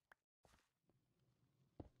 Okay.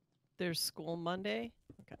 There's school Monday?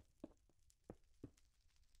 Okay.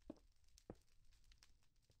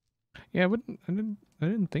 Yeah, I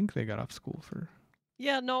didn't think they got off school for...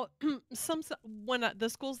 Yeah, no, when the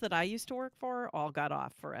schools that I used to work for all got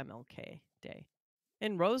off for MLK Day.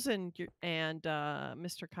 And Rose and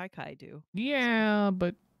Mr. Kai Kai do. Yeah,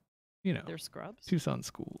 but, you know, They're scrubs. Tucson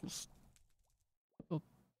schools. They'll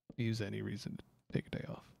use any reason to take a day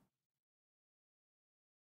off.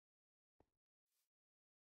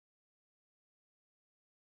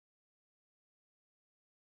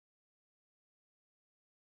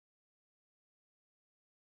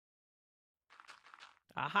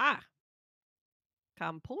 Aha!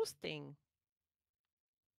 Composting.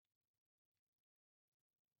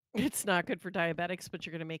 It's not good for diabetics, but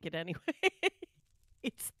you're going to make it anyway.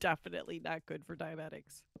 It's definitely not good for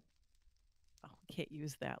diabetics. Oh, we can't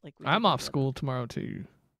use that like we I'm did off the school tomorrow, too.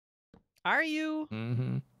 Are you?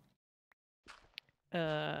 Mm-hmm.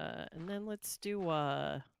 And then let's do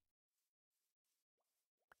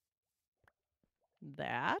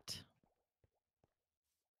that.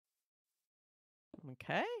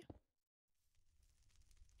 Okay.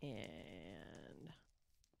 And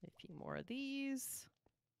a few more of these.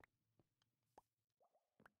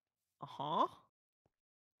 Uh-huh.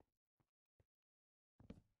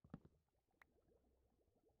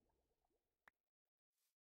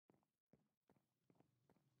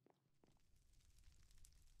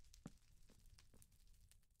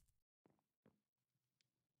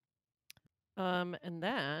 And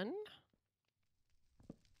then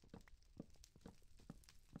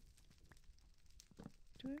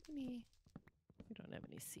do we have any? We don't have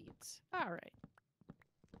any seeds. All right.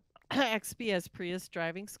 XP as Prius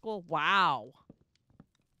driving school. Wow.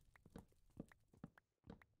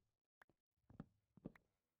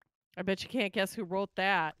 I bet you can't guess who wrote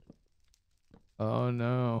that. Oh,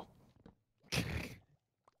 no.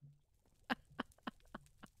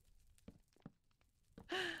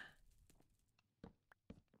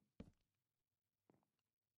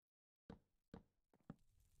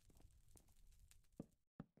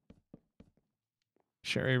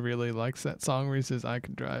 Sherry really likes that song where he says, I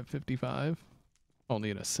can drive 55, only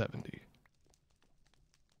in a 70.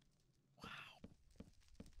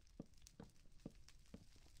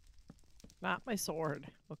 Not my sword.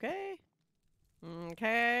 Okay.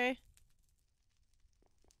 Okay.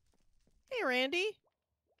 Hey, Randy.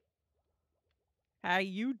 How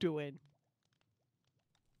you doing?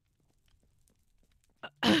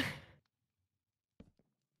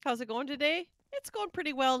 How's it going today? It's going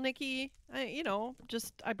pretty well, Nikki. I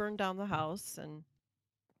burned down the house and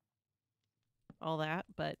all that,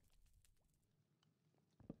 but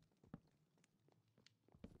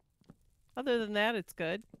other than that, it's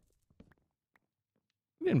good.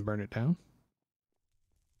 You didn't burn it down.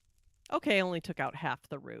 Okay, I only took out half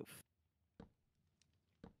the roof.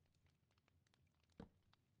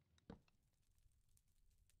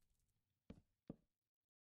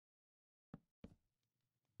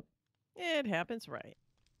 It happens, right?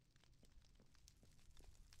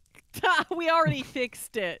 We already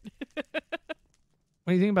fixed it. What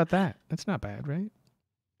do you think about that? That's not bad, right?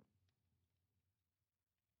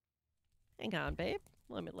 Hang on, babe.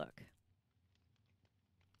 Let me look.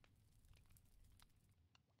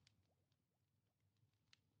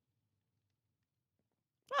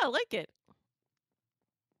 Oh, I like it.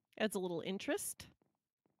 Adds a little interest.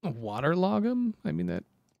 Waterlog them? I mean, that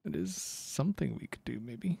is something we could do,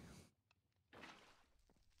 maybe.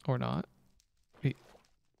 Or not. Hey.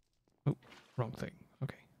 Oh, wrong thing.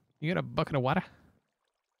 Okay. You got a bucket of water?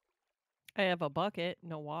 I have a bucket,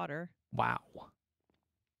 no water. Wow.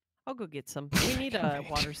 I'll go get some. We need a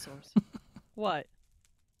water source. What?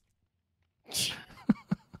 Hey,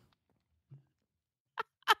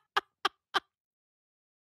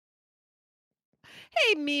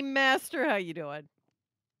 meme master, how you doing?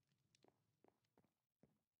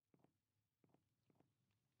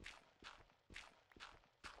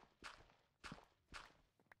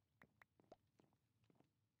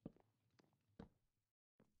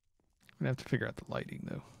 I'm gonna have to figure out the lighting,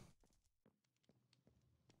 though.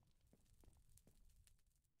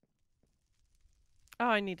 Oh,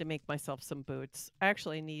 I need to make myself some boots. I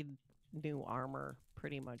actually need new armor,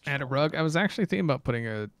 pretty much. Add a all rug. over. I was actually thinking about putting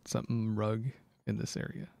a something rug in this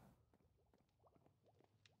area.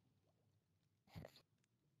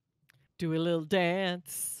 Do a little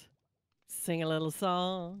dance, sing a little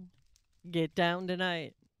song, get down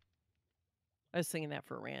tonight. I was singing that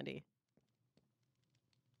for Randy.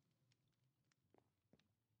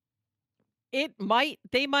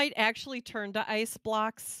 They might actually turn to ice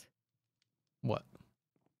blocks. What?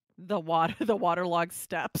 The waterlogged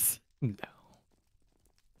steps. No.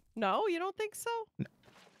 No, you don't think so? No.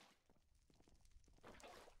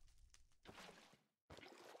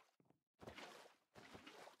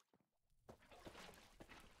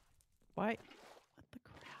 Why? What the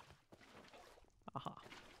crap? Aha.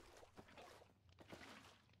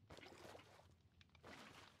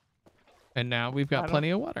 And now we've got plenty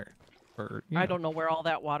of water. For, I don't know where all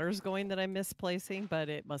that water's going that I'm misplacing, but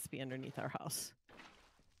it must be underneath our house.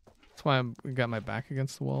 That's why we got my back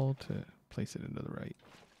against the wall to place it into the right.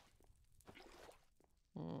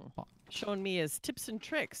 Showing me his tips and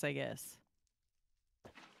tricks, I guess.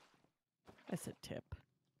 I said tip.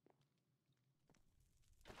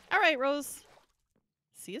 All right, Rose.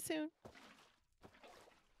 See you soon.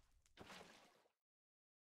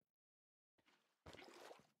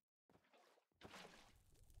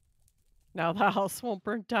 Now the house won't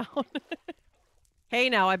burn down. Hey,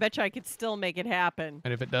 now, I bet you I could still make it happen.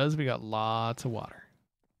 And if it does, we got lots of water.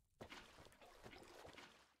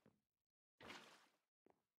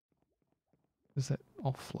 Is that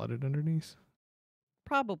all flooded underneath?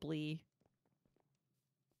 Probably.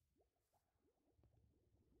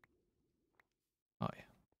 Oh,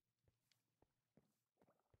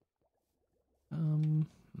 yeah.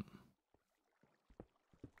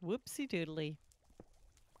 Whoopsie doodly.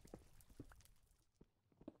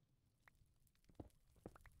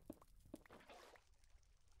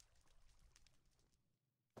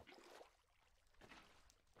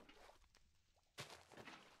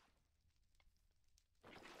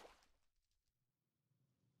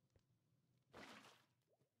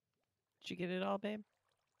 Did you get it all, babe?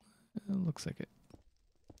 Looks like it.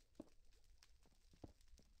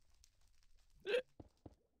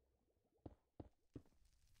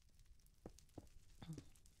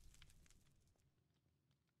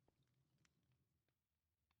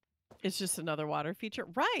 It's just another water feature.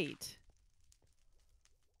 Right.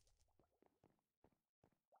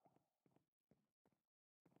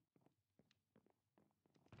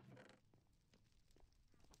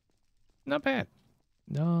 Not bad.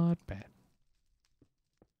 Not bad.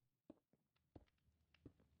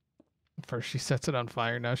 First she sets it on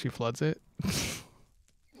fire, now she floods it.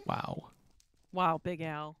 Wow. Wow, Big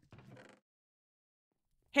Al.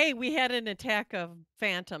 Hey, we had an attack of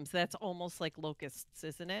phantoms. That's almost like locusts,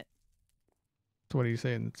 isn't it? So what are you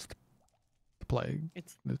saying? It's the plague.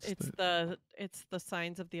 It's It's it's the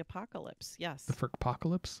signs of the apocalypse. Yes, the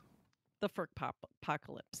apocalypse. the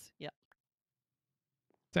apocalypse. Yeah.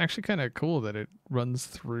 It's actually kind of cool that it runs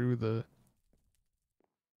through the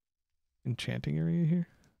enchanting area here.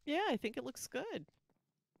 Yeah, I think it looks good.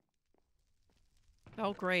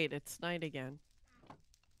 Oh, great! It's night again.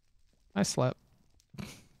 I slept.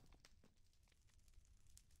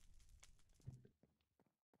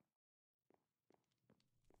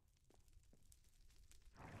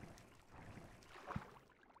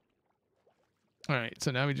 All right, so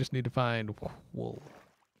now we just need to find wool.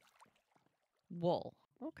 Wool.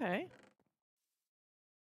 Okay.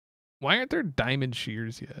 Why aren't there diamond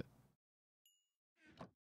shears yet?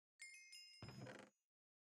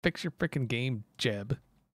 Fix your freaking game, Jeb.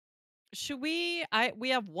 Should we? We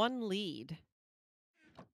have one lead.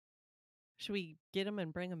 Should we get him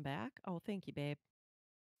and bring him back? Oh, thank you, babe.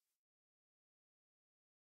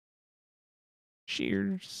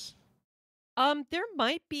 Shears. There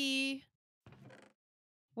might be.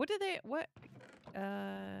 What do they? What?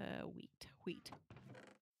 Wheat.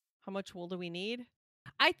 How much wool do we need?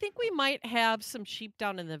 I think we might have some sheep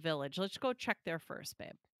down in the village. Let's go check there first,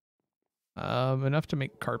 babe. Enough to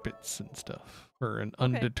make carpets and stuff for an Okay.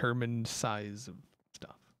 undetermined size of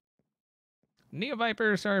stuff. Neo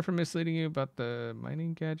Viper, sorry for misleading you about the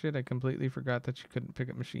mining gadget. I completely forgot that you couldn't pick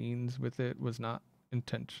up machines with it. Was not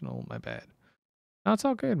intentional. My bad. No, it's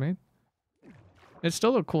all good, man. It's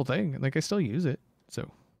still a cool thing. Like, I still use it. So,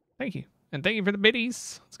 thank you. And thank you for the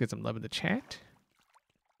biddies. Let's get some love in the chat.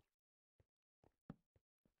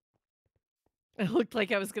 It looked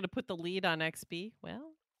like I was going to put the lead on XB.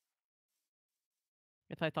 Well,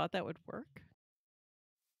 if I thought that would work.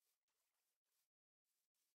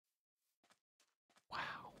 Wow.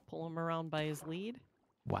 Pull him around by his lead.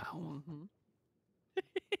 Wow. Mm-hmm.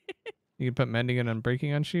 You can put mending and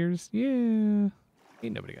unbreaking on shears? Yeah.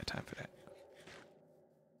 Ain't nobody got time for that.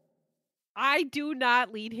 I do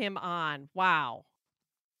not lead him on. Wow.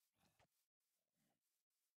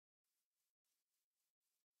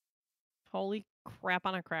 Holy crap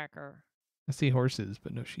on a cracker. I see horses,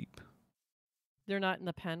 but no sheep. They're not in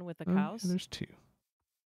the pen with the Oh, yeah, cows? there's two.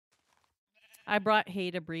 I brought hay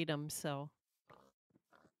to breed them, so.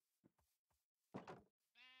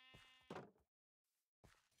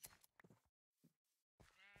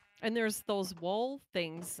 And there's those wool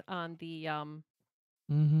things on the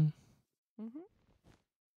Mm-hmm.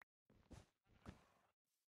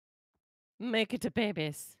 Make it to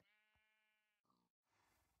babies.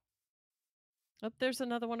 Oh, there's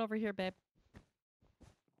another one over here, babe.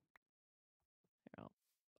 Here,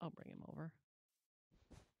 I'll bring him over.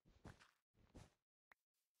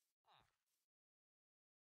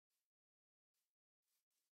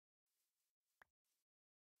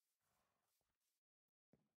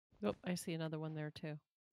 Oh, I see another one there too.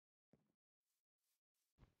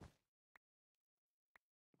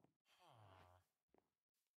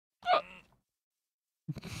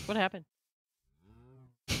 What happened?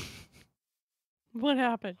 What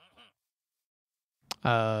happened?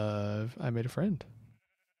 I made a friend.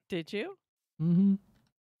 Did you? Mm-hmm.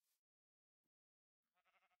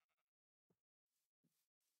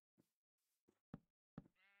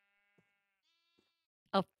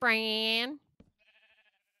 A friend.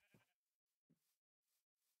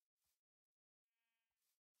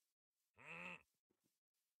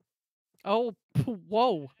 Oh,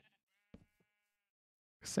 whoa.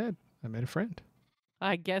 I said I made a friend.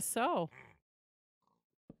 I guess so.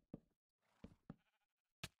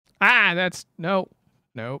 Ah, that's nope.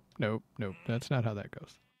 That's not how that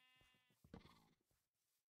goes.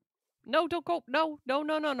 No, don't go. No.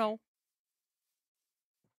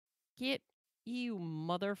 Get you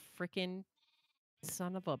mother frickin'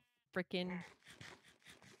 son of a frickin'.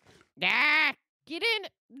 Ah! Get in.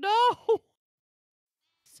 No!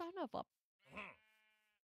 Son of a.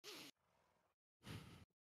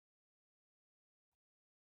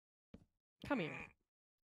 Come here.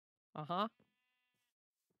 Uh-huh.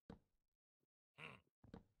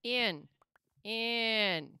 In.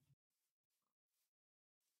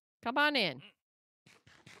 Come on in.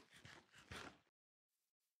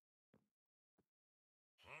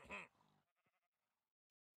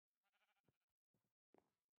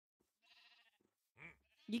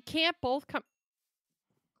 You can't both come.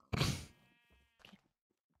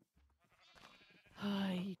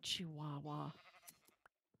 Hi, Chihuahua.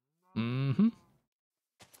 Mm-hmm.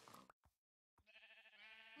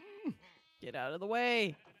 Get out of the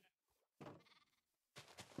way.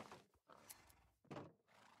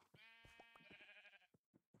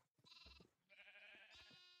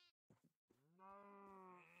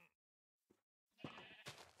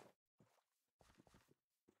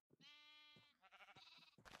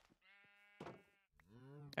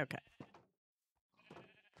 Okay.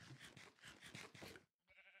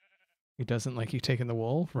 He doesn't like you taking the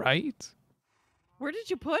wool, right? Where did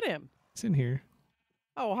you put him? It's in here.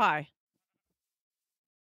 Oh, hi.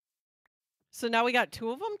 So now we got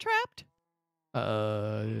 2 of them trapped?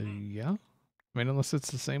 Yeah. I mean, unless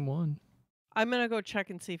it's the same one. I'm going to go check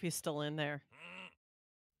and see if he's still in there.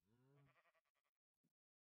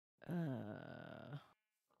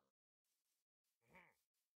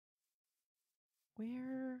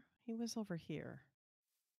 Where? He was over here.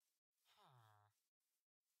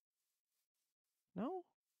 No?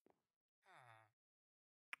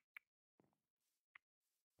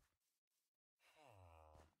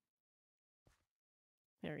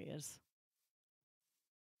 There he is.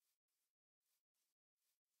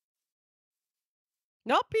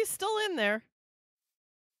 Nope, he's still in there.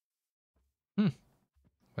 All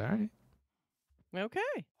right. Okay.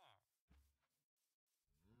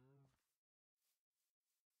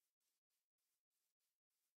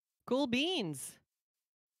 Cool beans.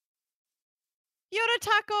 Yoda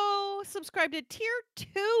Taco subscribed to tier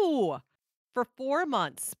 2 for 4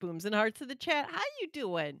 months. Booms and hearts in the chat. How you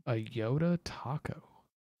doing? A Yoda taco.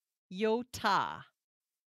 Yota.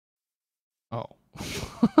 Oh.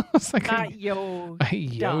 It's like Not Yoda. a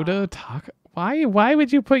Yoda taco. Why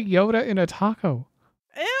would you put Yoda in a taco?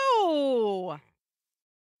 Ew.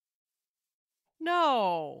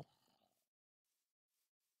 No.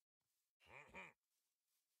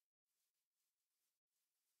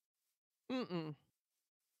 Mm-mm.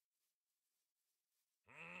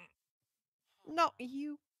 No,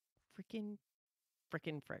 you freaking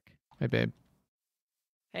frick. Hey, babe.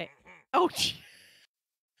 Hey. Oh,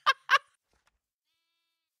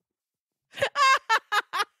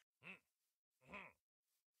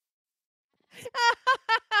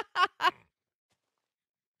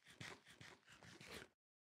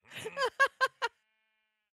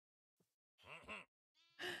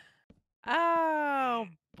 oh,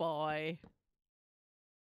 boy.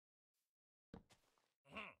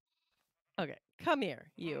 Okay, come here,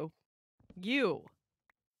 you. You.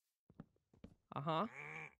 Uh-huh.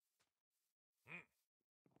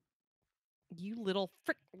 You little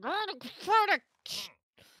frick. Got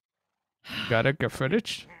it, get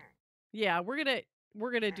footage? Yeah, we're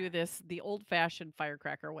gonna do this the old-fashioned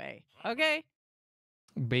firecracker way. Okay?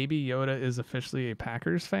 Baby Yoda is officially a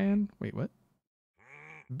Packers fan? Wait, what?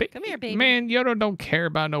 Come here, baby. Man, Yoda don't care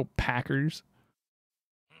about no Packers.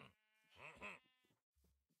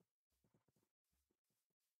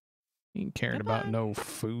 He ain't caring Come about on. no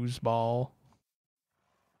foosball.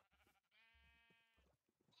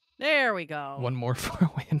 There we go. One more for a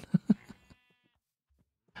win.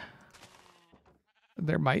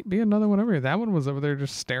 There might be another one over here. That one was over there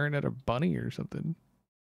just staring at a bunny or something.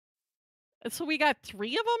 So we got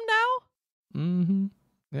 3 of them now? Mm-hmm.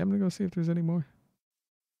 Yeah, I'm gonna go see if there's any more.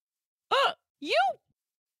 You?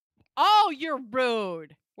 Oh, you're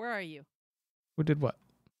rude. Where are you? Who did what?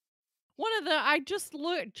 One of the I just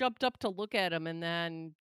jumped up to look at them and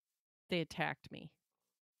then they attacked me.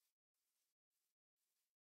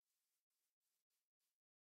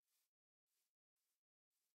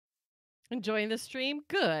 Enjoying the stream?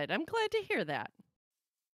 Good. I'm glad to hear that.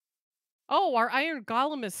 Oh, our iron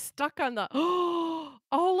golem is stuck on the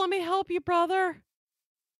Oh, let me help you, brother.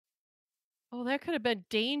 Oh, that could have been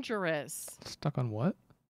dangerous. Stuck on what?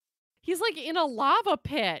 He's like in a lava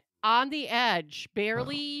pit on the edge,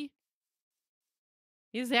 barely.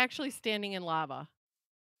 He's actually standing in lava.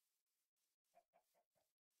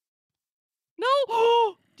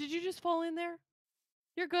 No! Did you just fall in there?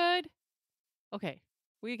 You're good. Okay.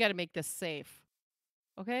 We got to make this safe.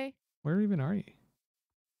 Okay? Where even are you?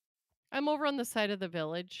 I'm over on the side of the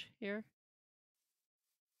village here.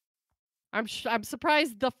 I'm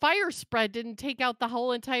surprised the fire spread didn't take out the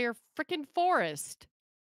whole entire freaking forest.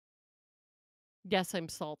 Yes, I'm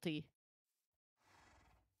salty.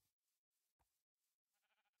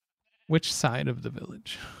 Which side of the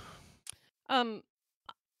village? I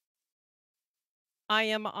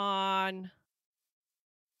am on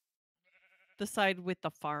the side with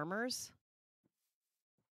the farmers.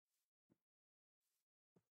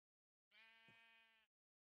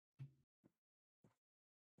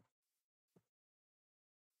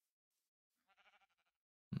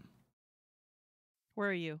 Where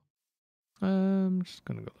are you? I'm just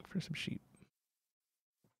gonna go look for some sheep.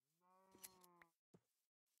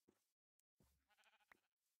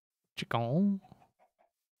 Chicken.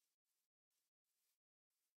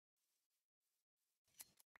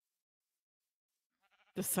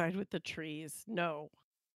 The side with the trees. No.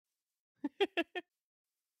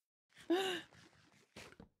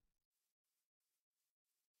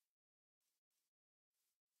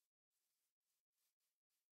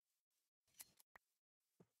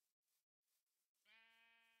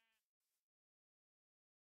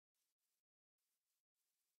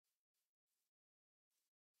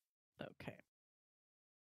 Okay.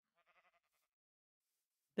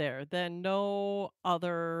 There. Then no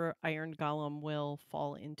other iron golem will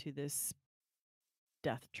fall into this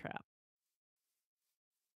death trap.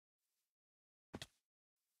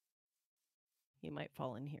 He might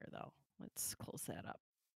fall in here, though. Let's close that up.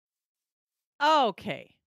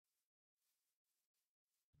 Okay.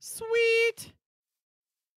 Sweet.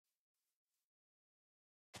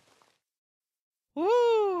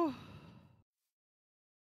 Woo.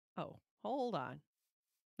 Oh, hold on.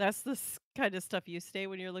 That's the kind of stuff you say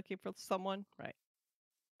when you're looking for someone, right?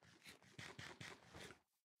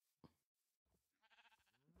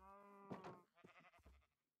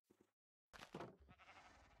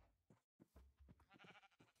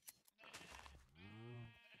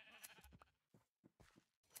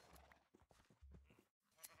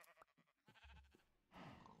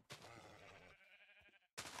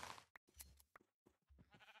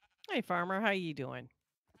 Hey, farmer, how you doing?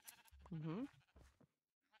 Mm-hmm.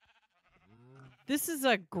 This is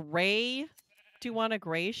a gray. Do you want a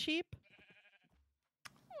gray sheep?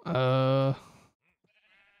 No.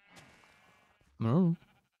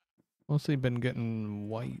 Mostly been getting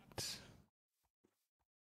white.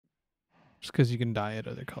 Just because you can dye it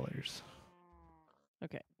other colors.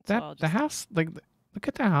 Okay. So That I'll just... the house, like, look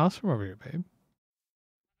at the house from over here, babe.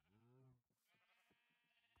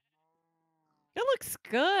 It looks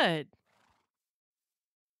good.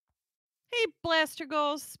 Hey, Blaster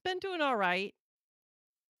Ghost. Been doing all right.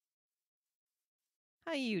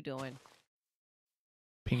 How you doing?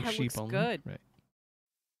 Pink That sheep looks only. good. Right.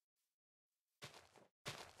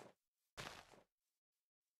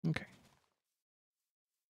 Okay.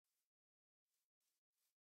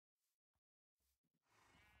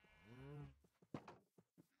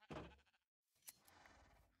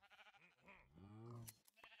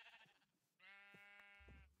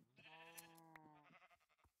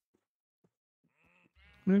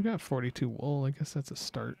 We've got 42 wool. I guess that's a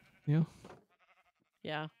start. Yeah.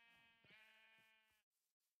 Yeah.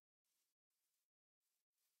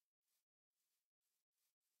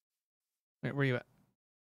 Wait, where you at?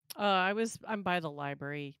 I'm by the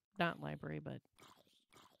library. Not library, but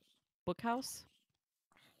bookhouse.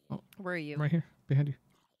 Oh, Where are you? I'm right here, behind you.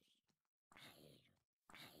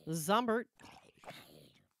 Zumbert.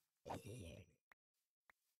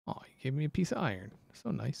 Oh, you gave me a piece of iron.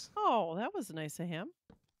 So nice. Oh, that was nice of him.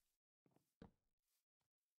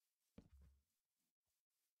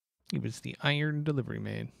 He was the iron delivery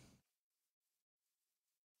man.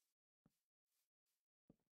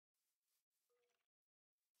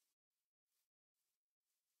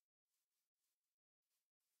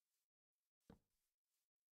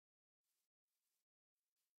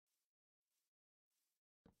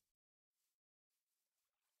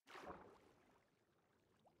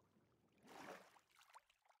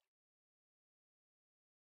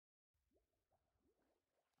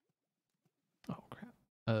 Oh crap.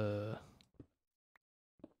 There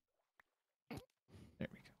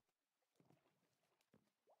we go.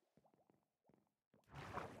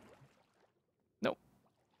 Nope.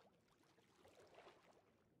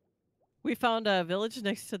 We found a village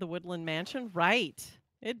next to the Woodland Mansion. Right.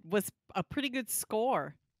 It was a pretty good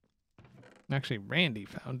score. Actually, Randy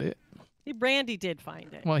found it. Randy did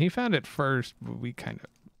find it. Well, he found it first, but we kind of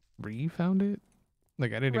re-found it.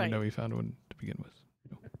 Like, I didn't even Right. know he found one to begin with.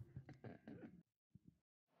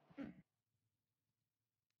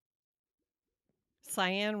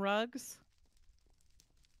 Cyan rugs.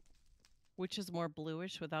 Which is more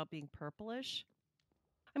bluish without being purplish?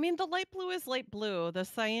 I mean, the light blue is light blue. The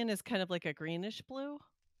cyan is kind of like a greenish blue.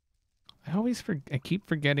 I keep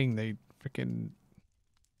forgetting they freaking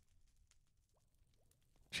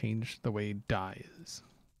changed the way dye is.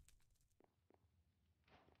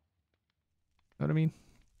 Know what I mean?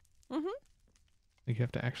 Mm-hmm. Like, you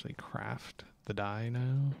have to actually craft the dye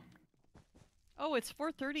now. Oh, it's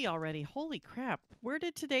 4:30 already. Holy crap. Where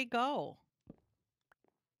did today go?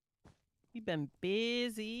 You've been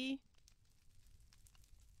busy.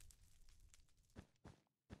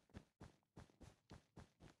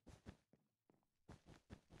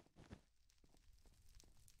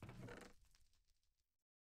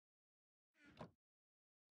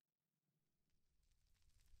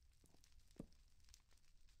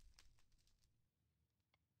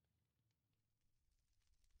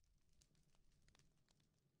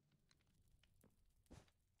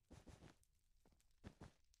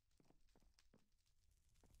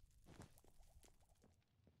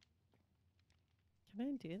 Can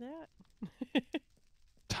I do that?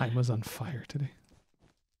 Time was on fire today.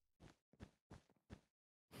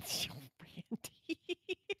 Randy.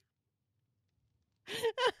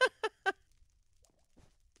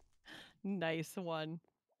 Nice one.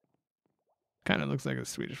 Kind of looks like a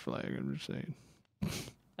Swedish flag, I'm just saying.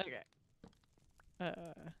 Okay.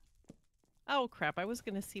 Oh crap! I was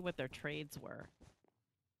gonna see what their trades were.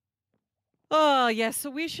 Oh yeah, so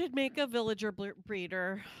we should make a villager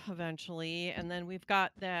breeder eventually, and then we've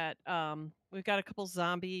got that. We've got a couple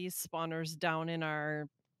zombie spawners down in our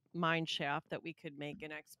mine shaft that we could make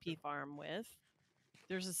an XP farm with.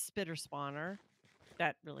 There's a spitter spawner.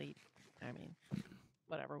 That really, I mean,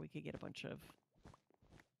 whatever. We could get a bunch of.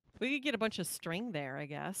 We could get a bunch of string there, I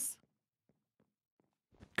guess.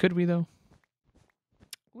 Could we, though?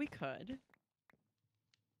 We could.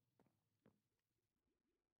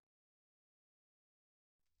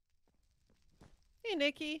 Hey,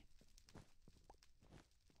 Nikki.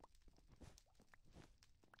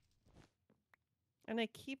 And I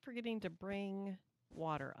keep forgetting to bring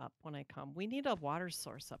water up when I come. We need a water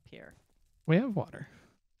source up here. We have water.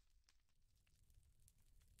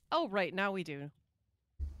 Oh, right. Now we do.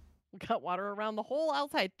 We got water around the whole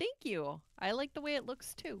outside. Thank you. I like the way it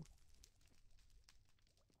looks, too.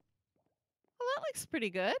 Well, that looks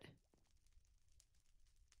pretty good.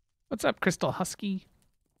 What's up, Crystal Husky?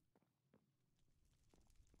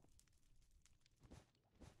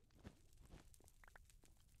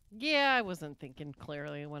 Yeah, I wasn't thinking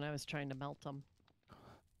clearly when I was trying to melt them.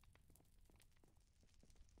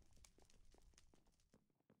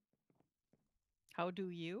 How do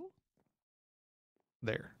you?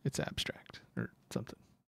 There. It's abstract or something.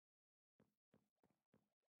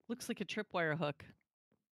 Looks like a tripwire hook.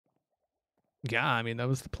 Yeah, I mean, that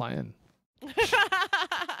was the plan.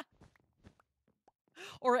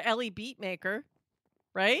 Or Ellie Beatmaker,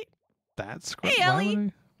 right? That scrub? Hey,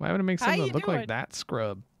 Ellie. Why would it make How something you that look doing? like that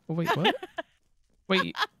scrub? Oh, wait, what?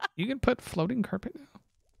 Wait, you can put floating carpet now?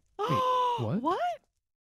 Wait, what? What?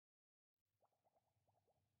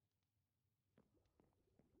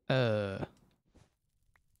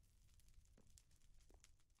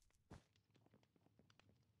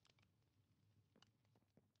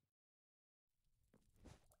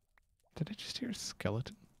 Did I just hear a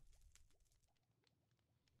skeleton?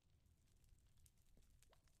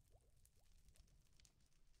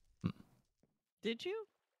 Did you?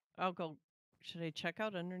 I'll go. Should I check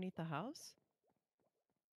out underneath the house?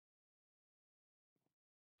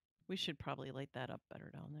 We should probably light that up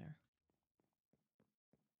better down there.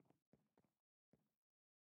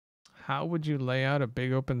 How would you lay out a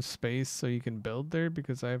big open space so you can build there?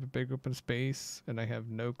 Because I have a big open space and I have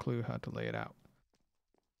no clue how to lay it out.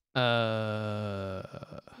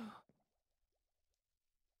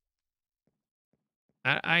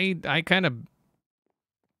 I kind of,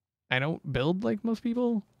 I don't build like most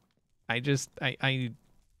people. I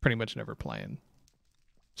pretty much never plan.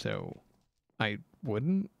 So I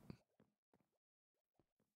wouldn't.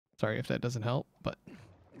 Sorry if that doesn't help, but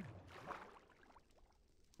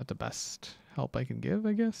that's the best help I can give,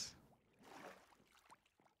 I guess.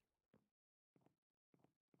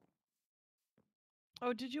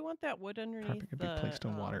 Oh, did you want that wood underneath Carpet could be the placed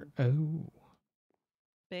on water. Oh.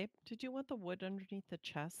 babe? Did you want the wood underneath the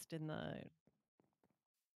chest in the?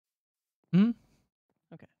 Hmm?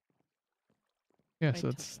 Okay. Yeah, I so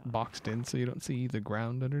took it's it off. boxed in so you don't see the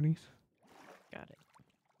ground underneath. Got it.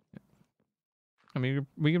 I mean,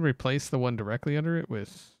 we can replace the one directly under it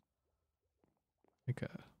with like a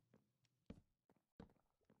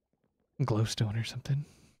glowstone or something.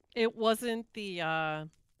 It wasn't the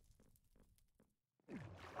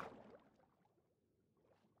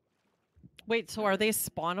Wait, so are they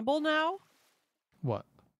spawnable now? What?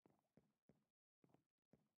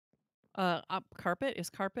 Carpet? Is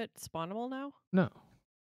carpet spawnable now? No.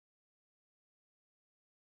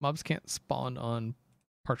 Mobs can't spawn on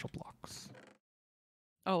partial blocks,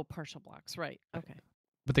 Oh, partial blocks, right. Okay.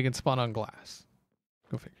 but they can spawn on glass.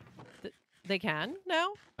 Go figure. They can now?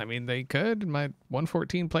 I mean, they could. In my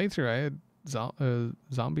 114 playthrough, I had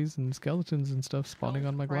zombies and skeletons and stuff spawning Oh,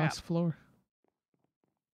 on my crap. glass floor.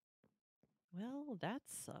 Well, that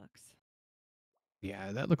sucks.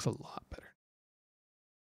 Yeah, that looks a lot better.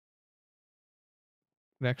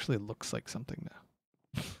 It actually looks like something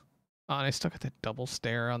now. Oh, and I stuck at that double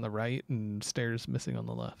stair on the right and stairs missing on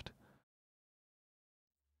the left.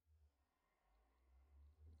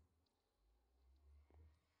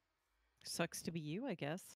 Sucks to be you, I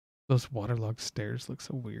guess. Those waterlogged stairs look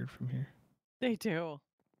so weird from here. They do.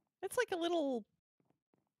 It's like a little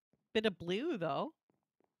bit of blue, though.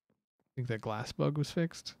 Think that glass bug was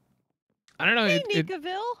fixed? I don't know. Hey, It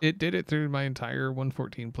Nikaville. it did it through my entire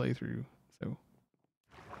 114 playthrough. So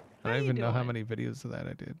I How don't you even know how doing? many videos of that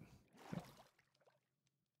I did.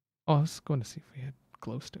 Oh, I was going to see if we had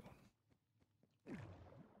glowstone.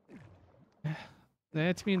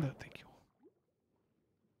 That's me though. Thank you.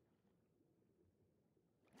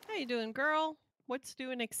 How you doing, girl? What's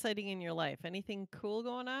new and exciting in your life? Anything cool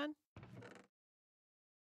going on?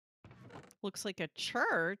 Looks like a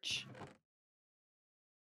church.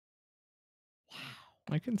 Wow.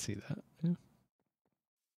 I can see that. Yeah.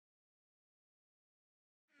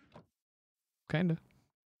 Kinda.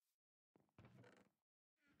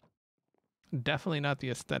 Definitely not the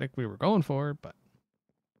aesthetic we were going for, but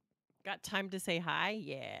Got time to say hi?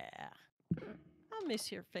 Yeah. I'll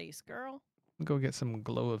miss your face, girl. go get some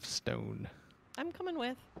glow of stone. I'm coming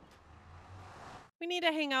with. We need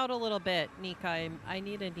to hang out a little bit, Nika. I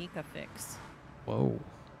need a Nika fix. Whoa.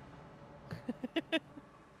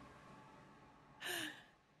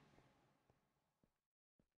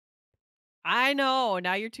 I know.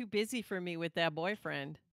 Now you're too busy for me with that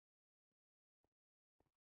boyfriend.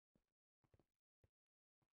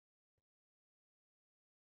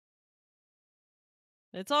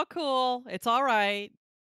 It's all cool. It's all right.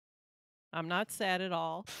 I'm not sad at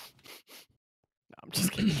all. No, I'm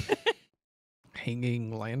just kidding.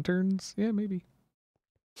 Hanging lanterns? Yeah, maybe.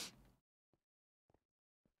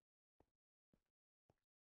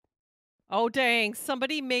 Oh, dang.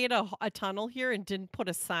 Somebody made a tunnel here and didn't put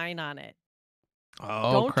a sign on it.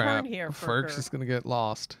 Oh, Don't crap. turn here, Ferk's Ferker. is going to get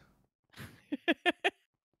lost.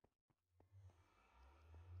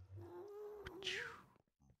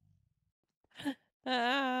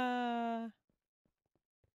 Ah.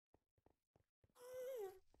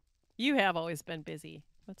 You have always been busy.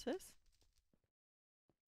 What's this?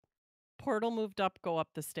 Portal moved up, go up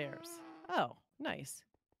the stairs. Oh, nice.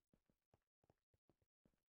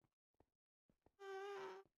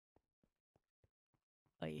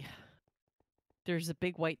 Ay. There's a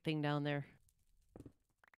big white thing down there.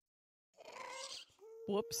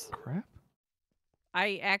 Whoops. Crap.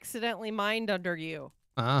 I accidentally mined under you.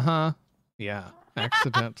 Uh-huh. Yeah,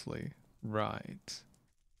 accidentally. Right.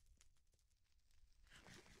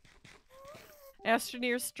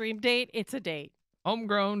 Astroneer stream date, it's a date.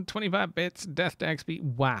 Homegrown, 25 bits, death to XP.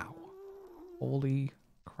 Wow. Holy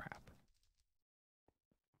crap.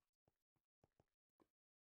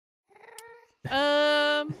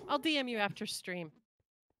 I'll DM you after stream.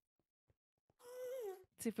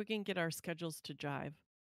 See if we can get our schedules to jive.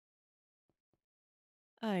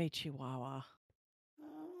 Ay, Chihuahua.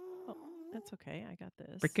 Oh, that's okay. I got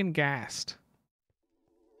this. Freaking gassed.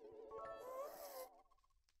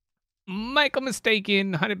 Michael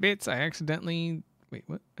mistaken. 100 bits. I accidentally... Wait,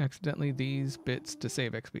 what? Accidentally these bits to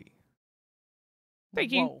save XP.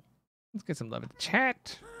 Thank you. Whoa. Let's get some love in the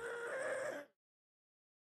chat.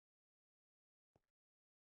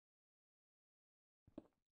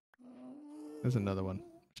 There's another one.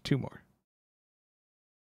 There's two more.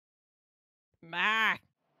 Ma.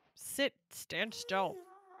 Sit. Stand still.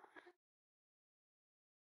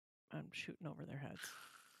 I'm shooting over their heads.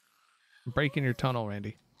 I'm breaking your tunnel,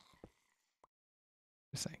 Randy.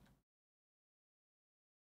 Just saying.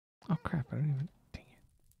 Oh, crap. I don't even... Dang it.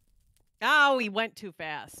 Oh, he went too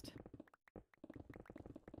fast.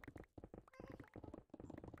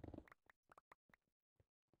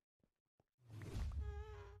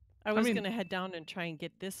 I was going to head down and try and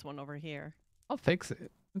get this one over here. I'll fix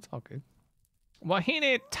it. It's all good.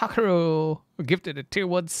 Wahine Takaru gifted a tier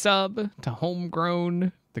 1 sub to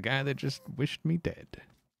Homegrown, the guy that just wished me dead.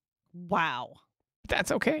 Wow.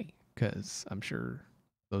 That's okay, because I'm sure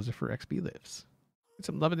those are for XP lives. Get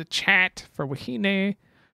some love in the chat for Wahine.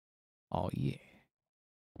 Oh, yeah.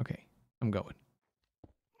 Okay, I'm going.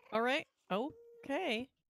 All right. Okay.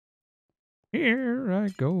 Here I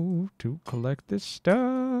go to collect this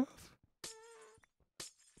stuff.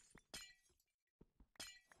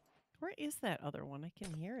 Where is that other one? I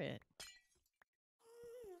can hear it.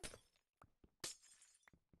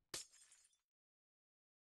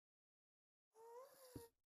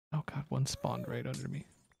 Oh, God, one spawned right under me.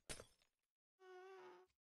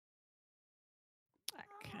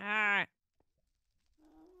 Okay.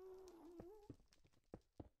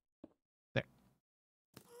 There.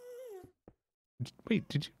 Wait,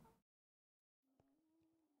 did you?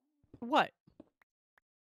 What?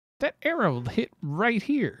 That arrow hit right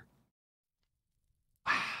here.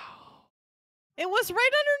 Wow. It was right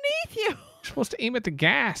underneath you. You're supposed to aim at the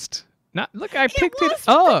ghast. Not look, I picked it was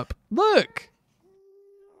up. Look.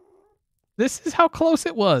 This is how close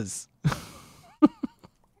it was.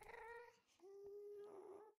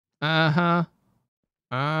 Uh-huh.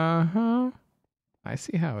 Uh-huh. I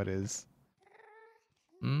see how it is.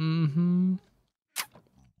 Mm-hmm.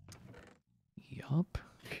 Yup.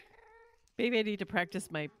 Maybe I need to practice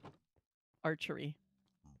my archery.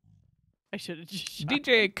 I should have just shot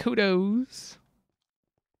DJ him. Kudos.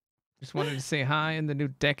 Just wanted to say hi in the new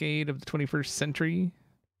decade of the 21st century.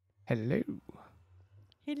 Hello.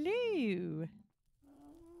 Hello.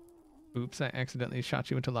 Oops, I accidentally shot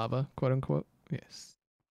you into lava, quote unquote. Yes.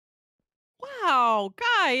 Wow,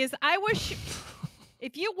 guys, I wish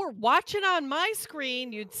if you were watching on my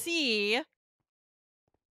screen, you'd see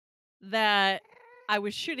that I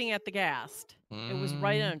was shooting at the ghast. It was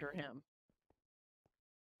right under him.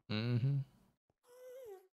 Mm-hmm.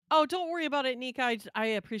 Oh, don't worry about it, Nika. I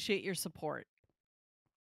appreciate your support.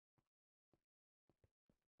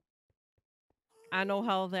 I know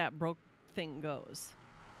how that broke thing goes.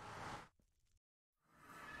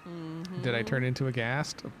 Did I turn Mhm. into a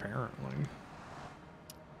ghast? Apparently.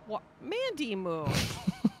 What? Mandy Moon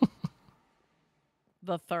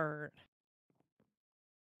the third.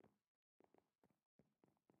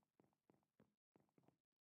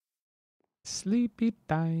 Sleepy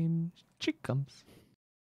time. She comes.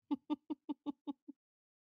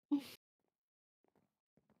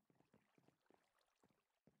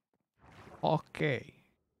 Okay.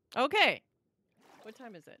 Okay. What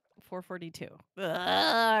time is it? 4:42.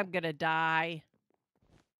 I'm gonna die.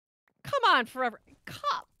 Come on, forever.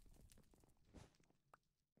 Come.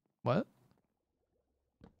 What?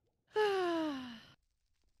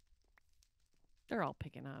 They're all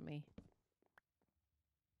picking on me.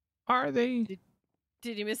 Are they?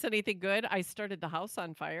 Did you miss anything good? I started the house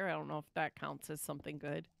on fire. I don't know if that counts as something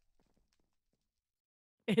good.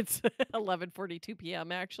 It's 11:42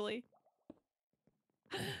 p.m. actually.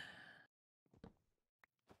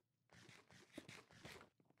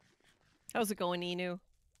 How's it going, Inu?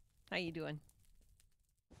 How you doing?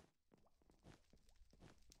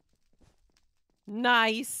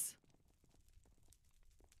 Nice.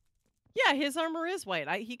 Yeah, his armor is white.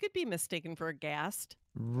 He could be mistaken for a ghast.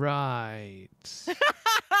 Right.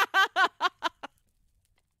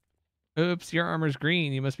 Oops, your armor's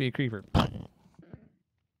green. You must be a creeper.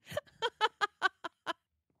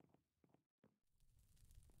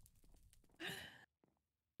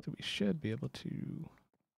 So we should be able to...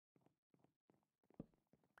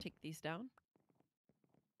 Take these down.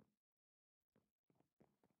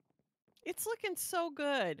 It's looking so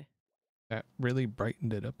good. That really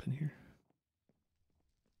brightened it up in here.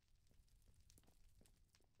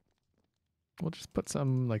 We'll just put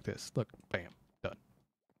some like this. Look, bam, done.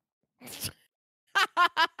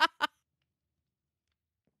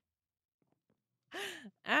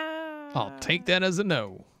 I'll take that as a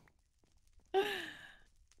no.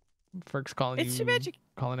 Ferk's calling It's too you, bad you...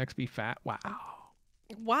 calling XB fat. Wow.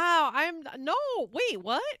 Wow, no, wait,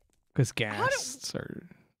 what? Because ghasts are...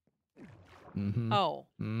 Mm-hmm. Oh.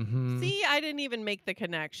 Mm-hmm. See, I didn't even make the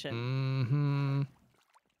connection. Mm-hmm.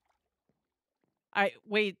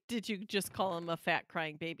 Wait, did you just call him a fat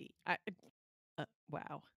crying baby?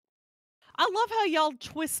 Wow. I love how y'all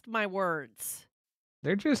twist my words.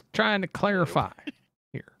 They're just trying to clarify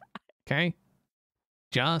here. Okay?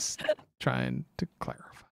 Just trying to clarify.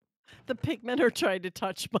 The pigmen are trying to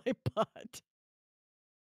touch my butt. That's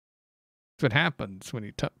what happens when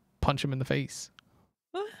you punch him in the face.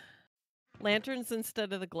 Lanterns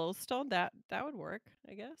instead of the glowstone, that would work,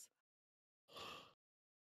 I guess.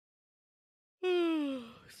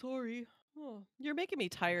 Sorry. Oh, you're making me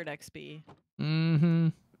tired, XB. Mm-hmm.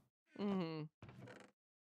 Mm-hmm.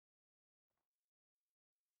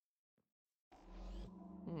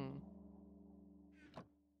 Hmm.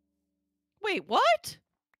 Wait, what?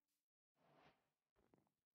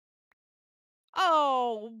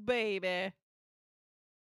 Oh, baby. Here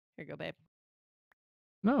you go, babe.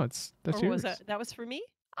 No, that's Or yours. was that was for me?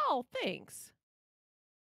 Oh, thanks.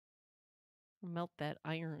 Melt that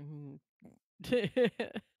iron.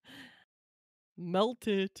 Melt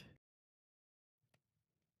it.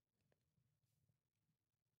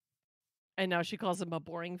 And now she calls him a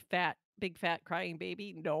boring, big fat crying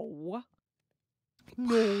baby. No.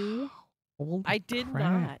 No. Holy I did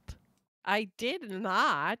crap. not. I did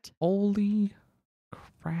not. Holy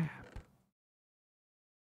crap.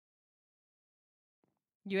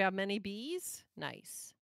 You have many bees?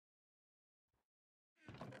 Nice.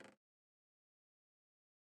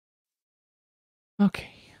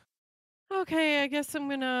 Okay. Okay, I guess I'm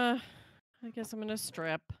gonna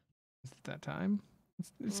strip. Is it that time?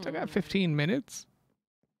 It's still got 15 minutes.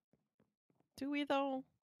 Do we though?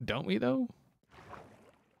 Don't we though?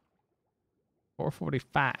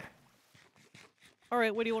 4:45. All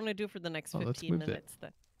right, what do you want to do for the next Well, let's 15 move the minutes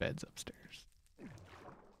then? beds upstairs.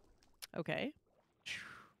 Okay.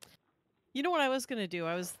 You know what I was gonna do?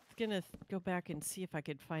 I was gonna go back and see if I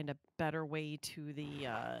could find a better way to the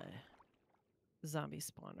zombie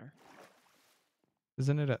spawner.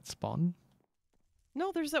 Isn't it at spawn?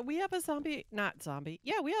 No, we have a zombie, not zombie.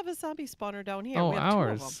 Yeah, we have a zombie spawner down here. Oh, We have 2 of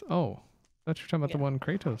them. ours. Oh, I thought you were talking about the Yeah. one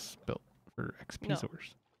Kratos built for XP No.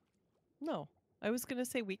 source. No, I was gonna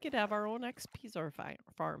say we could have our own XP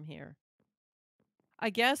farm here. I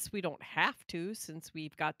guess we don't have to since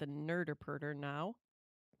we've got the Nerderperter now.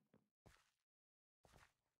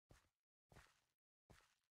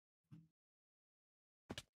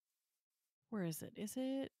 Where is it? Is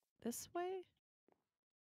it this way?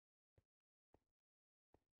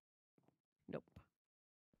 Nope.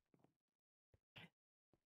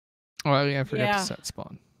 Oh yeah, I forgot Yeah. to set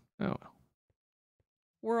spawn. Oh well.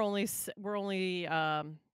 We're almost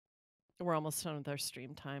done with our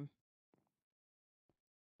stream time.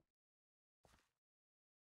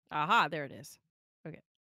 Aha, there it is. Okay.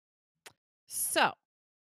 So,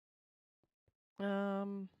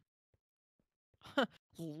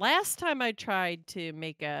 last time I tried to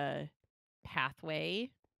make a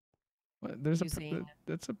pathway What, using,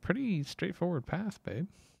 that's a pretty straightforward path, babe.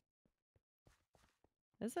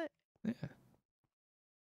 is it? Yeah.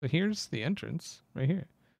 So here's the entrance right here.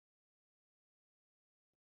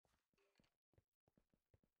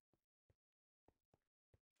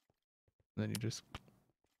 Then you just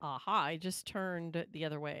Aha, I just turned the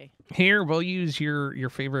other way. here we'll use your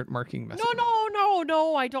favorite marking method.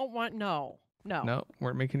 No, I don't want, no. No,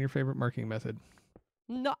 we're making your favorite marking method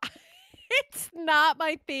No, it's not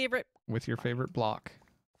my favorite. with your favorite block.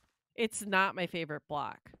 It's not my favorite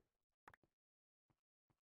block.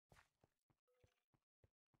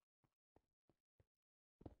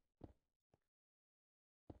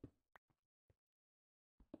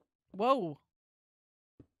 Whoa.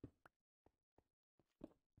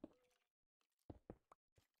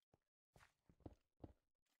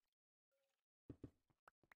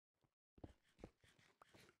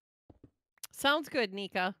 Sounds good,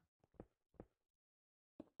 Nika.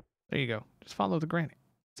 There you go. Just follow the granite.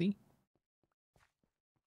 See?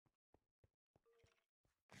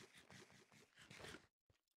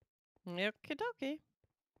 Okie dokie.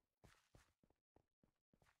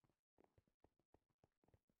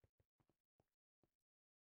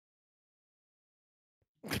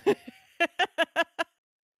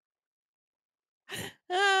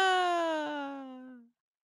 Ah.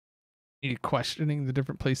 Are you questioning the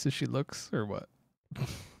different places she looks or what?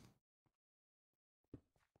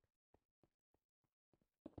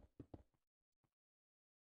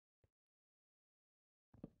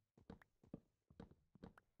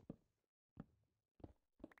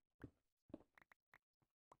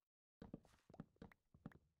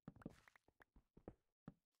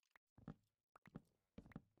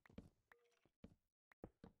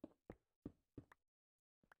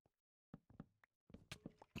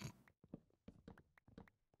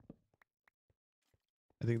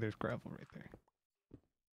 I think there's gravel right there.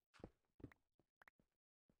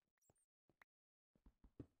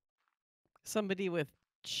 Somebody with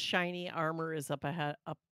shiny armor is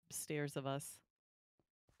upstairs of us.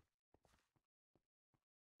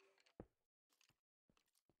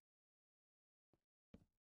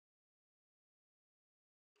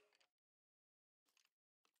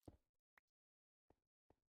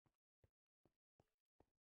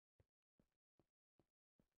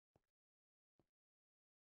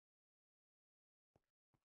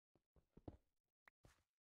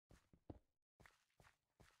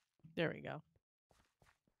 There we go.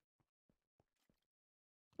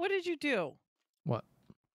 What did you do? What?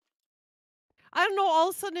 I don't know. All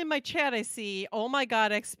of a sudden in my chat, I see, oh my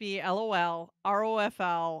God, XB, LOL,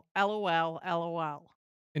 ROFL, LOL, LOL.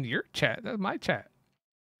 In your chat? That's my chat.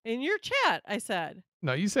 In your chat, I said.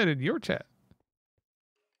 No, you said in your chat.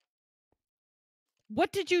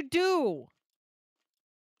 What did you do?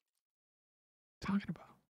 Talking about.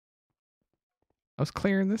 I was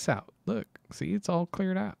clearing this out. Look, see, it's all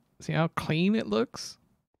cleared out. See how clean it looks?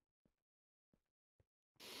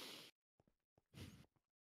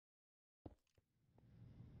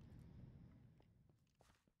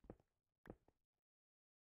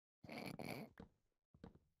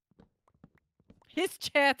 His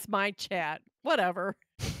chat's my chat. Whatever.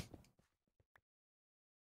 What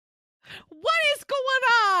is going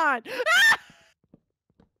on? Ah!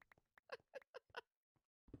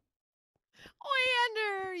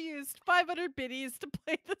 Oleander used 500 biddies to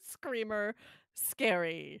play the screamer.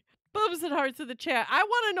 Scary. Boobs and hearts in the chat. I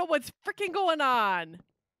want to know what's freaking going on.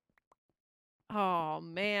 Oh,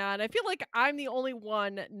 man. I feel like I'm the only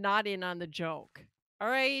one not in on the joke. All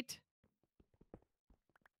right?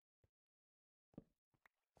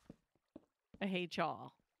 I hate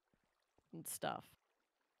y'all and stuff.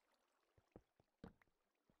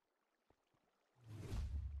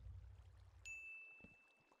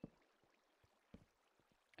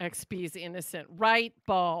 XP's innocent. Right,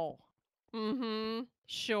 Bo? Mm-hmm.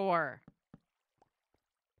 Sure.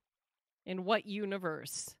 In what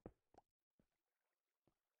universe?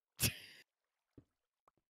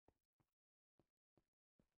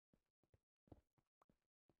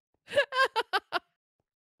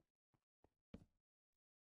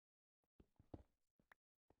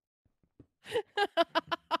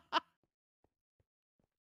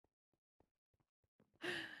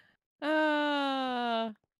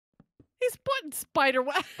 He's putting spider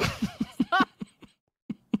web.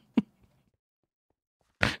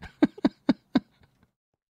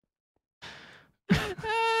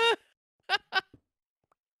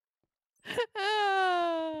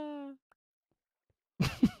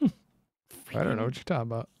 I don't know what you're talking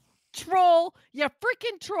about. Troll, you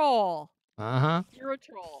freaking troll. Uh-huh. You're a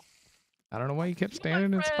troll. I don't know why you kept You, my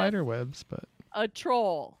standing in friend. spider webs, but A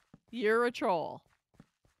troll. You're a troll.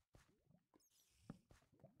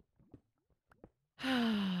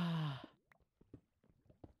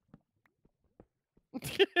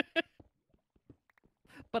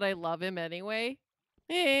 But I love him anyway.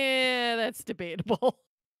 Yeah, that's debatable.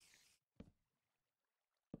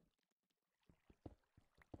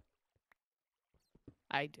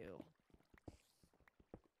 I do.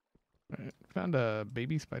 Alright, found a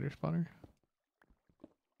baby spider spawner.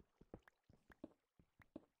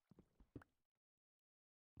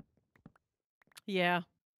 Yeah.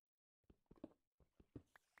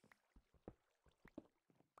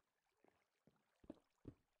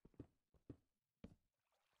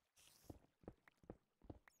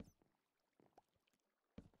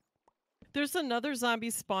 There's another zombie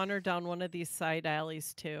spawner down one of these side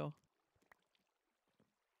alleys too.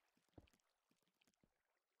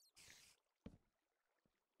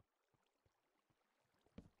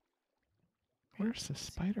 Where's the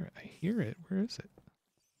spider? I hear it. Where is it?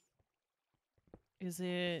 Is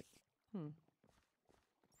it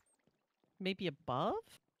maybe above?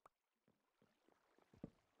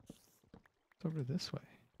 It's over this way.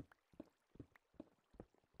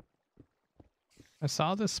 I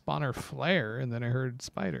saw the spawner flare and then I heard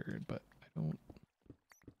spider, but I don't.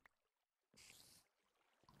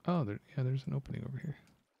 Oh, yeah, there's an opening over here.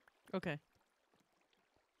 Okay.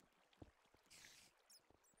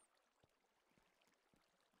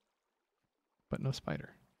 But no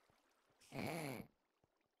spider.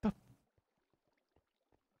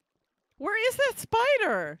 Where is that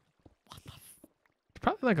spider? What the It's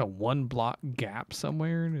probably like a 1 block gap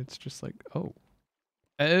somewhere, and it's just like, oh.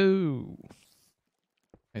 Oh.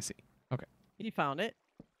 I see. Okay. You found it?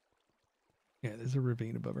 Yeah, there's a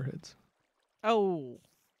ravine above our heads. Oh.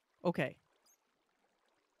 Okay.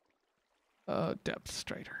 Depth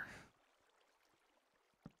strider.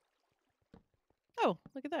 Oh,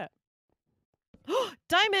 look at that.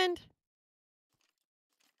 Diamond!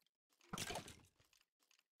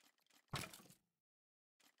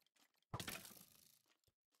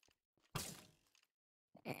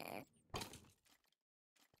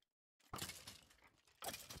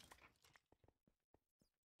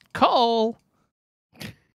 Coal!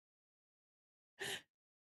 I'm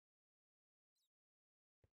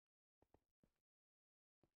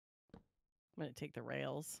going to take the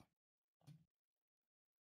rails.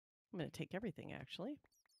 I'm going to take everything, actually.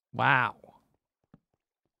 Wow.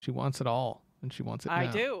 She wants it all, and she wants it now. I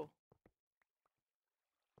do.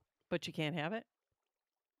 But you can't have it?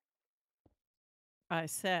 I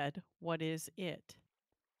said, what is it?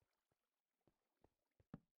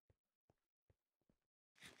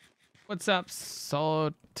 What's up,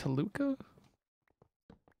 Toluca?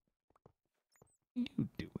 What you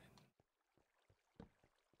doing?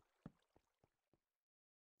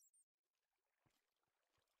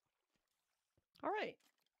 All right.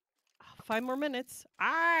 5 more minutes.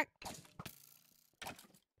 Ah!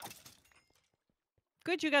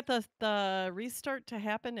 Good, you got the restart to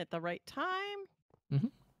happen at the right time. Mm-hmm.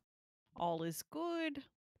 All is good.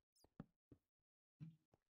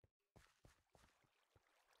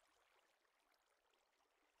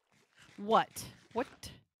 What?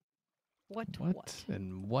 What? What? What?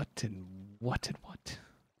 And what? And what? And what?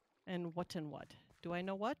 And what and what? Do I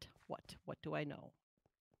know what? What? What do I know?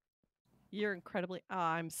 You're incredibly... Oh,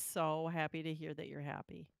 I'm so happy to hear that you're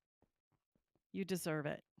happy. You deserve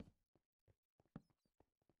it.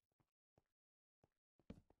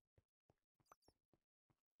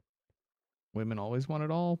 Women always want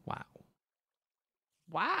it all? Wow.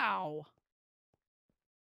 Wow.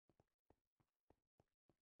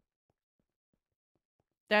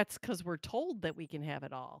 That's because we're told that we can have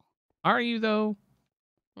it all. Are you, though?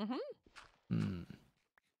 Mm-hmm. Hmm.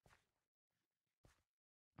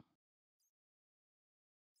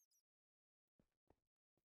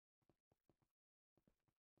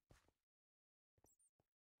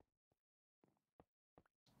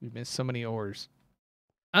 We missed so many ores.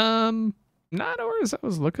 Not ores I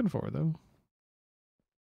was looking for, though.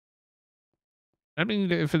 I mean,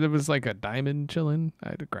 if there was like a diamond chilling,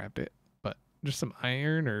 I'd have grabbed it. But just some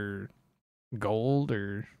iron or gold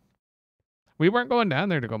or... We weren't going down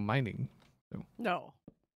there to go mining. So. No.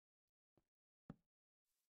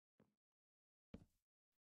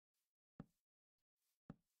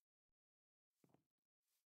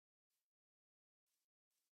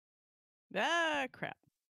 Ah, crap.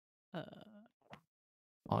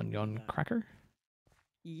 Onion cracker?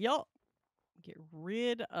 Yup. Get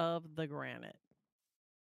rid of the granite.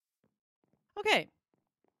 Okay.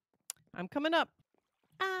 I'm coming up.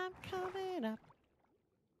 I'm coming up.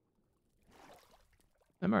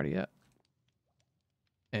 I'm already up.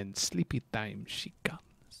 And sleepy time she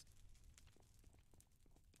comes.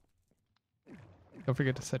 Don't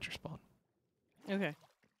forget to set your spawn. Okay.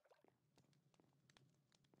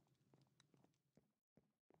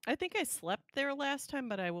 I think I slept there last time,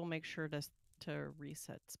 but I will make sure to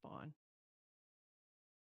reset spawn.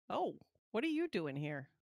 Oh, what are you doing here?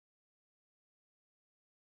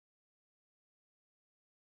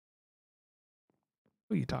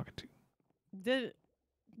 Who are you talking to?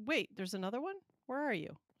 Wait, there's another one? Where are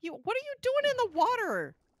you? What are you doing in the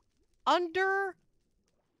water? Under...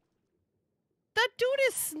 That dude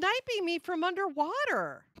is sniping me from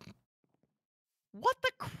underwater. What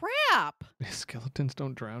the crap? Skeletons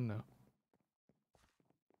don't drown now.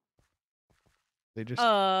 They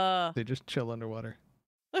just chill underwater.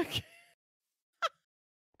 Okay.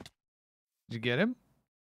 Did you get him?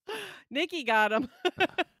 Nikki got him.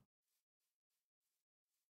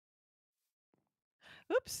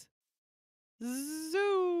 Oops.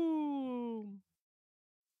 Zoom.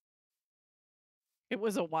 It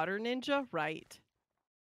was a water ninja, right?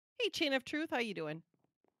 Hey, Chain of Truth, how you doing?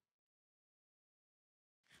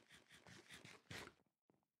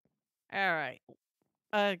 All right.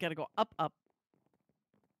 I gotta go up, up.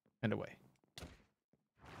 And away.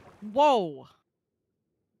 Whoa.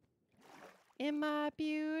 Am I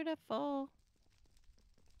beautiful?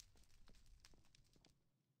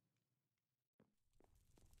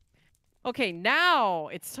 Okay, now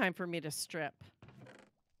it's time for me to strip.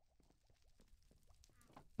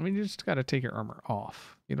 I mean, you just gotta take your armor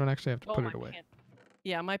off. You don't actually have to put it away.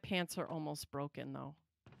 Yeah, my pants are almost broken, though.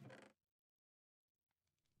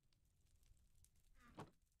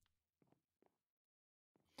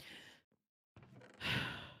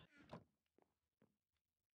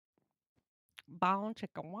 Bow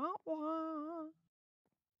chicka wah wah.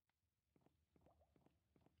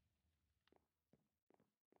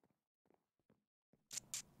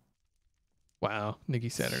 Wow, Nikki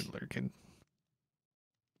Saturn lurking.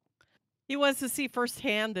 He wants to see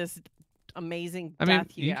firsthand this amazing I mean, death,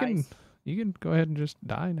 you guys. you can go ahead and just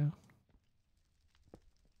die now.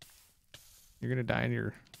 You're gonna die in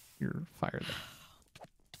your fire there.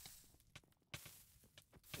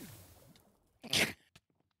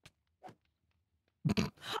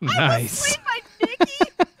 Nice. Nikki.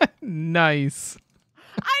 Nice.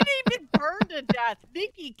 I didn't even burn to death.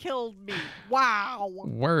 Nikki killed me. Wow.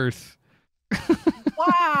 Worth.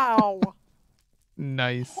 Wow.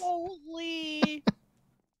 Nice. Holy.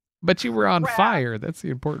 But you were on crap. fire. That's the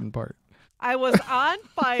important part. I was on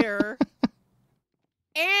fire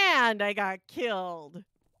and I got killed.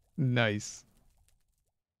 Nice.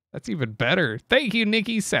 That's even better. Thank you,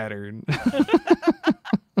 Nikki Saturn.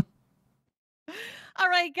 All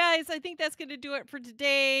right, guys. I think that's going to do it for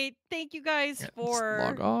today. Thank you guys for...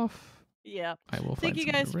 Log off. Yeah. I will Thank find you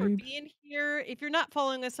someone guys to for raid. being here. If you're not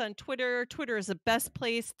following us on Twitter, Twitter is the best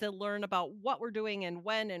place to learn about what we're doing and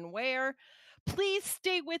when and where. Please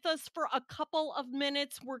stay with us for a couple of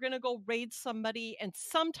minutes. We're going to go raid somebody, and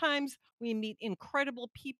sometimes we meet incredible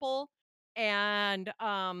people, and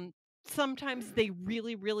sometimes they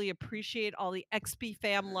really, really appreciate all the XP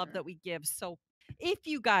fam love that we give. So if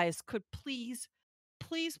you guys could please,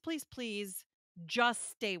 please, please, please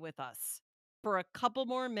just stay with us for a couple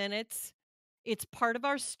more minutes. It's part of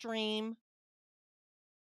our stream.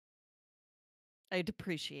 I'd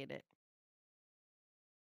appreciate it.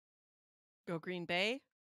 Go Green Bay.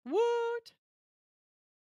 Woot!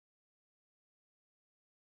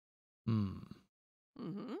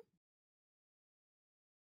 Mm-hmm.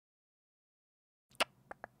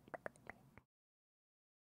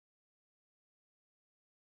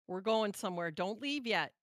 We're going somewhere. Don't leave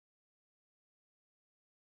yet.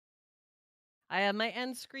 I have my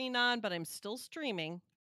end screen on, but I'm still streaming.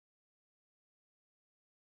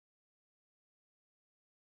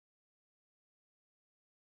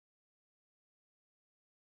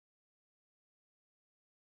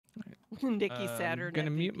 Nikki Saturn. I'm gonna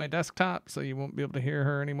mute my desktop so you won't be able to hear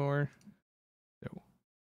her anymore. So.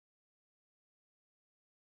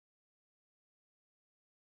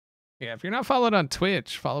 Yeah, if you're not followed on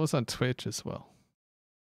Twitch, follow us on Twitch as well.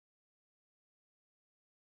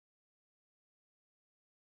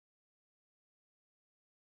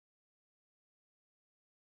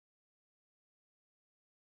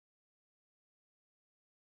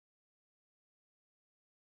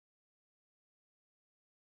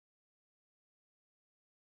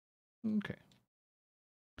 Okay.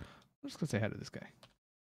 I'm just gonna say hi to this guy.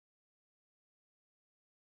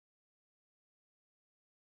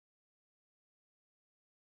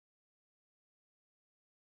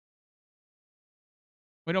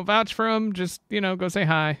 We don't vouch for him, just, go say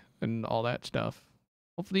hi and all that stuff.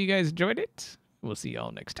 Hopefully you guys enjoyed it. We'll see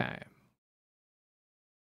y'all next time.